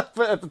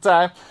at the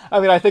time.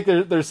 I mean, I think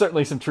there's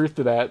certainly some truth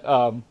to that.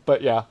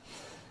 But yeah,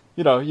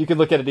 you can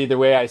look at it either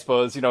way, I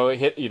suppose.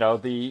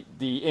 The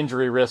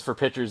injury risk for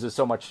pitchers is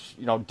so much,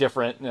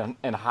 different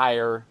and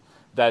higher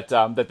that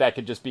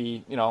could just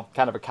be,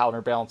 kind of a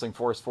counterbalancing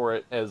force for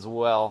it as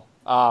well.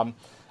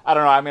 I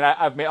don't know. I mean,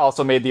 I've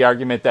also made the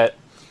argument that,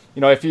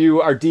 if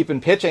you are deep in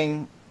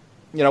pitching,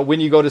 when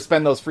you go to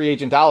spend those free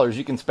agent dollars,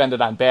 you can spend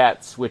it on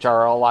bats, which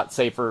are a lot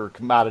safer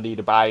commodity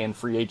to buy in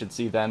free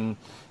agency than,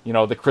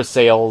 the Chris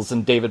Sales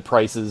and David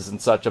Prices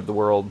and such of the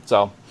world.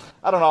 So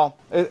I don't know.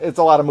 It's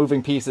a lot of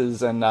moving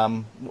pieces,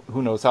 and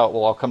who knows how it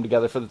will all come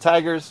together for the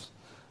Tigers.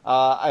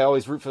 I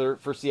always root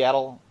for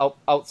Seattle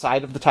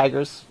outside of the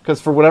Tigers, because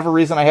for whatever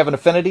reason I have an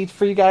affinity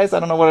for you guys. I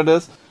don't know what it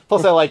is.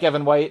 Plus I like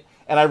Evan White.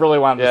 And I really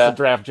wanted to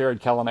draft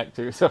Jared Kelenic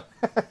too. So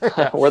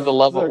we're the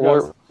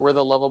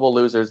lovable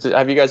losers.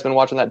 Have you guys been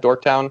watching that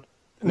Dorktown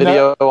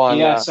video on?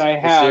 Yes, I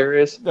have.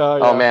 Series?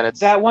 Oh man,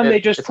 it's that one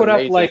they just put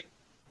amazing. up,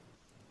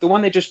 the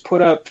one they just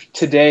put up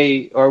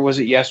today, or was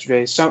it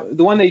yesterday?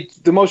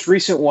 The most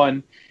recent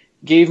one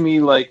gave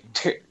me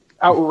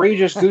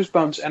outrageous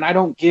goosebumps, and I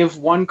don't give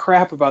one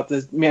crap about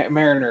the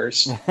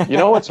Mariners. You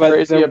know what's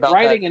crazy about the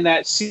writing in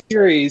that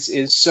series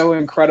is so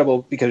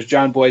incredible, because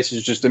John Boyce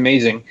is just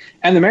amazing,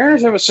 and the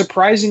Mariners have a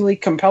surprisingly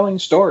compelling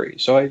story.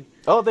 So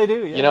they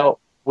do. Yeah.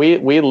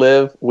 We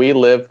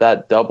live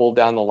that double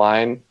down the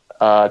line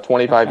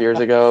 25 years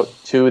ago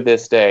to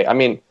this day. I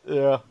mean,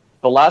 the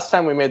last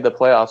time we made the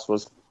playoffs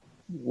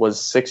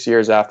was 6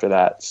 years after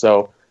that.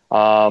 So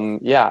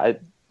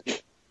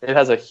it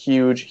has a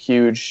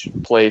huge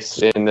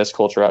place in this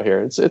culture out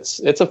here. It's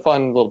a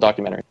fun little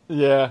documentary.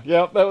 Yeah,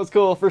 that was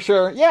cool for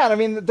sure. Yeah, and I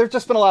mean, there's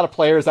just been a lot of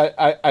players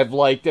I've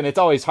liked, and it's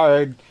always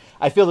hard.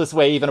 I feel this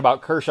way even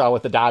about Kershaw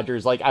with the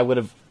Dodgers.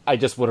 I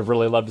just would have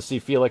really loved to see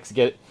Felix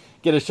get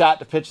a shot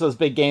to pitch those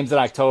big games in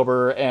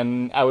October,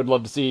 and I would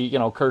love to see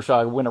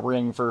Kershaw win a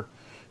ring for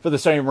the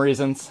same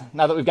reasons.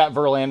 Now that we've got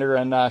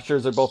Verlander and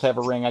Scherzer both have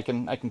a ring, I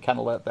can kind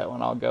of let that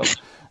one all go.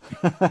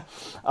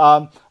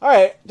 All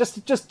right,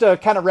 just to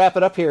kind of wrap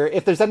it up here,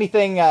 if there's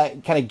anything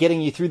kind of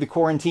getting you through the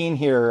quarantine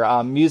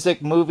here,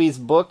 music, movies,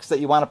 books that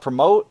you want to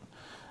promote,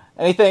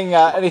 anything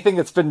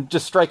that's been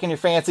just striking your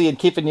fancy and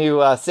keeping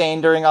you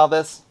sane during all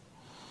this?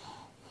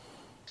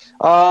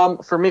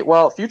 For me,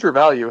 Future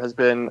Value has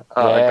been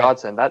a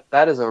godsend.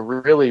 That is a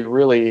really,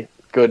 really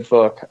good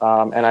book,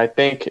 and I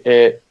think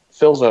it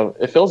fills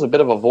a bit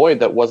of a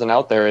void that wasn't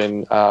out there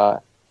in I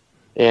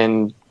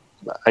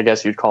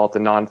guess you'd call it the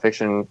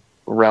nonfiction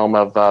realm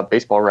of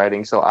baseball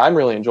writing. So I'm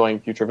really enjoying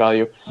Future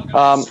Value.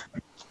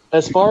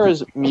 As far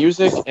as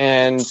music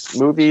and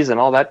movies and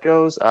all that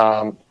goes,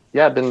 I've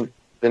been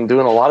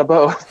doing a lot of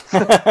both.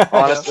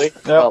 Honestly,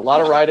 a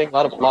lot of writing, a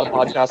lot of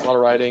podcasts, a lot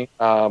of writing.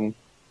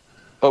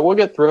 But we'll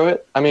get through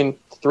it. I mean,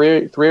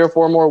 three or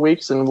four more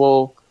weeks, and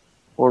we'll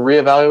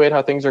reevaluate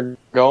how things are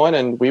going,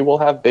 and we will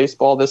have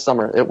baseball this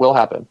summer. It will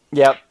happen.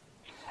 Yep.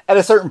 At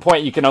a certain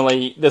point,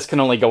 this can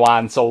only go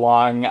on so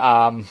long.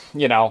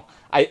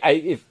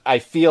 I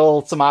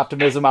feel some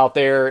optimism out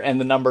there,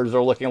 and the numbers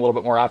are looking a little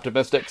bit more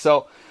optimistic.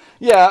 So,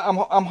 yeah,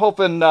 I'm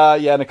hoping. In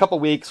a couple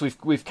weeks,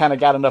 we've kind of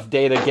got enough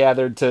data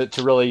gathered to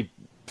really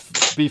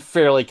be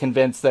fairly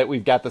convinced that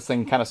we've got this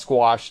thing kind of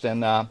squashed,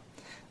 and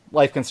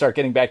life can start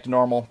getting back to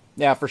normal.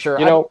 Yeah, for sure.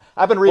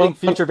 I've been reading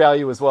Future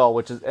Value as well,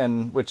 which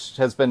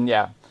has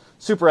been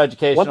super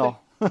educational.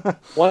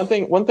 One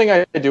thing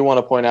I do want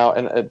to point out,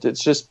 and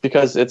it's just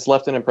because it's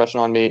left an impression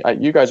on me.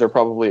 You guys are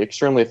probably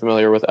extremely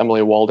familiar with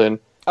Emily Walden.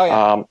 Oh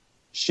yeah.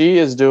 She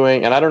is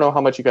doing, and I don't know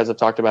how much you guys have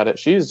talked about it.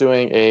 She's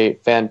doing a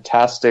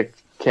fantastic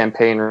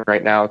campaign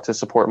right now to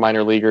support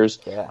minor leaguers,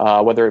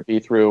 whether it be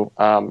through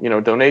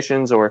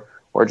donations or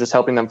just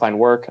helping them find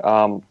work.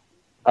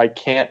 I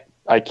can't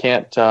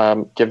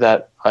give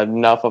that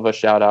enough of a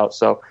shout out.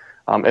 So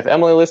if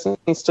Emily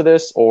listens to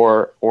this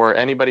or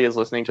anybody is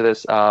listening to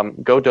this,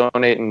 go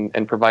donate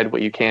and provide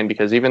what you can,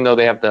 because even though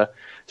they have the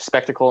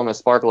spectacle and the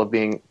sparkle of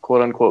being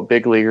quote unquote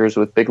big leaguers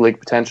with big league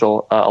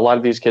potential, a lot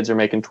of these kids are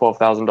making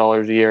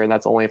 $12,000 a year, and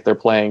that's only if they're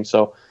playing.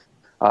 So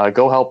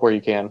go help where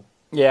you can.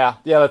 Yeah,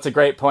 that's a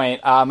great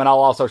point. And I'll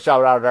also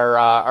shout out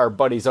our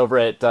buddies over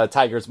at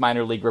Tigers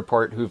Minor League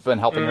Report who've been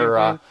helping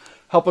her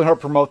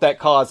promote that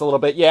cause a little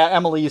bit. Yeah,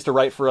 Emily used to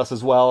write for us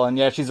as well, and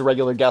yeah, she's a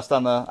regular guest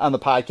on the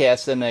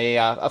podcast and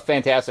a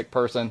fantastic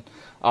person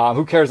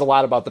who cares a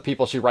lot about the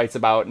people she writes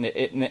about,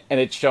 and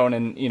it's shown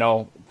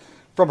in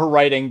from her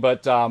writing,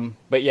 but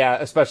yeah,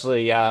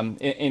 especially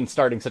in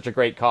starting such a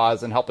great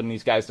cause and helping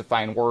these guys to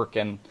find work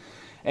and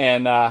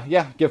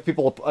give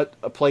people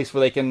a place where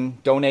they can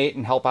donate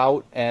and help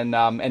out and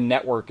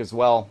network as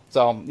well.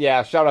 So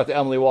yeah, shout out to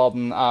Emily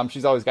Walden.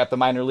 She's always got the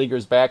minor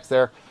leaguers' backs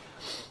there.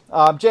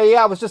 Jay,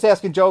 I was just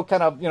asking Joe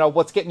kind of,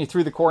 what's getting you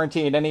through the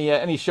quarantine?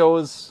 Any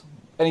shows,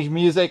 any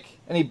music,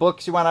 any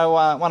books you want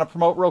to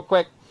promote real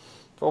quick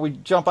before we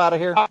jump out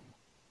of here?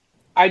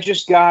 I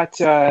just got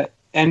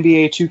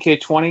NBA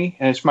 2K20,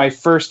 and it's my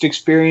first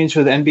experience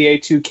with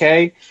NBA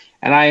 2K,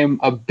 and I am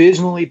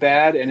abysmally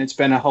bad, and it's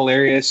been a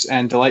hilarious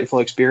and delightful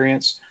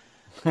experience.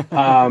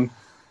 I've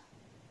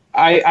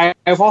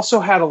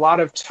also had a lot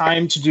of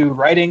time to do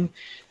writing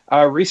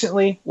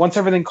recently. Once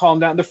everything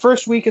calmed down, the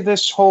first week of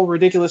this whole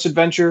ridiculous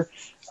adventure,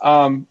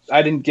 I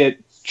didn't get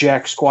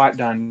jack squat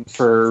done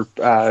for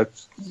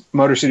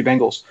Motor City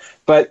Bengals.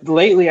 But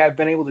lately I've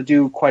been able to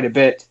do quite a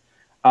bit.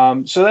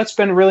 So that's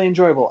been really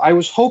enjoyable. I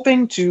was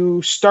hoping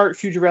to start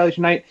Future Rally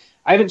tonight.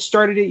 I haven't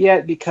started it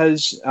yet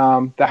because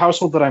the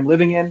household that I'm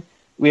living in,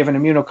 we have an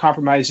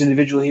immunocompromised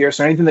individual here.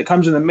 So anything that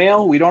comes in the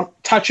mail, we don't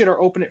touch it or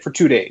open it for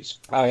 2 days.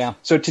 Oh, yeah.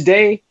 So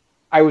today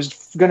I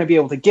was going to be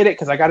able to get it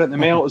because I got it in the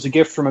mail. It was a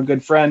gift from a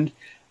good friend.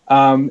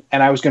 And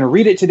I was going to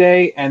read it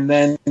today, and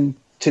then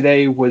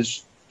today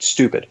was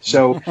stupid.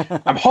 So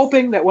I'm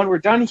hoping that when we're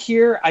done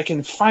here, I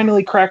can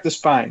finally crack the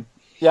spine.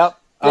 Yep.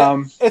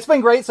 Yeah, it's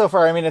been great so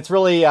far. I mean, it's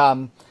really,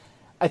 I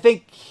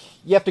think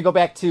you have to go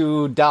back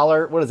to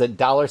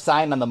 $$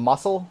 Sign on the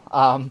Muscle,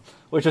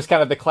 which was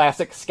kind of the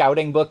classic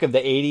scouting book of the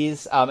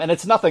 80s. And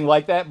it's nothing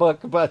like that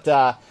book,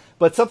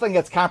 but something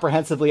that's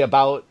comprehensively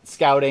about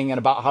scouting and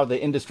about how the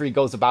industry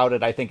goes about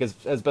it, I think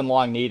has been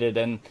long needed.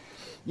 And,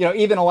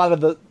 even a lot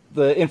of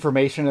the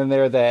information in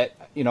there that,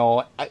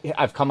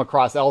 I've come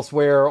across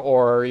elsewhere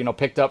or,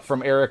 picked up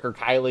from Eric or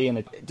Kylie,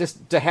 and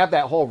just to have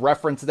that whole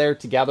reference there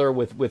together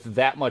with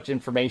that much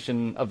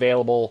information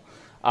available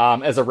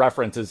as a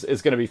reference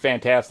is going to be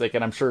fantastic.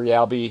 And I'm sure,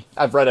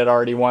 I've read it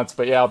already once,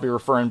 but I'll be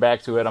referring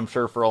back to it, I'm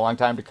sure, for a long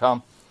time to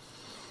come.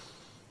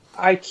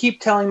 I keep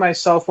telling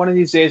myself one of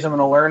these days I'm going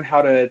to learn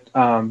how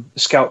to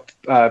scout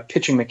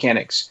pitching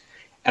mechanics,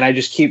 and I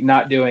just keep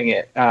not doing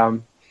it.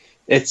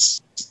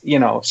 It's,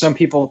 some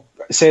people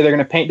say they're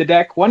going to paint the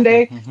deck. One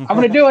day I'm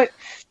going to do it.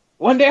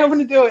 One day I'm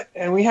going to do it.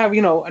 And we have,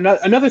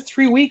 another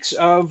 3 weeks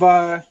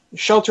of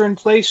shelter in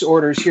place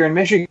orders here in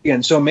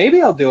Michigan. So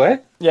maybe I'll do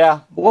it. Yeah.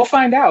 We'll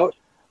find out.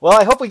 Well,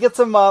 I hope we get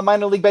some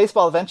minor league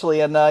baseball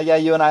eventually, and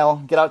you and I'll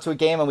get out to a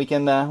game and we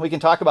can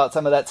talk about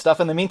some of that stuff.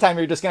 In the meantime,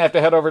 you're just gonna have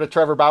to head over to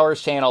Trevor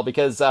Bauer's channel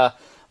because,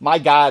 my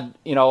God,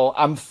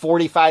 I'm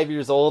 45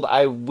 years old.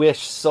 I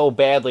wish so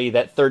badly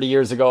that 30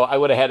 years ago I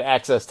would have had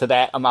access to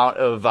that amount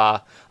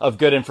of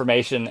good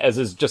information as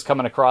is just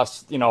coming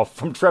across,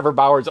 from Trevor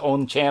Bauer's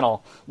own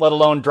channel, let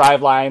alone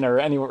Driveline or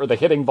anywhere, or the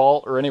Hitting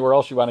Vault or anywhere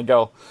else you want to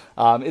go.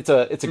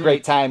 It's a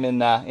great time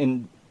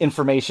in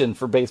information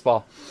for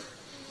baseball.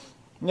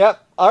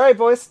 Yep. All right,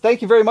 boys.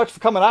 Thank you very much for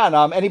coming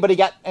on. Anybody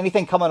got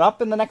anything coming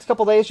up in the next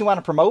couple of days you want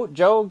to promote?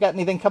 Joe, got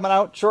anything coming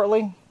out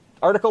shortly?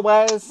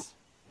 Article-wise?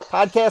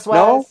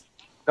 Podcast-wise?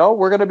 No,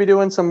 we're going to be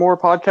doing some more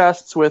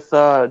podcasts with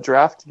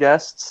draft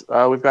guests.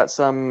 We've got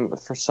some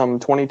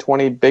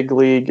 2020 big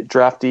league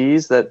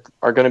draftees that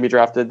are going to be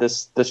drafted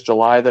this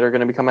July that are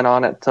going to be coming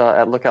on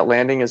at Lookout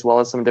Landing, as well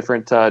as some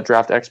different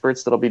draft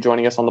experts that'll be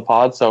joining us on the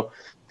pod. So,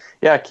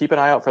 yeah, keep an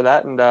eye out for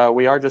that. And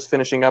we are just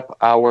finishing up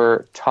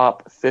our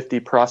Top 50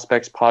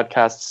 Prospects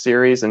podcast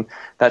series, and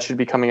that should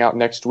be coming out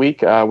next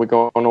week. We're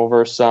going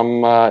over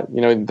some,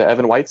 the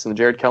Evan Whites and the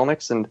Jared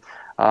Kelnicks,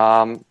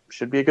 and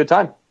should be a good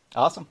time.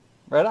 Awesome.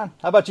 Right on.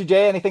 How about you,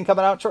 Jay? Anything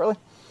coming out shortly?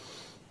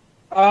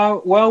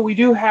 Well, we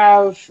do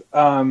have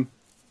an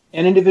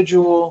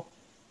individual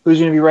who's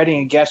going to be writing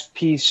a guest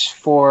piece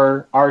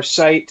for our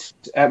site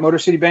at Motor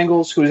City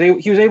Bengals.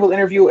 He was able to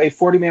interview a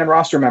 40-man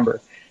roster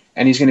member,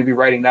 and he's going to be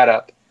writing that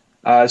up.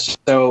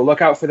 So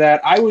look out for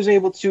that. I was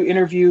able to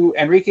interview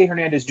Enrique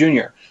Hernandez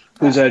Jr.,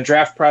 who's a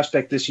draft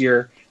prospect this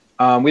year.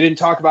 We didn't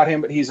talk about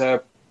him, but he's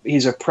a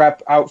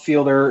prep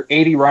outfielder,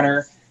 80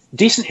 runner,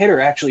 decent hitter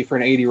actually for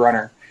an 80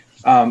 runner.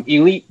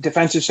 Elite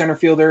defensive center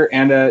fielder,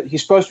 and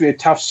he's supposed to be a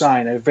tough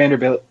sign, a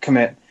Vanderbilt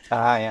commit.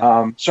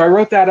 Yeah. So I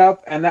wrote that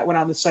up, and that went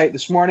on the site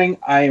this morning.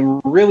 I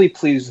am really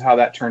pleased with how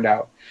that turned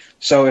out.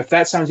 So if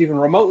that sounds even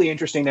remotely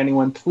interesting to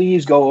anyone,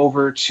 please go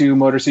over to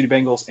Motor City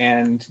Bengals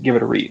and give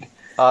it a read.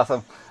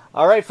 Awesome.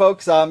 All right,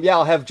 folks.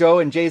 I'll have Joe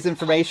and Jay's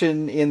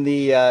information in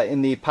the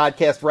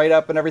podcast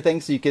write-up and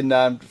everything, so you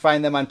can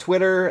find them on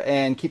Twitter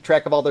and keep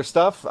track of all their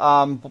stuff.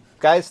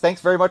 Guys,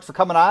 thanks very much for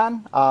coming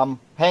on.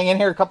 Hang in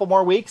here a couple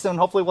more weeks, and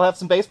hopefully we'll have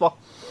some baseball.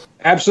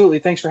 Absolutely.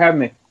 Thanks for having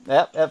me.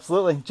 Yep,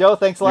 absolutely. Joe,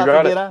 thanks a lot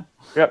for being on.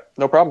 Yep,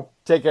 no problem.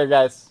 Take care,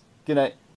 guys. Good night.